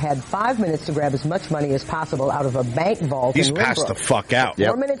Navardic had 5 minutes to grab as much money as possible out of a bank vault He's in passed Lynbrook. the fuck out.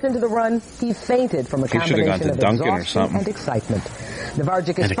 4 minutes into the run, he fainted from a combination of exhaustion and excitement.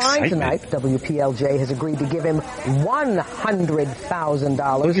 Navardic is fine tonight. WPLJ has agreed to give him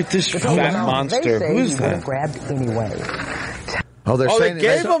 $100,000. Look at this fat monster. Who's that? Grabbed anyway. Oh, they're saying they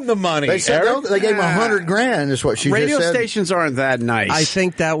gave him the money. They said they gave him $100,000. Is what she Radio just said. Stations aren't that nice. I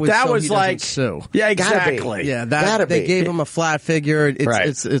think that was so he like doesn't sue. Yeah, exactly. Yeah, that they gave him a flat figure.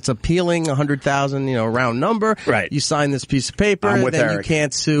 It's appealing, 100,000, round number. Right. You sign this piece of paper, I'm with then Eric. you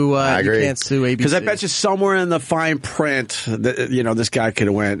can't sue. You can't sue ABC because I bet you somewhere in the fine print that this guy could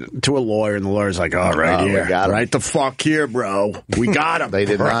have went to a lawyer, and the lawyer's like, "Oh, here, we got him. right the fuck here, bro. We got him." They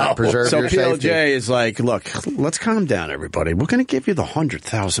did not preserve so your PLJ safety. is like, "Look, let's calm down, everybody. We're going to give you the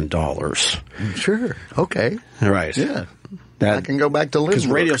 $100,000." Sure. Okay. Right. Yeah. I can go back to Lynbrook. Because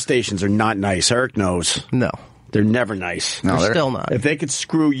radio stations are not nice. Eric knows. No. They're never nice. No, they're still not. If they could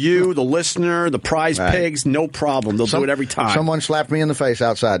screw you, the listener, the prize pigs, no problem. They'll do it every time. Someone slapped me in the face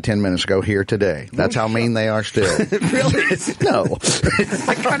outside 10 minutes ago here today. That's how mean they are still. Really? No.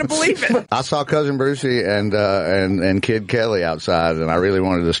 I kind of believe it. I saw Cousin Brucey and Kid Kelly outside, and I really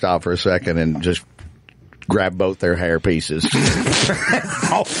wanted to stop for a second and just grab both their hair pieces.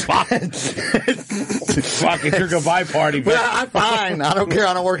 Oh, fuck. Fuck, it's your goodbye party. But I'm fine. I don't care.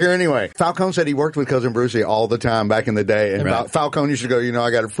 I don't work here anyway. Falcone said he worked with Cousin Brucey all the time back in the day. And Falcone used to go,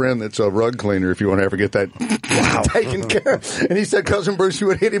 I got a friend that's a rug cleaner if you want to ever get that taken care of. And he said Cousin Brucey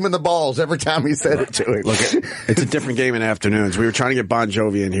would hit him in the balls every time he said it to him. Look, it's a different game in afternoons. We were trying to get Bon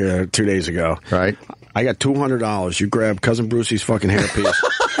Jovi in here 2 days ago. Right. I got $200. You grab Cousin Brucey's fucking hairpiece.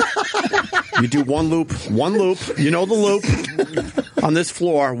 You do one loop, the loop on this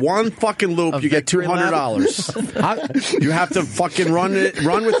floor, one fucking loop, you get $200. You have to fucking run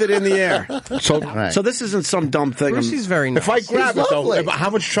with it in the air. So this isn't some dumb thing. Brucey's very nice. If I grab it, though, how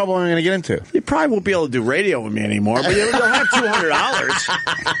much trouble am I going to get into? You probably won't be able to do radio with me anymore, but you'll have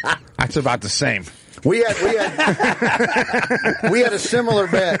 $200. That's about the same. We had a similar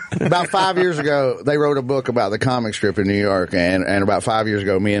bet about 5 years ago. They wrote a book about the comic strip in New York, and about 5 years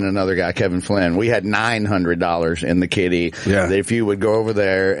ago, me and another guy, Kevin Flynn, we had $900 in the kitty. Yeah. If you would go over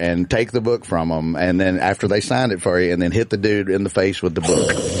there and take the book from them, and then after they signed it for you, and then hit the dude in the face with the book,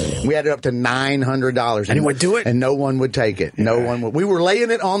 we had it up to $900. Anyone do it? And no one would take it. No one would. We were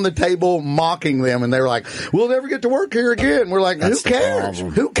laying it on the table, mocking them, and they were like, "We'll never get to work here again." We're like, "Who cares?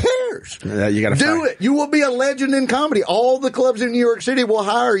 Who cares? You gotta do it. You will be a legend in comedy. All the clubs in New York City will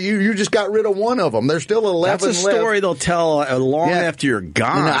hire you. You just got rid of one of them. There's still 11 left. That's a story they'll tell long after you're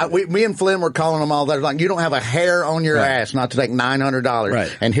gone. Me and Flynn were calling them all that. Like, you don't have a hair on your ass not to take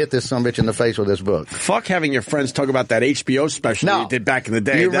 $900 and hit this sumbitch in the face with this book. Fuck having your friends talk about that HBO special you did back in the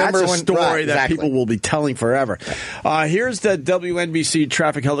day. That's a story that people will be telling forever. Here's the WNBC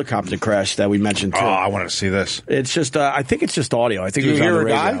traffic helicopter crash that we mentioned, too. Oh, I want to see this. It's just, I think it's just audio. I think it was on the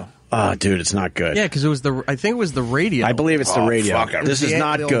radio. Oh, dude, it's not good. Yeah, because I think it was the radio. I believe it's the radio. Fuck, this is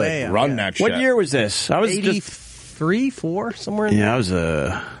not good. Run that shit. What year was this? I was 83, 4, somewhere in there. Yeah, I was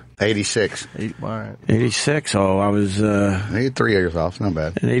 86. 86. Oh, I was 3 years off. Not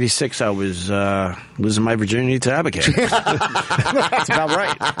bad. In 86, I was losing my virginity to Abigail. That's about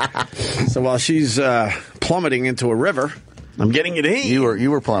right. So while she's plummeting into a river, I'm getting it in.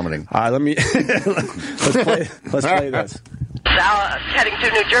 You were plummeting. Let me let's play this. Now heading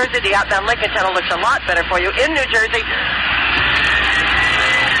to New Jersey, the outbound Lincoln Tunnel looks a lot better for you in New Jersey.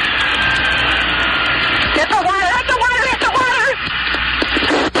 Get the water! Get the water! Get the water!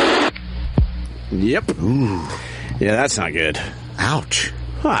 Yep. Ooh. Yeah, that's not good. Ouch.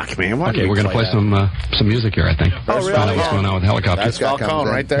 Fuck, man. Okay, we're going to play some music here, I think. Oh, really? Find out what's going on with helicopters. That's Falcone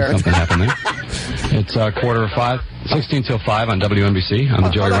right there. Something happened there. It's 5:15, 16 till 5 on WNBC on the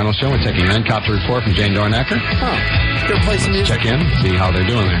Joey Reynolds Show. We're taking an helicopter report from Jane Dornacker. Gonna play some music. Check in, see how they're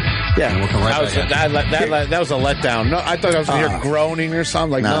doing there. Yeah. And we'll come right back. That was a letdown. No, I thought I was going to hear groaning or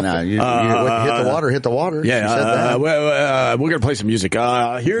something like No, nothing. no. Hit the water. Yeah, She said that. we're going to play some music.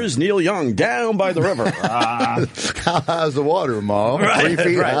 Here's Neil Young, Down by the River. How high's the water, Ma? 3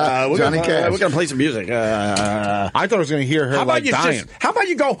 feet high. We're Johnny going Cash. to play some music. I thought I was going to hear her like dying. How about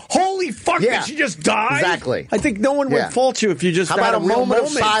you go, holy fuck, Yeah. did she just die? Exactly. I think no one Yeah. would fault you if you just How had about a real moment of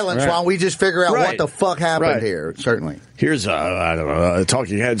silence while we just figure out Right. what the fuck happened Right. here? Certainly. Here's, I don't know,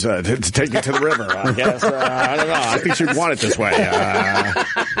 Talking Heads to take you to the river, I guess. I don't know. I think she'd want it this way.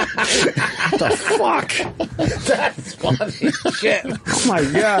 What the fuck? That's funny shit. Oh, my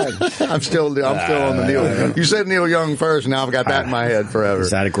God. I'm still on the Neil. You said Neil Young first, now I've got that in my head forever. Is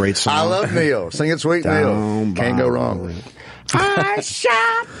that a great song? I love Neil. Sing it sweet, Neil. Can't go wrong. I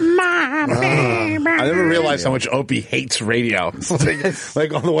shot my baby. I never realized how much Opie hates radio.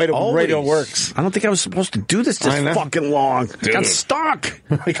 like on the way to Radio Works. I don't think I was supposed to do this fucking long. Dude. Got stuck.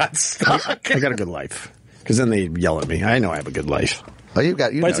 I got stuck. I got a good life. Because then they yell at me. I know I have a good life. Oh,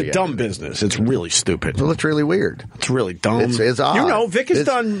 but it's a dumb business. It's really stupid. Well, it's really weird. It's really dumb. It's odd. You know, Vic has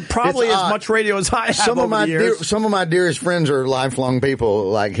done probably as much radio as I have over the years. Some of my dearest friends are lifelong people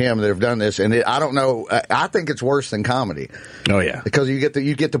like him that have done this, and I don't know. I think it's worse than comedy. Oh yeah, because you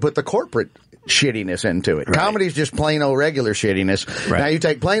get to put the corporate shittiness into it. Right. Comedy's just plain old regular shittiness. Right. Now you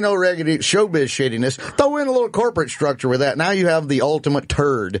take plain old regular showbiz shittiness, throw in a little corporate structure with that. Now you have the ultimate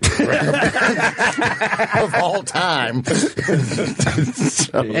turd of all time.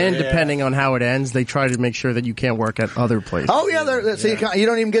 And depending on how it ends, they try to make sure that you can't work at other places. Oh yeah, see, you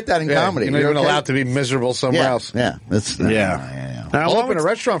don't even get that in comedy. You're not even allowed to be miserable somewhere else. Yeah, I'll open a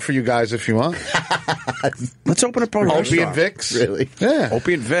restaurant for you guys if you want. Let's open a Opie and Vic's. Really? Yeah.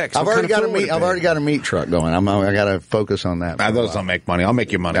 Opie and Vic's. I've already got a meat truck going. I got to focus on that. Those don't make money. I'll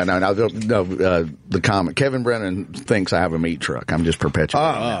make you money. No. The comic Kevin Brennan thinks I have a meat truck. I'm just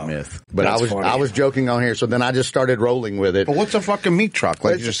perpetuating that myth. But I was joking on here, so then I just started rolling with it. But what's a fucking meat truck?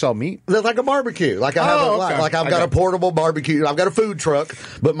 Like you just sell meat? Like a barbecue. Like I have I've got a portable barbecue. I've got a food truck,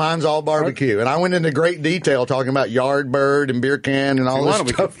 but mine's all barbecue. And I went into great detail talking about Yardbird and beer can and all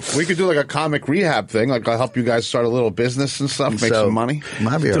this stuff. We could do like a comic rehab thing. Like I'll help you guys start a little business and stuff, make some money.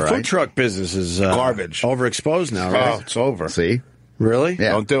 Might be all the right. food truck business is garbage. Overexposed now, right? Oh, it's over. See? Really?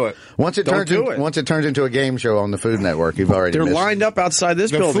 Yeah. Don't do it. Once it turns into a game show on the Food Network, you've already They're missed lined up outside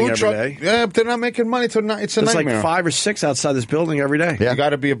this building every day. Yeah, but they're not making money. It's a There's nightmare. like 5 or 6 outside this building every day. Yeah. You got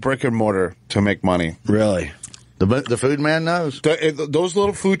to be a brick and mortar to make money. Really? The food man knows. Those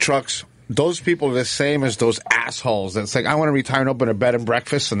little food trucks, those people are the same as those assholes. That's like, I want to retire and open a bed and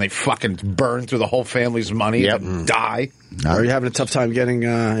breakfast, and they fucking burn through the whole family's money and die. Are you having a tough time getting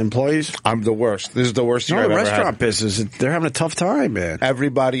employees? I'm the worst. This is the worst year No, I've the ever restaurant had. business, they're having a tough time, man.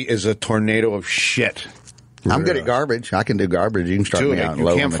 Everybody is a tornado of shit. I'm good at garbage. I can do garbage. You can start me out you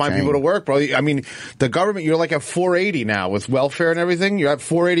low can't on the find chain. people to work, bro. I mean, the government, you're like at $480 now with welfare and everything. You're at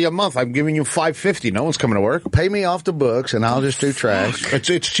 $480 a month. I'm giving you $550. No one's coming to work. Pay me off the books, and I'll just do trash.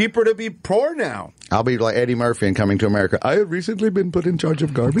 It's cheaper to be poor now. I'll be like Eddie Murphy in Coming to America. I have recently been put in charge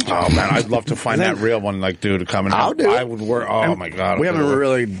of garbage. Oh, man, I'd love to find that real one, like, dude, coming out. I'll do it. I would work. Oh, my God. We haven't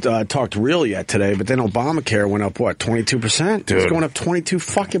really talked real yet today, but then Obamacare went up, 22%? Dude. It's going up 22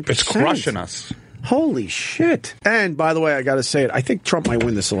 fucking percent. It's crushing us. Holy shit. And, by the way, I got to say it, I think Trump might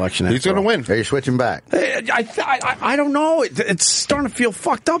win this election. He's going to win. Are you switching back? I don't know. It's starting to feel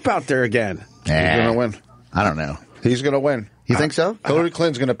fucked up out there again. He's going to win. I don't know. He's going to win. You think so? Hillary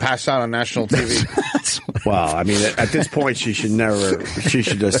Clinton's going to pass out on national TV. Well, I mean, at this point, she should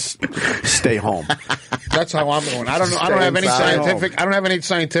just stay home. That's how I'm going. I don't know. I don't have any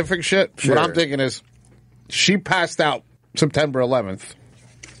scientific shit. Sure. What I'm thinking is, she passed out September 11th,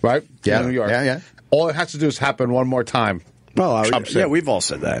 right? Yeah. In New York. Yeah. All it has to do is happen one more time. Well, Trump's yeah, in. we've all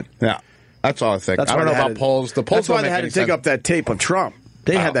said that. Yeah. That's all I think. That's I don't why know they about had to- polls. The polls That's why don't they make had any to dig sense. up that tape of Trump.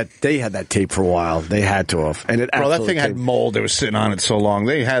 They had that tape for a while. They had to have. And it Bro, that thing absolutely had mold. It was sitting on it so long.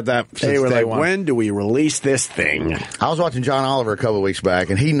 They had that since They were day like, one. when do we release this thing? I was watching John Oliver a couple of weeks back,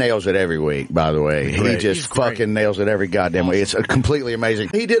 and he nails it every week, by the way. He just fucking nails it every goddamn week. It's completely amazing.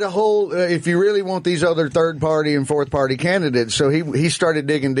 He did a whole, if you really want these other third-party and fourth-party candidates, so he started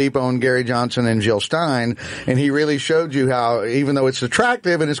digging deep on Gary Johnson and Jill Stein, and he really showed you how, even though it's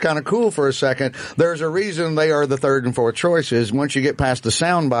attractive and it's kind of cool for a second, there's a reason they are the third and fourth choices. Once you get past the the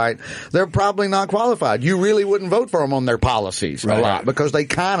soundbite, they're probably not qualified. You really wouldn't vote for them on their policies a lot because they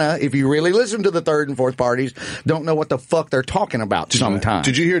kind of, if you really listen to the third and fourth parties, don't know what the fuck they're talking about sometimes.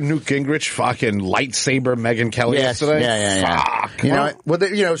 Did you hear Newt Gingrich fucking lightsaber Megyn Kelly yesterday? Yeah. Fuck.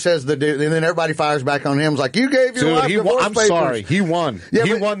 You know, says the dude, and then everybody fires back on him. It's like, you gave your wife divorce papers. I'm sorry. He won. Yeah,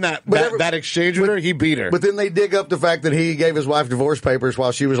 he won that exchange with her. He beat her. But then they dig up the fact that he gave his wife divorce papers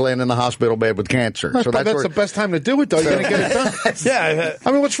while she was laying in the hospital bed with cancer. So that's the best time to do it, though. You're going to get it done. Yeah.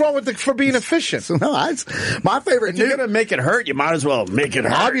 I mean, what's wrong for being efficient? No, my favorite. If you're going to make it hurt, you might as well make it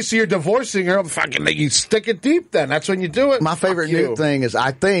hurt. Obviously, you're divorcing her. Fucking, you stick it deep then. That's when you do it. My favorite Newt thing is,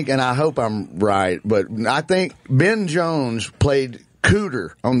 I think, and I hope I'm right, but I think Ben Jones played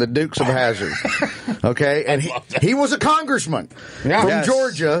Cooter on the Dukes of Hazzard. Okay? And he was a congressman from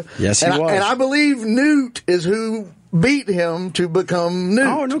Georgia. Yes, he was. And I believe Newt is who beat him to become Newt.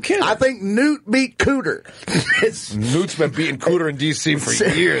 Oh, no kidding. I think Newt beat Cooter. Newt's been beating Cooter in D.C. for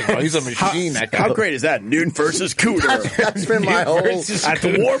years. Bro. He's a machine. How great is that? Newt versus Cooter. That's been my whole... At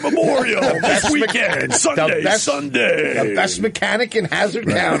the War Memorial this weekend. Sunday. The best mechanic in Hazard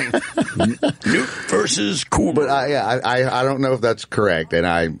County. Newt versus Cooter. But I don't know if that's correct. And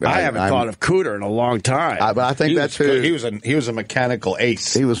I haven't thought of Cooter in a long time. But I think that's who... He was a mechanical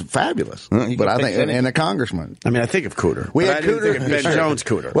ace. He was fabulous. But I think... And a congressman. I mean, I think of Cooter. We had Cooter. Ben Jones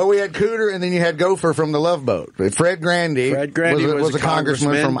Cooter. Well, we had Cooter, and then you had Gopher from the Love Boat. Fred Grandy was a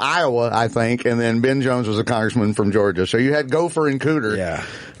congressman from Iowa, I think, and then Ben Jones was a congressman from Georgia. So you had Gopher and Cooter. Yeah.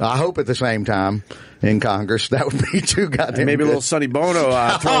 I hope at the same time in Congress. That would be too goddamn maybe good. A little Sonny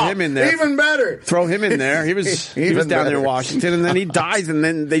Bono, throw him in there. Even better. Throw him in there. He was down there in Washington, and then he dies, and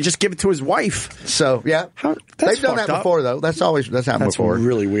then they just give it to his wife. So, yeah. They've done that before, though. That's happened before. That's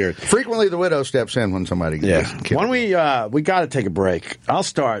really weird. Frequently, the widow steps in when somebody gets killed. When we got to take a break. I'll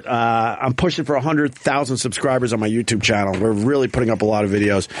start. I'm pushing for 100,000 subscribers on my YouTube channel. We're really putting up a lot of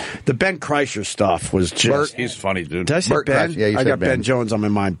videos. The Ben Kreischer stuff was just... he's funny, dude. Did I say Bert Ben? Kreischer. Yeah, you I said got Ben Jones on my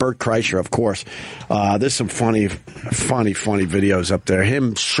mind. Bert Kreischer, of course. There's some funny videos up there.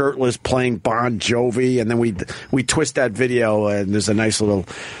 Him shirtless playing Bon Jovi, and then we twist that video, and there's a nice little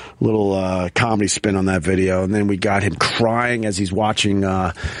comedy spin on that video, and then we got him crying as he's watching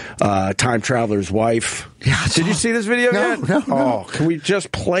Time Traveler's Wife. Yeah, did you see this video yet? No. Oh, can we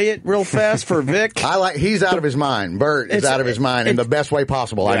just play it real fast for Vic? He's out of his mind. Bert is out of his mind in the best way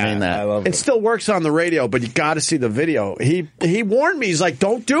possible. I mean that. I love it still works on the radio, but you got to see the video. He warned me. He's like,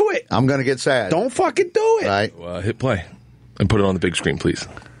 "Don't do it. I'm going to get sad. Don't fucking do it." Right. Well, hit play and put it on the big screen, please.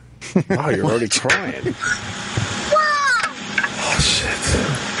 Wow, you're already crying. Oh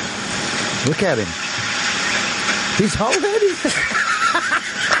shit! Look at him. He's already.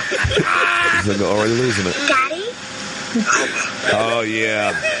 He's already losing it. Daddy? Oh,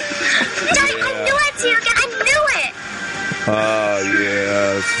 yeah. Daddy, I knew I'd see you again. I knew it. Oh,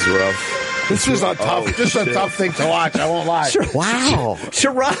 yeah. This is rough. This is a tough thing to watch. I won't lie. Wow.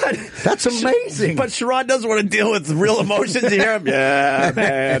 Sherrod. That's amazing. But Sherrod doesn't want to deal with real emotions. You hear him? Yeah,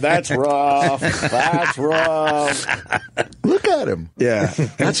 man, that's rough. That's rough. Look at him. Yeah.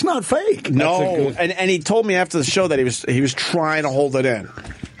 That's not fake. No. And he told me after the show that he was trying to hold it in.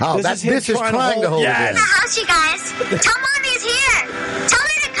 Oh, this is trying to hold it in. I'm in the house, you guys. Tell Mommy's here. Tell her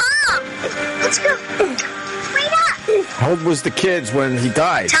to come. Let's go. Wait up. How old was the kids when he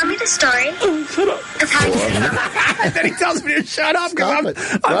died? Tell me the story. Shut up. Of how you And then he tells me to shut up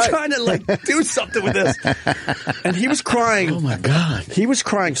because I'm trying to do something with this. And he was crying. Oh my God. He was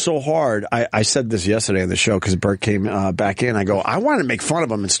crying so hard. I said this yesterday on the show because Bert came back in. I go, I wanted to make fun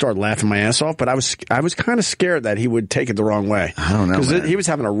of him and start laughing my ass off, but I was kind of scared that he would take it the wrong way. I don't know, because he was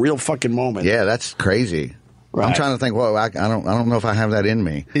having a real fucking moment. Yeah, that's crazy. Right. I'm trying to think. Well, I don't know if I have that in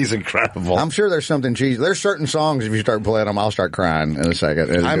me. He's incredible. I'm sure there's something cheesy. There's certain songs if you start playing them, I'll start crying in a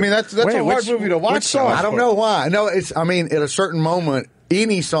second. I mean, that's a hard movie to watch. Which song? I don't know why. No, at a certain moment,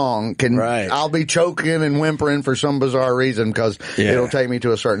 any song can. Right. I'll be choking and whimpering for some bizarre reason because it'll take me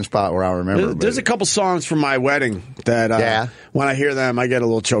to a certain spot where I remember. There's a couple songs from my wedding that when I hear them, I get a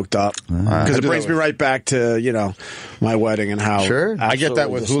little choked up because it brings me right back to my wedding and how. Sure, I get that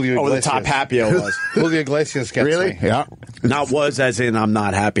with Julio Iglesias. The top happy I was. Julio Iglesias gets really? me. Yeah. Not was as in I'm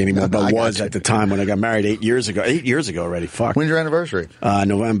not happy anymore, but was at the time when I got married 8 years ago. 8 years ago already. Fuck. When's your anniversary?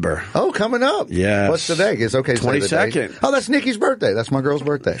 November. Oh, coming up. Yeah. What's the day? It's okay. 22nd. Oh, that's Nikki's birthday. That's my my girl's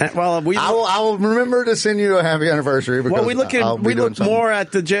birthday. Well, I will remember to send you a happy anniversary. Because we look more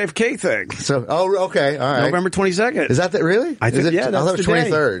at the JFK thing. So, okay, all right. November 22nd. Is that really? I think, I thought it was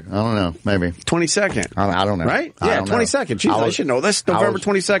 23rd. I don't know. Maybe 22nd. I don't know. Right? Yeah, 22nd. Jeez, I should know this. November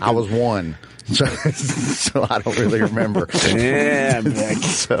 22nd. I was 1. So I don't really remember. Yeah, Vic.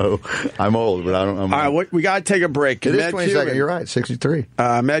 So I'm old, but I don't. All right, we got to take a break. It is 22nd. You're right. 63.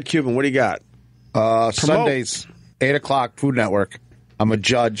 Mad Cuban, what do you got? Sundays, 8 o'clock, Food Network. I'm a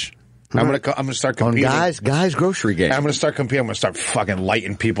judge. I'm gonna start competing. On guys grocery game. I'm gonna start competing. I'm gonna start fucking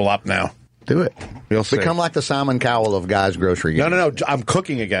lighting people up now. Do it. You'll see. Become like the Simon Cowell of guys grocery game. No. I'm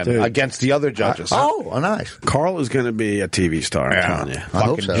cooking again against the other judges. Nice. Carl is going to be a TV star. I'm telling you. I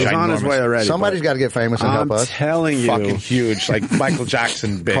hope so. He's on his way already. Somebody's got to get famous and help us. I'm telling you, fucking huge, like Michael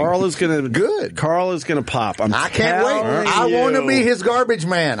Jackson. Big. Carl is going to good. Carl is going to pop. I can't wait. I want to be his garbage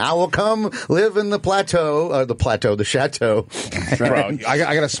man. I will come live in the chateau. Bro, I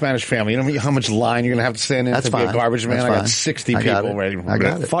got a Spanish family. You know how much line you're going to have to stand in to be a garbage man? I got 60 people ready. I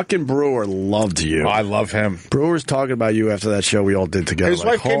got it. Fucking Brewer loved you. I love him. Brewer's talking about you after that show we all did together. His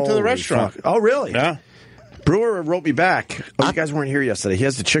wife came to the restaurant. Fuck. Oh, really? Yeah. Brewer wrote me back. Oh, you guys weren't here yesterday. He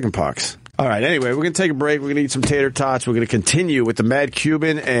has the chicken pox. All right, anyway, we're going to take a break. We're going to eat some tater tots. We're going to continue with the Mad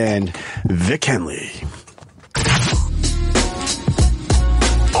Cuban and Vic Henley.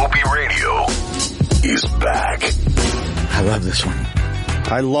 Opie Radio is back. I love this one.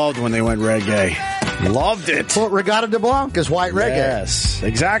 I loved when they went reggae. Loved it. Well, Regatta de Blanc is white reggae. Yes,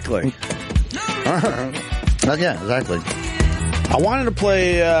 exactly. Yeah, exactly. I wanted to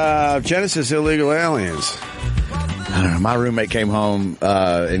play Genesis Illegal Aliens. I don't know. My roommate came home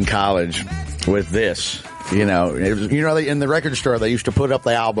in college with this. You know, in the record store, they used to put up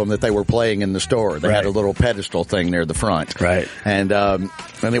the album that they were playing in the store. They had a little pedestal thing near the front. Right. And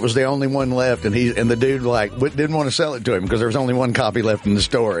it was the only one left, and the dude, didn't want to sell it to him because there was only one copy left in the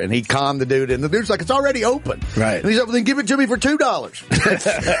store. And he conned the dude, and the dude's like, it's already open. Right. And he's like, well, then give it to me for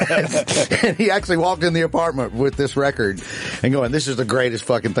 $2. And he actually walked in the apartment with this record and going, this is the greatest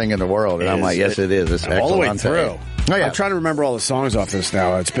fucking thing in the world. And I'm like, yes, it is. It's all the way through. Oh, yeah. I'm trying to remember all the songs off this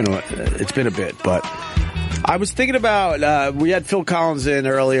now. It's been a bit, but I was thinking about, we had Phil Collins in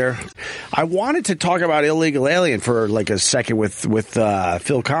earlier. I wanted to talk about Illegal Alien for like a second with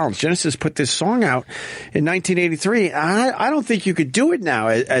Phil Collins. Genesis put this song out in 1983. I don't think you could do it now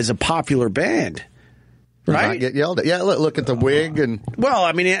as a popular band. Right? Not get yelled at. Yeah, look at the wig and. Well,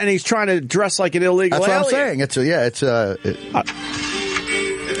 I mean, and he's trying to dress like an illegal alien. That's what I'm saying.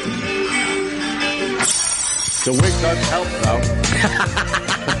 The wig does help, though.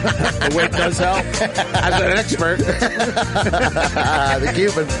 The wig does help. As an expert. The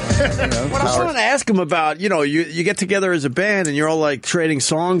Cuban. What I was trying to ask him about, you get together as a band and you're all like trading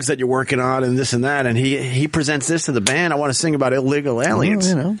songs that you're working on and this and that, and he presents this to the band. I want to sing about illegal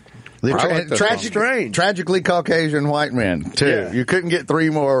aliens. Tragically Caucasian white men, too. Yeah. You couldn't get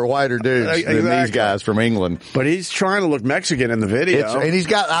three more whiter dudes than these guys from England. But he's trying to look Mexican in the video. And he's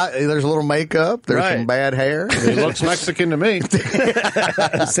got, there's a little makeup, there's some bad hair. He looks Mexican to me.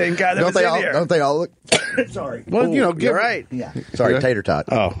 Same guy that was in here. Don't they all look? Sorry. Well, you're right. Yeah. Sorry, tater tot.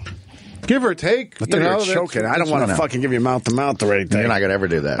 Oh. Give or take. I thought you were choking. I don't want to fucking give you mouth-to-mouth or anything. You're not going to ever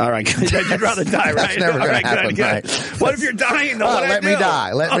do that. All right. You'd rather die, right? That's never going to happen. Good. What if you're dying, though? Let me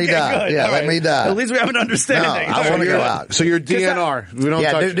die. Let me die. Good. Yeah, let me die. At least we have an understanding. No, I want to go out. So you're DNR. We don't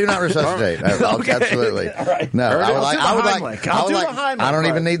touch do not resuscitate. Okay. Absolutely. All right. No, I'll do the Heimlich. I don't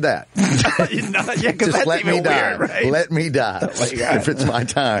even need that. Just let me die. Let me die if it's my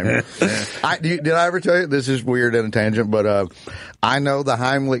time. Did I ever tell you, this is weird and a tangent, but I know the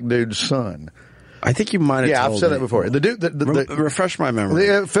Heimlich dude's son. I think you might have told me. I've said it before. The dude, refresh my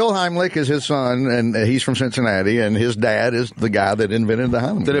memory. Phil Heimlich is his son, and he's from Cincinnati, and his dad is the guy that invented the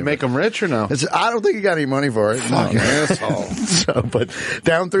Heimlich. Did it make him rich or no? I don't think he got any money for it. Fucking asshole. But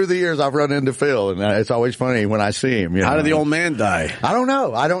down through the years, I've run into Phil, and it's always funny when I see him. How did the old man die? I don't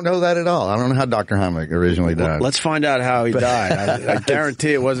know. I don't know that at all. I don't know how Dr. Heimlich originally died. Let's find out how he died. I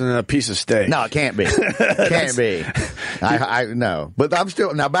guarantee it wasn't a piece of steak. No, it can't be. Can't be. I know. But I'm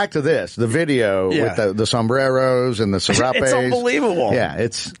still, now back to this, the video with the sombreros and the serapes. It's unbelievable. Yeah,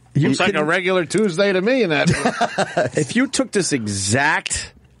 it's like a regular Tuesday to me in that. If you took this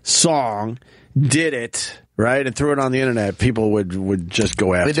exact song, did it, right, and threw it on the internet, people would just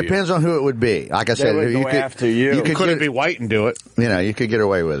go after you. It depends on who it would be. Like I said, you could go after you. You couldn't be white and do it. You could get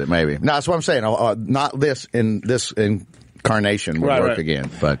away with it, maybe. No, that's what I'm saying. Not this incarnation would work again.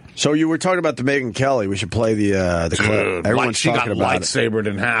 But so you were talking about the Megyn Kelly. We should play the clip. Everyone's she talking got about lightsabered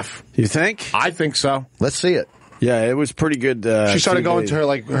in half. You think? I think so. Let's see it. Yeah, it was pretty good. She started TV. going to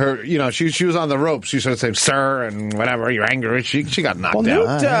her, you know, she was on the ropes. She started saying, "Sir," and whatever. You're angry. She got knocked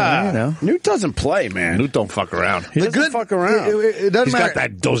out. Newt doesn't play, man. Newt don't fuck around. He doesn't fuck around. It doesn't He's matter.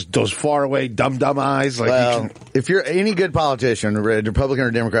 got those far away dumb eyes. Like Well, if you're any good politician, Republican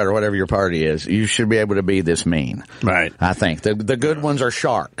or Democrat or whatever your party is, you should be able to be this mean. Right. I think the good ones are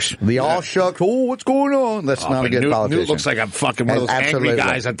sharks. The all shucks. Oh, what's going on? That's not a good politician. Newt looks like a fucking one of those angry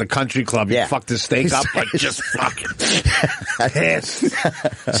guys at the country club. He fucked his steak up like just fucking pissed.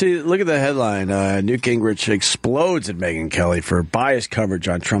 See, look at the headline. Newt Gingrich explodes at Megyn Kelly for biased coverage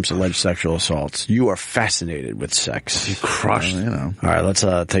on Trump's alleged sexual assaults. You are fascinated with sex. He crushed. You know. All right, let's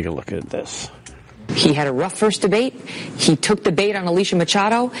take a look at this. He had a rough first debate. He took the bait on Alicia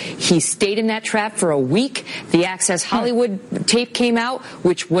Machado. He stayed in that trap for a week. The Access Hollywood tape came out,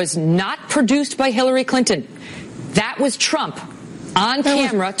 which was not produced by Hillary Clinton. That was Trump on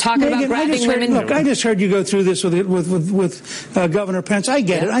camera talking about grabbing women. Look, I just heard you go through this with Governor Pence. I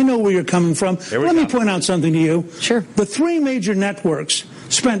get it. I know where you're coming from. Let me point out something to you. Sure. The three major networks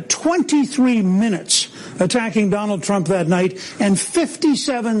spent 23 minutes attacking Donald Trump that night and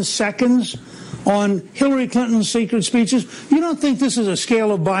 57 seconds on Hillary Clinton's secret speeches. You don't think this is a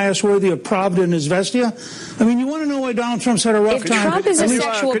scale of bias worthy of Pravda and Izvestia? I mean, you want to know why Donald Trump's had a rough time? Trump is a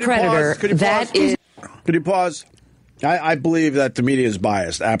sexual predator, Could you pause? I believe that the media is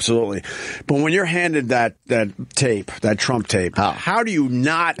biased, absolutely. But when you're handed that tape, that Trump tape, how do you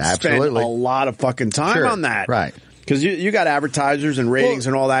not spend a lot of fucking time on that? Right. Because you got advertisers and ratings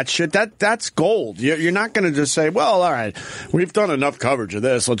and all that shit. That's gold. You're not going to just say, well, all right, we've done enough coverage of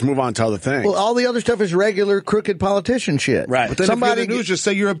this. Let's move on to other things. Well, all the other stuff is regular crooked politician shit. Right. But then if you're in the news, just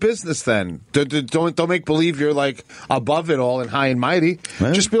say you're a business then. Don't make believe you're like above it all and high and mighty.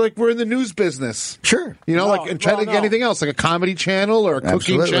 Just be like, we're in the news business. Sure. You know, and try to get anything else, like a comedy channel or a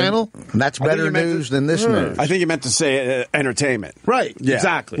cooking channel. And that's better news than this news. I think you meant to say entertainment. Right. Yeah.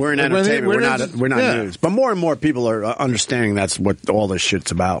 Exactly. We're in entertainment. We're not news. But more and more people are understanding that's what all this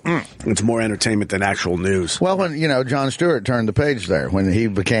shit's about. It's more entertainment than actual news. Well, when, Jon Stewart turned the page there, when he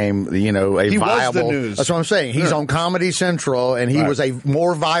became, a viable... was the news. That's what I'm saying. He's on Comedy Central, and he was a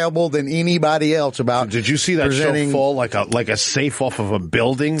more viable than anybody else about... Did you see that show full like a safe off of a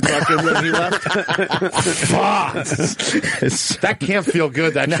building fucking when he left? Fuck! That can't feel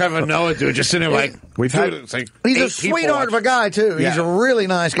good, that Trevor Noah dude just sitting there like... He's a sweetheart of a guy, too. Yeah. He's a really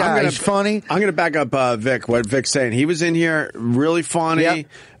nice guy. He's funny. I'm going to back up Vic, what Vic's saying. He was in here really funny,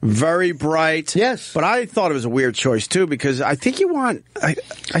 very bright. Yes. But I thought it was a weird choice, too, because I think you want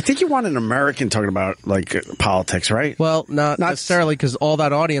an American talking about, like, politics, right? Well, not necessarily, because all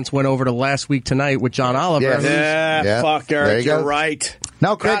that audience went over to Last Week Tonight with John Oliver. Fuck, Eric, you're right.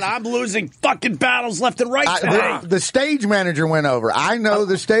 No, God, I'm losing fucking battles left and right. The stage manager went over. I know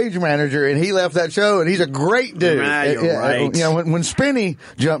the stage manager, and he left that show, and he's a great dude. You're right. When Spinny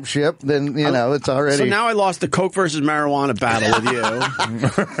jumped ship, then, it's already... So now I lost the Coke versus marijuana battle with you.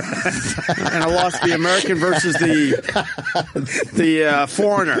 And I lost the American versus the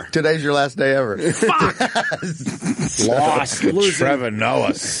foreigner. Today's your last day ever. Lost. Trevor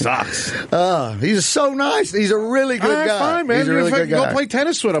Noah sucks. He's so nice. He's a really good guy. Fine, man. He's a really good guy. Go play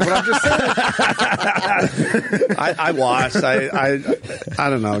tennis with him, but I'm just saying. I lost. I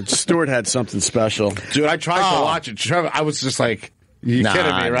don't know. Stewart had something special. Dude, I tried to watch it. Trevor, I was just like, you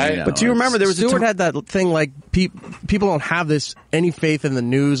kidding me, right? But do you remember there was Stewart had that thing like people don't have any faith in the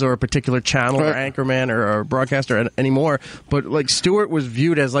news or a particular channel or anchorman or broadcaster anymore. But like Stewart was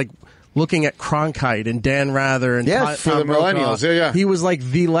viewed as like looking at Cronkite and Dan Rather and for the millennials. Yeah. He was like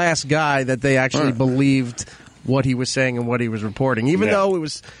the last guy that they actually believed what he was saying and what he was reporting. Even though it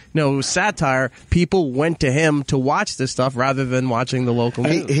was it was satire, people went to him to watch this stuff rather than watching the local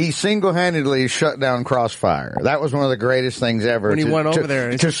news. He single-handedly shut down Crossfire. That was one of the greatest things ever. When he went over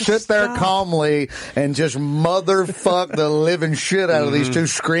there. To sit there calmly and just motherfuck the living shit out of these two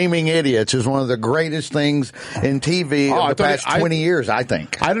screaming idiots is one of the greatest things in TV of the past 20 years, I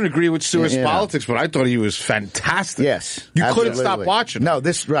think. I don't agree with Stewart's politics, but I thought he was fantastic. Yes. You couldn't stop watching. No,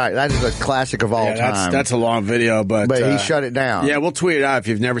 that is a classic of all time. That's a long video, but he shut it down. Yeah, we'll tweet it out if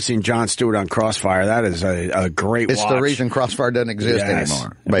you've never seen Jon Stewart on Crossfire. That is a great watch. It's the reason Crossfire doesn't exist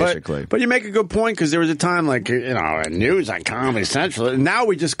anymore, basically. But you make a good point, because there was a time like, news on Comedy Central. And now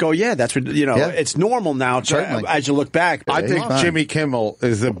we just go, that's what, it's normal now as you look back. I think Jimmy Kimmel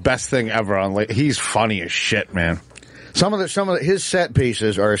is the best thing ever on. He's funny as shit, man. Some of his set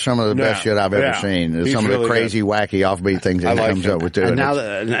pieces are some of the best shit I've ever seen. He's some of the crazy, wacky, offbeat things that he comes up with. And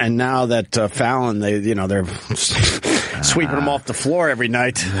now that Fallon, they're sweeping him off the floor every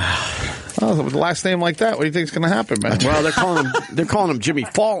night. Oh, with the last name like that, what do you think is going to happen, man? Well, they're calling him Jimmy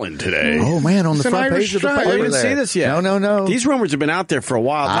Fallon today. Oh man, on the It's an front Irish page of the guy. paper. You didn't there. see this yet? No. These rumors have been out there for a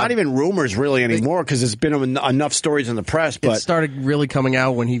while. Not even rumors really anymore because there's been enough stories in the press. But It started really coming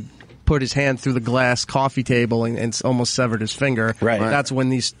out when he put his hand through the glass coffee table and almost severed his finger. Right. That's when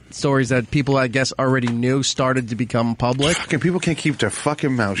these stories that people, I guess, already knew started to become public. Fucking people can't keep their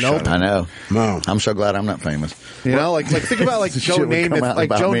fucking mouth shut. I know. No. I'm so glad I'm not famous. You know, like think about like Joe Shit would come out Namath,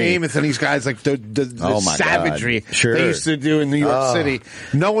 about Joe me. Namath, and these guys like the Oh, my savagery God. Sure. they used to do in New York City.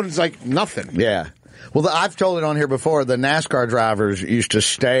 No one's like nothing. Yeah. Well, I've told it on here before. The NASCAR drivers used to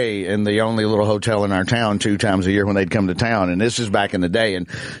stay in the only little hotel in our town 2 times a year when they'd come to town. And this is back in the day. And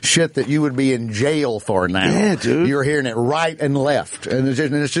shit that you would be in jail for now. Yeah, dude. You're hearing it right and left. And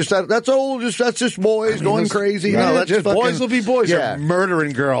it's just that's old. That's just boys going crazy. Yeah, No, that's just fucking, boys will be boys. Yeah. They're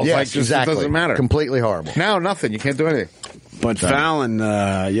murdering girls. Yes, like, just, exactly. It doesn't matter. Completely horrible. Now, nothing. You can't do anything. But Fallon,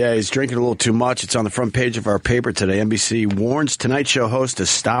 he's drinking a little too much. It's on the front page of our paper today. NBC warns Tonight Show host to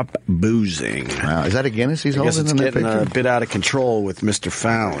stop boozing. Wow. Is that a Guinness he's I guess holding it's in that getting picture? a bit out of control with Mr.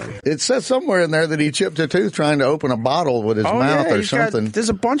 Fallon. It says somewhere in there that he chipped a tooth trying to open a bottle with his mouth or something. There's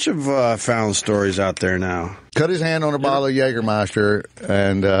a bunch of Fallon stories out there now. Cut his hand on a bottle of Jägermeister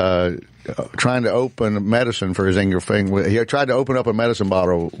and trying to open medicine for his finger. He tried to open up a medicine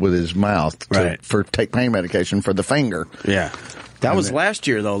bottle with his mouth for take pain medication for the finger. Yeah. That was last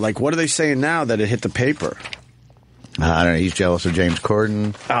year, though. Like, what are they saying now that it hit the paper? I don't know. He's jealous of James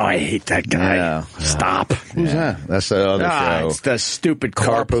Corden. Oh, I hate that guy. Yeah. Stop. Who's that? That's the other show. It's the stupid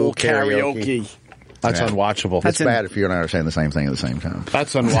carpool karaoke. That's unwatchable. It's bad if you and I are saying the same thing at the same time.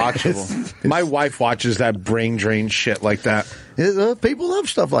 That's unwatchable. My wife watches that brain drain shit like that. People love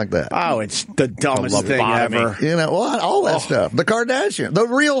stuff like that. Oh, it's the dumbest thing ever. You know, all that stuff. The Kardashians. The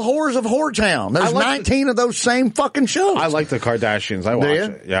Real Whores of Whoretown. There's 19 of those same fucking shows. I like the Kardashians. I watch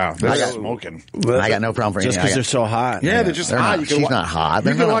it. Yeah. They're smoking. I got no problem for Just because they're so hot. Yeah, they're just hot. She's not hot.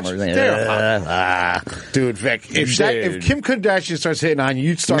 They're not. They're hot. Dude, Vic, if Kim Kardashian starts hitting on you,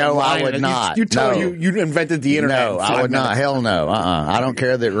 you'd start No, lying. I would not. You tell No. you invented the internet. No, I would not. Hell no. I don't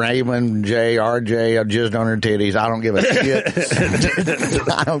care that Raymond J, RJ jizzed on her titties. I don't give a shit.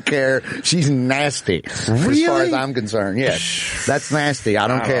 I don't care. She's nasty. Really? As far as I'm concerned. Yes. That's nasty. I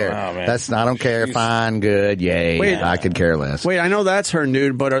don't care. I don't care. Fine, good, yay. Wait, I could care less. Wait, I know that's her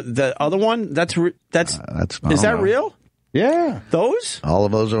nude, but the other one, that's is that real? Yeah. Those? All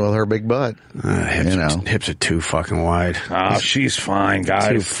of those are with her big butt. Hips are too fucking wide. Oh, she's fine, guys.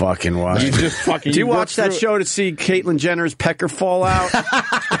 Too fucking wide. You just fucking. Do you watch that show to see Caitlyn Jenner's pecker fall out?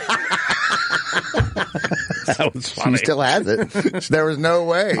 That was funny. She still has it. There was no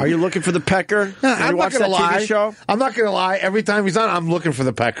way. Are you looking for the pecker? I'm not going to lie. TV show? I'm not going to lie. Every time he's on, I'm looking for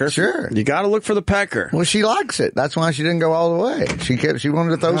the pecker. Sure. You got to look for the pecker. Well, she likes it. That's why she didn't go all the way. She wanted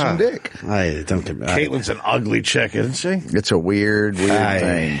to throw some dick. I don't get Caitlyn's an ugly chick, isn't she? It's a weird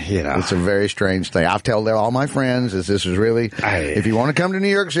thing. You know. It's a very strange thing. I've told all my friends this is really, if you want to come to New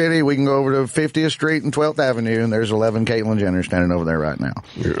York City, we can go over to 50th Street and 12th Avenue, and there's 11 Caitlyn Jenner standing over there right now.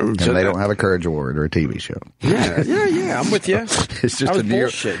 And they don't have a Courage Award or a TV show. Yeah, I'm with you. It's just a New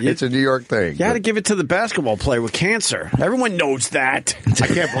York, it's a New York thing. You had to give it to the basketball player with cancer. Everyone knows that. I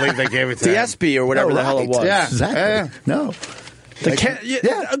can't believe they gave it to the him. SB or whatever the hell it was. Yeah, exactly. No.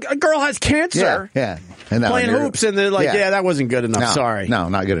 A girl has cancer. Yeah. And playing hoops, and they're like, that wasn't good enough. No, Sorry. No,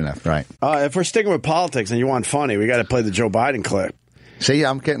 not good enough. Right. If we're sticking with politics and you want funny, we got to play the Joe Biden clip. See,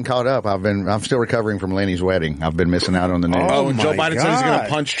 I'm getting caught up. I'm still recovering from Lenny's wedding. I've been missing out on the news. Oh, and Joe Biden said he's going to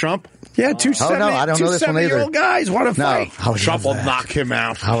punch Trump? Yeah, two I don't know this one either. 70-year-old guys want to fight. Trump will knock him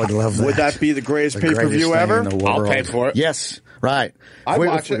out. I would love that. Would that be the greatest pay-per-view ever? I'll pay for it. Yes. Right. I'd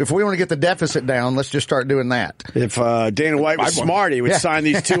watch it. If we want to get the deficit down, let's just start doing that. If Dana White was smart, he would sign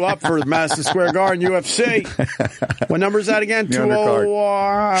these two up for Madison Square Garden UFC. What number is that again?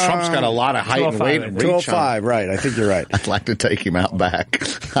 205. Trump's got a lot of height and weight and reach. 205, right. I think you're right. I'd like to take him out back.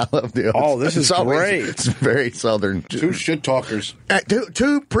 I love the this is great. It's very southern. Two shit talkers.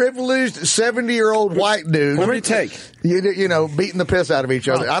 Two privileged 70-year-old white dudes. What would you take? You know, beating the piss out of each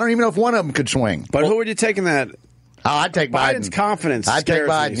other. I don't even know if one of them could swing. But who would you take in that? Oh, I'd take Biden. Biden's confidence. I'd take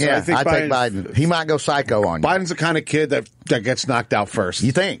Biden. Me, so I'd take Biden. He might go psycho on you. Biden's the kind of kid that gets knocked out first.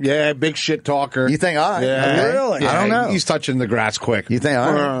 You think? Yeah, big shit talker. You think? All right. Yeah. Okay. Really? I don't know. He's touching the grass quick. You think?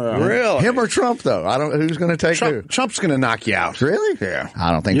 All right. Really? Him or Trump though? I don't. Who's going to take who? Trump's going to knock you out. Really? Yeah.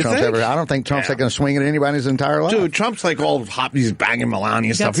 I don't think You Trump's think? ever. I don't think Trump's going to swing at anybody his entire life. Dude, Trump's like all hot. He's banging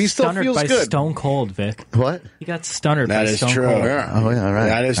Melania and stuff. He still feels by good. Stone Cold, Vic. What? He got stunnered That by is Stone true. Cold. Yeah. Oh yeah, right.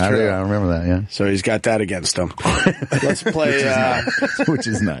 That is true. I remember that. Yeah. So he's got that against him. Let's play. Which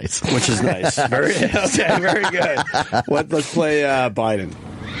is nice. Very okay. Very good. Let's play Biden.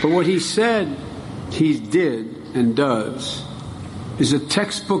 But what he said he did and does is a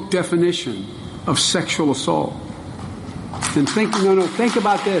textbook definition of sexual assault. And think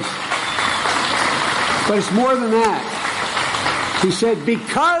about this. But it's more than that. He said,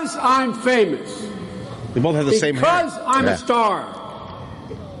 because I'm famous. They both have the same hair. Because I'm a star.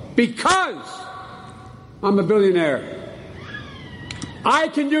 Because I'm a billionaire. I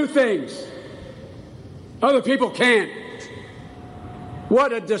can do things other people can't.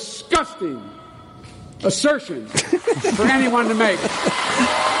 What a disgusting assertion for anyone to make. Can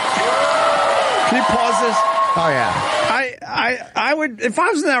you pause this? Oh, yeah. I would, if I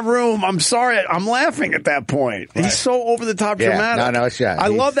was in that room, I'm sorry, I'm laughing at that point. Right. He's so over the top dramatic. No, it's, I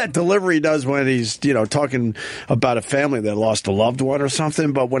love that delivery he does when he's, talking about a family that lost a loved one or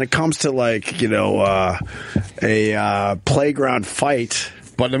something. But when it comes to a playground fight,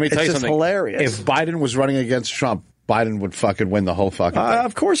 but let me tell you something. Hilarious. If Biden was running against Trump, Biden would fucking win the whole fucking thing.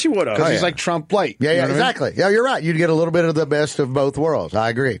 Of course he would have. Because he's like Trump light. Yeah, exactly. Yeah, you're right. You'd get a little bit of the best of both worlds. I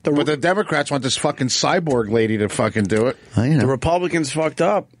agree. But the Democrats want this fucking cyborg lady to fucking do it. The Republicans fucked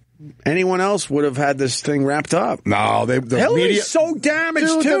up. Anyone else would have had this thing wrapped up. No, the Hillary's media, so damaged,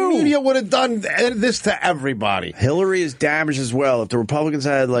 dude, too. The media would have done this to everybody. Hillary is damaged as well. If the Republicans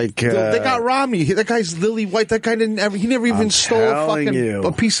had, they got Romney. That guy's lily white. That guy he never even stole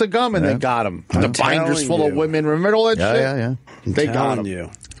a piece of gum, and they got him. The binders full of women. Remember all that shit? Yeah. They got him.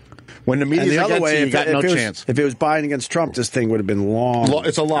 You. When the media's the other against way, you got no chance. If it was Biden against Trump, this thing would have been long.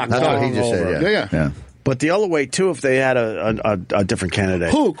 It's a lock. That's what he just said, Yeah. But the other way, too, if they had a different candidate.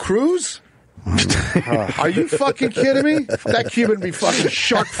 Who, Cruz? Are you fucking kidding me? That Cuban would be fucking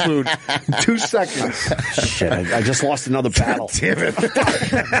shark food in 2 seconds. Shit, I just lost another battle. Damn it.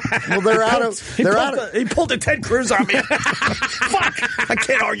 Well, they're out of... He pulled a Ted Cruz on me. Fuck! I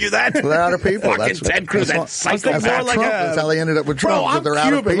can't argue that. Well, they're out of people. Fucking Ted Cruz. That's how they ended up with Trump. Bro, I'm they're Cuban.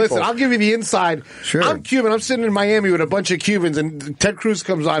 Out of people. Listen, I'll give you the inside. Sure. I'm Cuban. I'm sitting in Miami with a bunch of Cubans, and Ted Cruz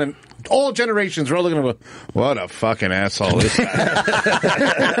comes on, and all generations, we're all looking at him, what a fucking asshole this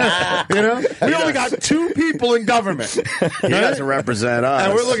guy. We only got 2 people in government. He doesn't represent us.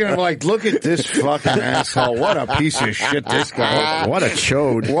 And we're looking at him like, look at this fucking asshole. What a piece of shit this guy is. What a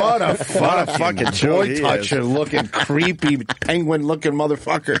chode. What a fucking chode. Boy toucher looking, creepy, penguin looking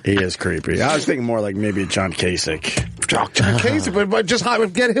motherfucker. He is creepy. I was thinking more like maybe John Kasich. John Kasich, but just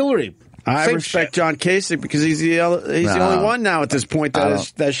get Hillary. I respect John Kasich because he's the only one now at this point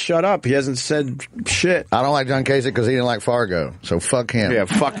that's shut up. He hasn't said shit. I don't like John Kasich because he didn't like Fargo. So fuck him. Yeah,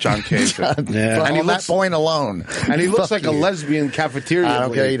 fuck John Kasich. And he looks, that point alone. And he looks like a lesbian cafeteria. I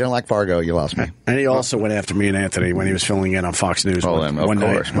don't care. You don't like Fargo. You lost me. And he also went after me and Anthony when he was filling in on Fox News one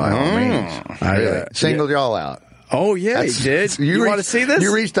night. By all means. Singled y'all out. Oh, yeah, he did. You want to see this?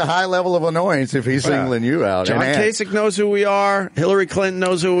 You reached a high level of annoyance if he's singling you out. John Kasich knows who we are. Hillary Clinton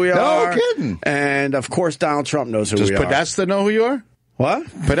knows who we are. No kidding. And, of course, Donald Trump knows who we are. Does Podesta know who you are? What?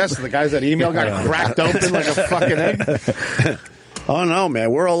 Podesta, the guys that email got cracked open like a fucking egg? Oh, no, man.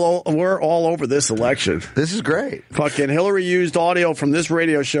 We're all over this election. This is great. Fucking Hillary used audio from this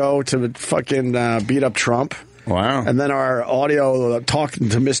radio show to fucking beat up Trump. Wow. And then our audio talking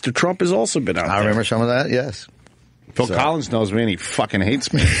to Mr. Trump has also been out there. I remember some of that, yes. Phil Collins knows me and he fucking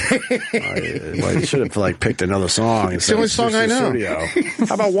hates me. Well, he should have picked another song. It's the only song I know.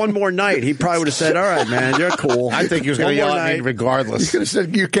 How about One More Night? He probably would have said, all right, man, you're cool. I think he was going to yell at me regardless. He could have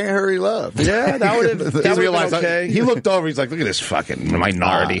said, you can't hurry love. Yeah, that would have been okay. He looked over, he's like, look at this fucking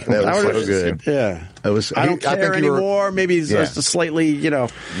minority. That was so good. Yeah. I don't care anymore. Maybe he's just slightly, No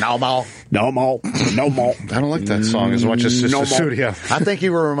more. No more. No more. I don't like that song as much as Sister Studio. I think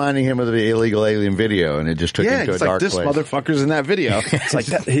you were reminding him of the illegal alien video, and it just took him to a dark this place. Motherfucker's in that video. It's like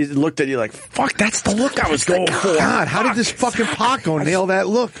that. He looked at you like, fuck, that's the look I was going for. God, how did this fucking Paco nail that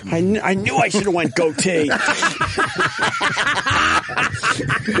look? I knew I should have went goatee.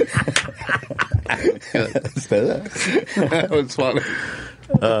 That was funny.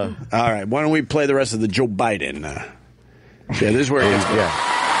 All right, why don't we play the rest of the Joe Biden? This is where he is.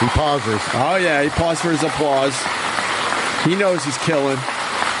 He pauses. Oh, yeah, he paused for his applause. He knows he's killing.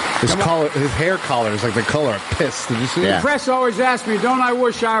 His hair collar is like the color of piss. Did you see The press always asks me, don't I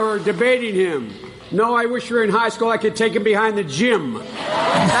wish I were debating him? No, I wish we were in high school. I could take him behind the gym.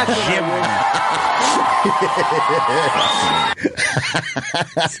 That's what I wish.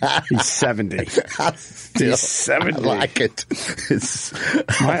 He's 70. He's 70. I like it.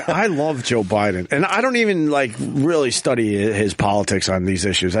 I love Joe Biden, and I don't even really study his politics on these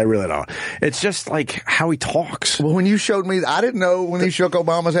issues. I really don't. It's just like how he talks. Well, when you showed me, I didn't know when he shook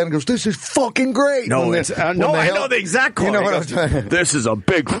Obama's hand and goes, "This is fucking great." No, I know the exact quote. You know what I'm saying? This is a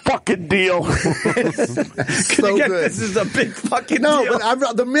big fucking deal. So good. This is a big fucking deal. No,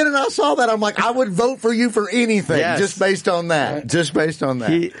 but the minute I saw that, I'm like, I would vote for you for anything, Yes. just based on that. Just based on that.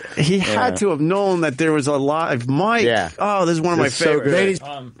 He had to have known that there was a live mic. Yeah. Oh, this is one of my It's so favorites. good. Ladies,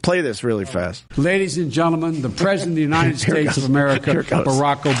 play this really fast. Ladies and gentlemen, the President of the United States of America, Here it goes.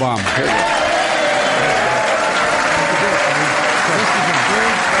 Barack Obama.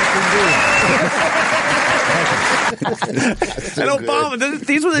 And Obama,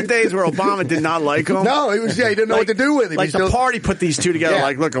 these were the days where Obama did not like him. No, he didn't know what to do with him. Like the party put these two together. Yeah.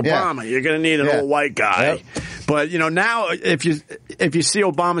 Like, look, Obama, you're going to need an old white guy. Yep. But now, if you see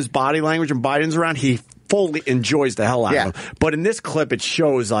Obama's body language and Biden's around, he fully enjoys the hell out of him. But in this clip, it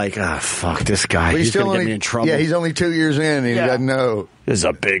shows fuck this guy. Well, He's going to get me in trouble. Yeah, he's only 2 years in, and he doesn't know. This is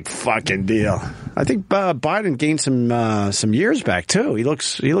a big fucking deal. I think Biden gained some years back too. He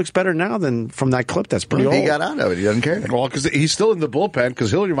looks better now than from that clip. That's pretty old. He got out of it. He doesn't care. Well, because he's still in the bullpen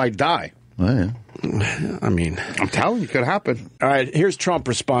because Hillary might die. Oh, yeah. I mean, I'm telling you, it could happen. All right, here's Trump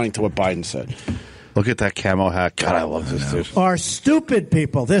responding to what Biden said. Look at that camo hat. God, I love this dude. Are stupid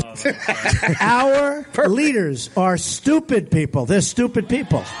people. Our leaders are stupid people. They're stupid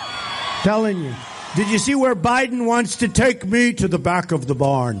people. Telling you. Did you see where Biden wants to take me to the back of the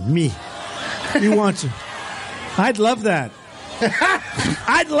barn? Me. He wants it. I'd love that.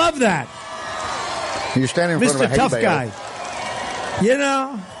 I'd love that. You're standing in front Mr. of a Tough hay bale. Guy. You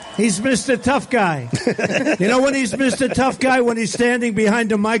know, he's Mr. Tough Guy. You know when he's Mr. Tough Guy? When he's standing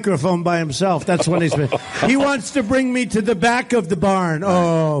behind a microphone by himself. That's when he wants to bring me to the back of the barn.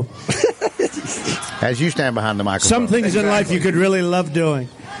 Oh. As you stand behind the microphone. Some things in life you could really love doing.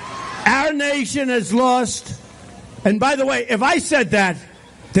 Our nation has lost. And by the way, if I said that,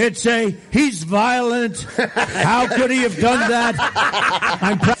 they'd say, he's violent. How could he have done that?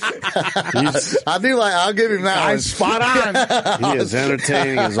 I do like, I'll give him that one. Spot on. He is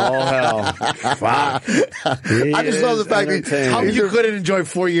entertaining as all hell. Fuck. I just love the fact that how you couldn't enjoy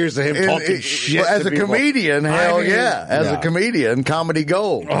 4 years of him talking shit. As to a people. comedian, hell yeah. As a comedian, comedy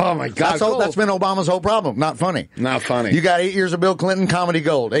gold. Oh my God. That's been Obama's whole problem. Not funny. Not funny. You got 8 years of Bill Clinton, comedy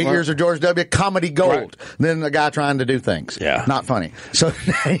gold. 8 years of George W., comedy gold. Right. Then the guy trying to do things. Yeah. Not funny. So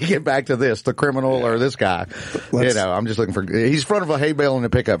now you get back to this, the criminal or this guy. I'm just looking for, he's in front of a hay bale in a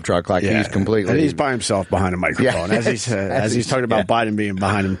pickup truck like he's completely. And he's by himself behind a microphone. Yeah. As he's talking about Biden being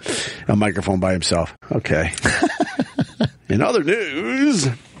behind him, a microphone by himself. Okay. In other news,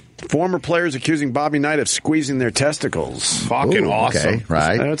 former players accusing Bobby Knight of squeezing their testicles. Fucking awesome. Okay,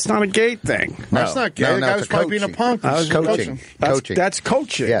 right. It's not a gay thing. That's not gay. The guy was probably being a punk. Coaching. That's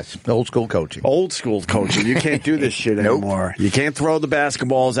coaching. Yes, old school coaching. Old school coaching. You can't do this shit anymore. You can't throw the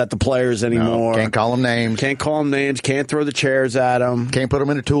basketballs at the players anymore. No, can't call them names. Can't call them names. Can't throw the chairs at them. Can't put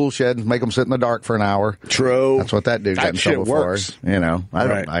them in a tool shed and make them sit in the dark for an hour. True. That's what that dude got in shit trouble works. for. You know,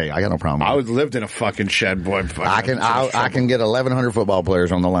 I got no problem. I lived in a fucking shed, boy. I can get 1,100 football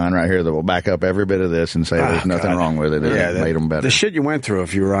players on the line right here that will back up every bit of this and say there's nothing wrong with it. It made them better. The shit you went through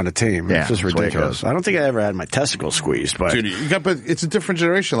if you were on a team. Yeah, it's just that's the way it ridiculous. goes. I don't think I ever had my testicles squeezed, but Dude, but it's a different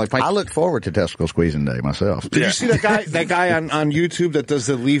generation. Like I look forward to testicle squeezing day myself. Did you see that guy on YouTube that does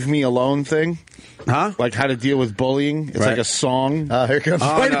the "Leave Me Alone" thing? Huh? Like how to deal with bullying. It's like a song. Here comes.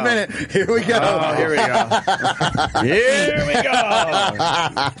 Wait a minute. Here we go. Oh, here we go. Here we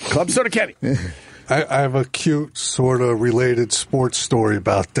go. Club Soda Kenny. I have a cute, sort of related sports story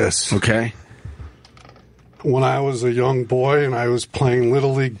about this. Okay. When I was a young boy and I was playing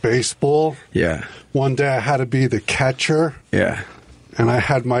Little League Baseball, one day I had to be the catcher. Yeah. And I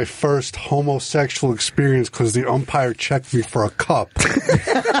had my first homosexual experience because the umpire checked me for a cup.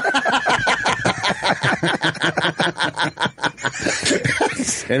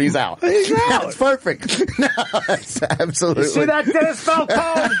 And he's out. He's out. That's perfect. No, it's absolutely. You see that, Dennis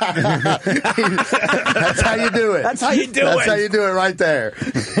Falcone? That's how you do it. That's how you do That's it. how you do it right there.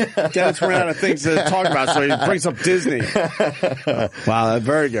 Dennis ran out of things to talk about, so he brings up Disney. Wow, that's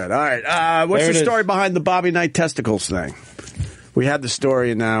very good. All right. What's the story behind the Bobby Knight testicles thing? We had the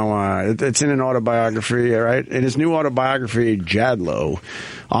story now. It's in an autobiography, all right? In his new autobiography, Jadlow,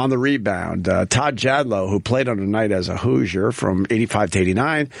 On the rebound, Todd Jadlow, who played under Knight as a Hoosier from 85 to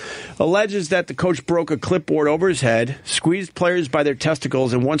 89, alleges that the coach broke a clipboard over his head, squeezed players by their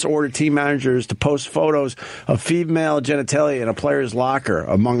testicles, and once ordered team managers to post photos of female genitalia in a player's locker,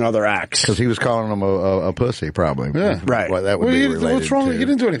 among other acts. Because he was calling them a pussy, probably. Yeah. Right. Well, that would be related. What's wrong? To, You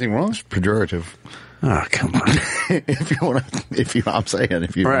didn't do anything wrong. It's pejorative. Oh, come on. I'm saying,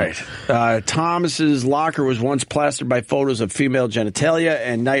 if you right. Thomas's locker was once plastered by photos of female genitalia,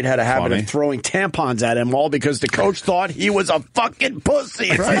 and Knight had a habit of throwing tampons at him, all because the coach thought he was a fucking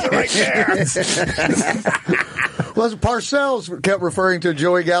pussy. Right there. Well, Parcells kept referring to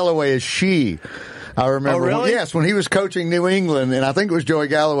Joey Galloway as she. I remember. Oh, really? Yes, when he was coaching New England, and I think it was Joey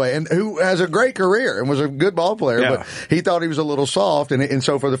Galloway, and who has a great career and was a good ball player, but he thought he was a little soft, and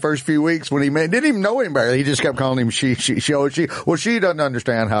so for the first few weeks when he didn't even know him barely, he just kept calling him she. Well, she doesn't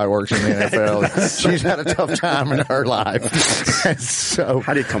understand how it works in the NFL. She's had a tough time in her life. And so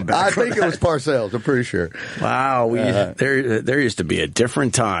how did he come back? I think it was Parcells. I'm pretty sure. Wow, there used to be a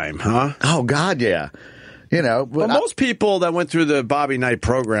different time, huh? Oh God, yeah. You know, but most people that went through the Bobby Knight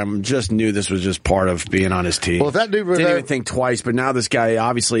program just knew this was just part of being on his team. Well, if that dude didn't even think twice, but now this guy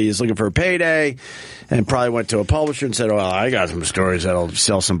obviously is looking for a payday and probably went to a publisher and said, well, I got some stories that'll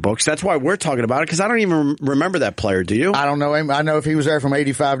sell some books. That's why we're talking about it, because I don't even remember that player. Do you? I don't know him. I know if he was there from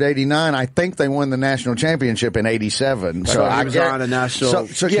 85 to 89, I think they won the national championship in 87. So he was on a national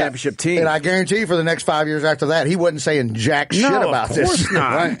championship team. And I guarantee you for the next 5 years after that, he wasn't saying jack shit about this. Of course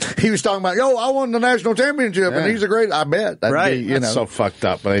not. Right? He was talking about, I won the national championship, and he's a great, I bet. Right. That's so fucked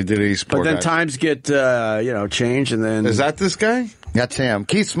up. But they did these But then times get, changed, and then... Is that this guy? That's him.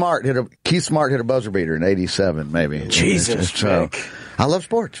 Keith Smart hit a buzzer beater in 87, maybe. Jesus, Jake. I love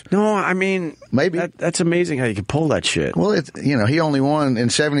sports. No, I mean, maybe that's amazing how you can pull that shit. Well, it's he only won in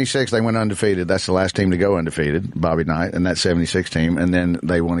 76. They went undefeated. That's the last team to go undefeated, Bobby Knight, and that 76 team. And then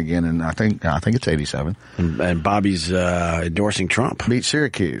they won again in I think it's 87. And Bobby's endorsing Trump. Beat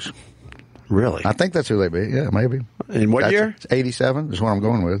Syracuse. Really? I think that's who they beat. Yeah, maybe. In what year? 87 is what I'm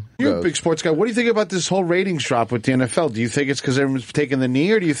going with. You're a big sports guy. What do you think about this whole ratings drop with the NFL? Do you think it's because everyone's taking the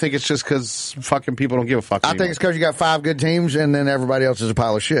knee, or do you think it's just because fucking people don't give a fuck anymore? I think it's because you got 5 good teams, and then everybody else is a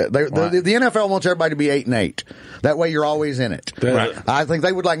pile of shit. The NFL wants everybody to be 8-8. That way you're always in it. Right. I think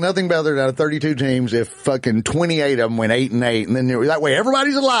they would like nothing better out of 32 teams if fucking 28 of them went 8-8, and then that way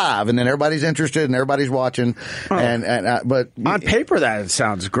everybody's alive, and then everybody's interested, and everybody's watching. Oh. But on paper that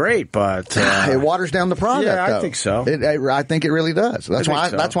sounds great, but it waters down the product. Yeah, though. I think so. I think it really does. That's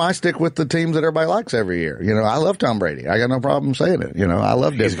why I stick with the teams that everybody likes every year. I love Tom Brady. I got no problem saying it. I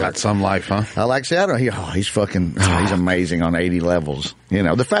love Denver. He's got some life, huh? I like Seattle. He's amazing on 80 levels.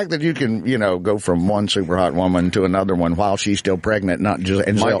 The fact that you can, go from one super hot woman to another one while she's still pregnant, not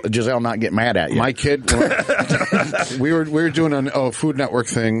Giselle not get mad at you. My kid, we were doing a Food Network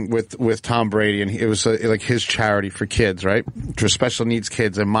thing with Tom Brady, and it was like his charity for kids, right? For special needs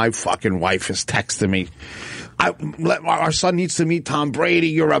kids, and my fucking wife is texting me. Our son needs to meet Tom Brady.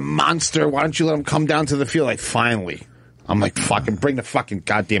 You're a monster. Why don't you let him come down to the field? Like, finally. I'm like, fucking bring the fucking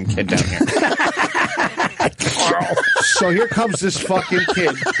goddamn kid down here. So here comes this fucking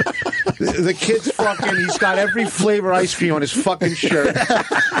kid. The kid's fucking, he's got every flavor ice cream on his fucking shirt.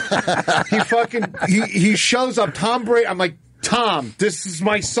 He shows up, Tom Brady. I'm like, Tom, this is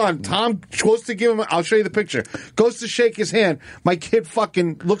my son. Tom goes to give him, I'll show you the picture, goes to shake his hand. My kid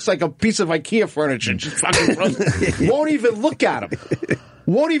fucking looks like a piece of IKEA furniture. Just fucking won't even look at him.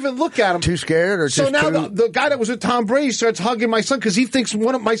 Won't even look at him. Too scared or so now the guy that was with Tom Brady starts hugging my son because he thinks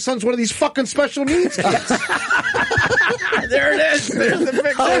my son's one of these fucking special needs kids. There it is. There's the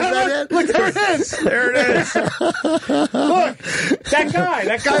picture. Oh, look, there it is. There it is. Look, that guy,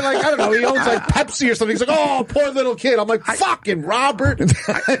 like, I don't know, he owns like Pepsi or something. He's like, oh, poor little kid. I'm like, fucking Robert.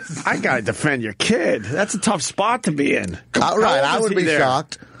 I gotta defend your kid. That's a tough spot to be in. Right, I would be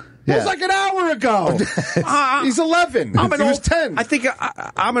shocked. Yeah. It was like an hour ago. He's 11. He was 10. I think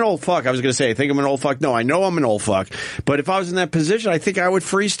I'm an old fuck. I was going to say, I think I'm an old fuck. No, I know I'm an old fuck. But if I was in that position, I think I would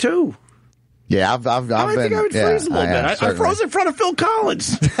freeze too. Yeah, I've been. I think I would freeze a little bit. I froze in front of Phil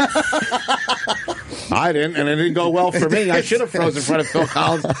Collins. I didn't, and it didn't go well for me. I should have frozen in front of Phil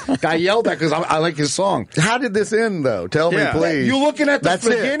Collins. Got yelled at because I like his song. How did this end, though? Tell me, please. You're looking at the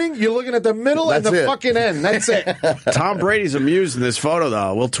beginning, you're looking at the middle, and the fucking end. That's it. Tom Brady's amused in this photo,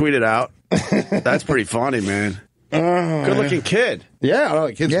 though. We'll tweet it out. That's pretty funny, man. Good-looking kid. Yeah,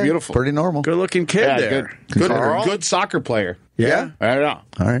 the kid's beautiful. Pretty normal. Good-looking kid there. Good soccer player. Yeah? I don't know.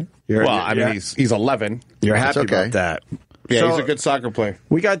 All right. He's 11. You're happy about that. Yeah, So- he's a good soccer player.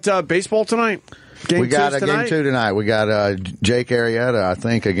 We got baseball tonight. We got two's game 2 tonight. We got Jake Arrieta, I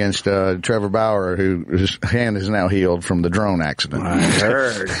think, against Trevor Bauer, whose hand is now healed from the drone accident. I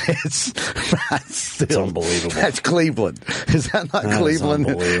heard. It's unbelievable. That's Cleveland. Is that not Cleveland?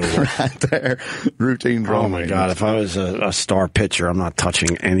 Right there. Routine drone. Oh, my God. If I was a star pitcher, I'm not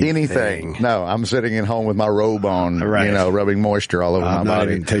touching anything. No, I'm sitting at home with my robe on, rubbing moisture all over my I'm not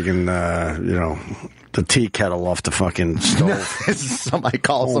body. even taking, the tea kettle off the fucking stove. Somebody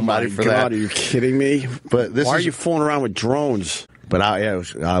call somebody for God, that. Are you kidding me? But Why are you fooling around with drones? But I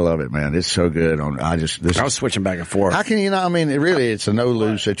love it, man. It's so good. I was switching back and forth. How can you not? I mean, it's a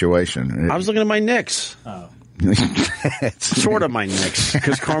no-lose situation. I was looking at my Knicks. Oh. Sort of my Knicks,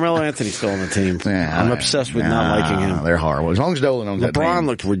 because Carmelo Anthony's still on the team. I'm obsessed with not liking him. They're horrible. As long as Dolan owns that team. LeBron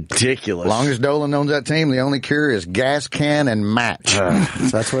looked ridiculous. As long as Dolan owns that team, the only cure is gas can and match.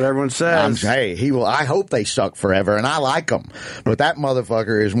 That's what everyone says. He will. I hope they suck forever, and I like them. But that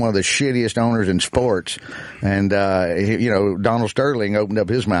motherfucker is one of the shittiest owners in sports. And Donald Sterling opened up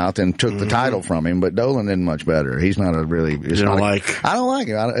his mouth and took the title from him, but Dolan isn't much better. He's not a really. I don't like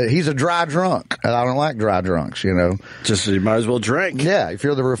him. He's a dry drunk, and I don't like dry drunks. Just you might as well drink. Yeah, if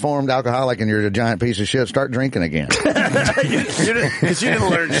you're the reformed alcoholic and you're a giant piece of shit, start drinking again. Because you didn't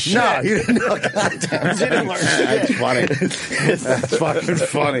learn shit. No, you didn't. You didn't learn shit. That's funny. That's fucking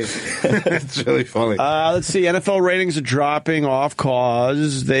funny. It's really funny. Let's see. NFL ratings are dropping off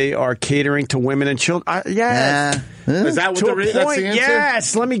cause they are catering to women and children. Yes. Is that what to that's a point? the answer?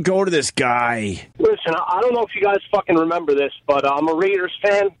 Yes. Let me go to this guy. Listen, I don't know if you guys fucking remember this, but I'm a Raiders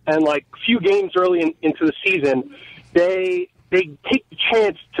fan, and like a few games early into the season, they take the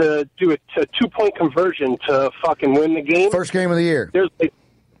chance to do a 2-point conversion to fucking win the game. First game of the year. There's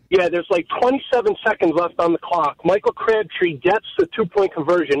 27 seconds left on the clock. Michael Crabtree gets the 2-point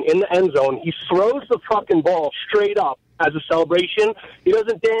conversion in the end zone. He throws the fucking ball straight up as a celebration. He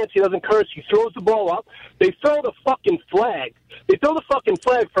doesn't dance. He doesn't curse. He throws the ball up. They throw the fucking flag. They throw the fucking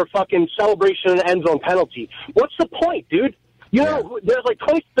flag for fucking celebration and end zone penalty. What's the point, dude? There's like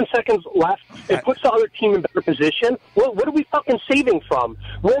 27 seconds left. It puts the other team in better position. Well, what are we fucking saving from?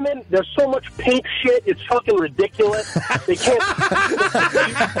 Women, there's so much pink shit. It's fucking ridiculous. They can't.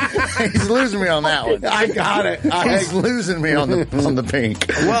 He's losing me on that one. I got it. He's losing me on the pink.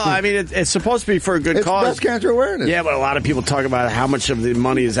 Well, I mean, it's supposed to be for a good cause. Breast cancer awareness. Yeah, but a lot of people talk about how much of the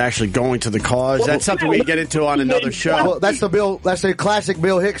money is actually going to the cause. That's something we can get into on another show. Well, that's the classic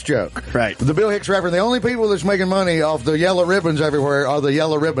Bill Hicks joke. Right. The Bill Hicks reference. The only people that's making money off the yellow ribbons everywhere are the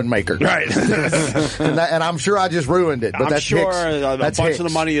yellow ribbon makers. Right. and I'm sure I just ruined it. But I'm that's sure Hicks. a bunch of the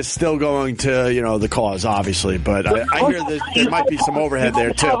money is still going to, the cause, obviously. But I hear that there might be some overhead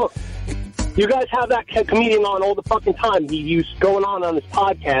there, too. You guys have that comedian on all the fucking time. He's going on his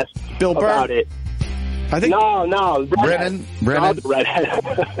podcast Bill Burr. about it. I think No. Brennan. The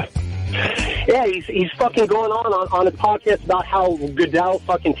redhead. Yeah, he's fucking going on a podcast about how Goodell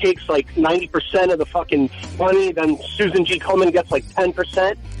fucking takes like 90% of the fucking money, then Susan G. Komen gets like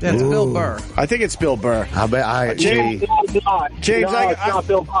 10%. Yeah, it's Bill Burr. I think it's Bill Burr. I bet James, it's not. James, it's not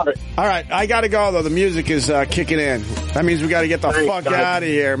Bill Burr. All right, I got to go, though. The music is kicking in. That means we got to get the fuck out of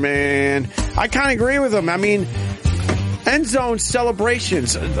here, man. I kind of agree with him. I mean, end zone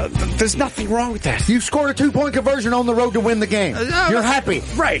celebrations. There's nothing wrong with that. You scored a 2-point conversion on the road to win the game. You're happy.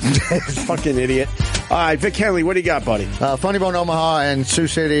 Right. Fucking idiot. All right, Vic Henley, what do you got, buddy? Funny Bone Omaha and Sioux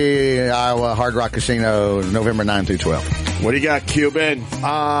City, Iowa, Hard Rock Casino, November 9 through 12. What do you got, Cuban?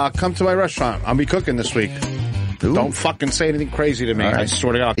 Come to my restaurant. I'll be cooking this week. Ooh. Don't fucking say anything crazy to me. Right. I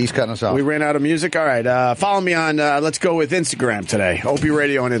swear to God. He's cutting us off. We ran out of music? All right. Follow me on, let's go with Instagram today. Opie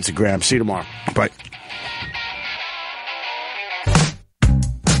Radio on Instagram. See you tomorrow. Bye.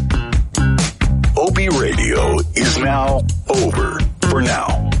 Opie Radio is now over for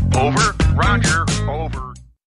now. Over? Roger. Over.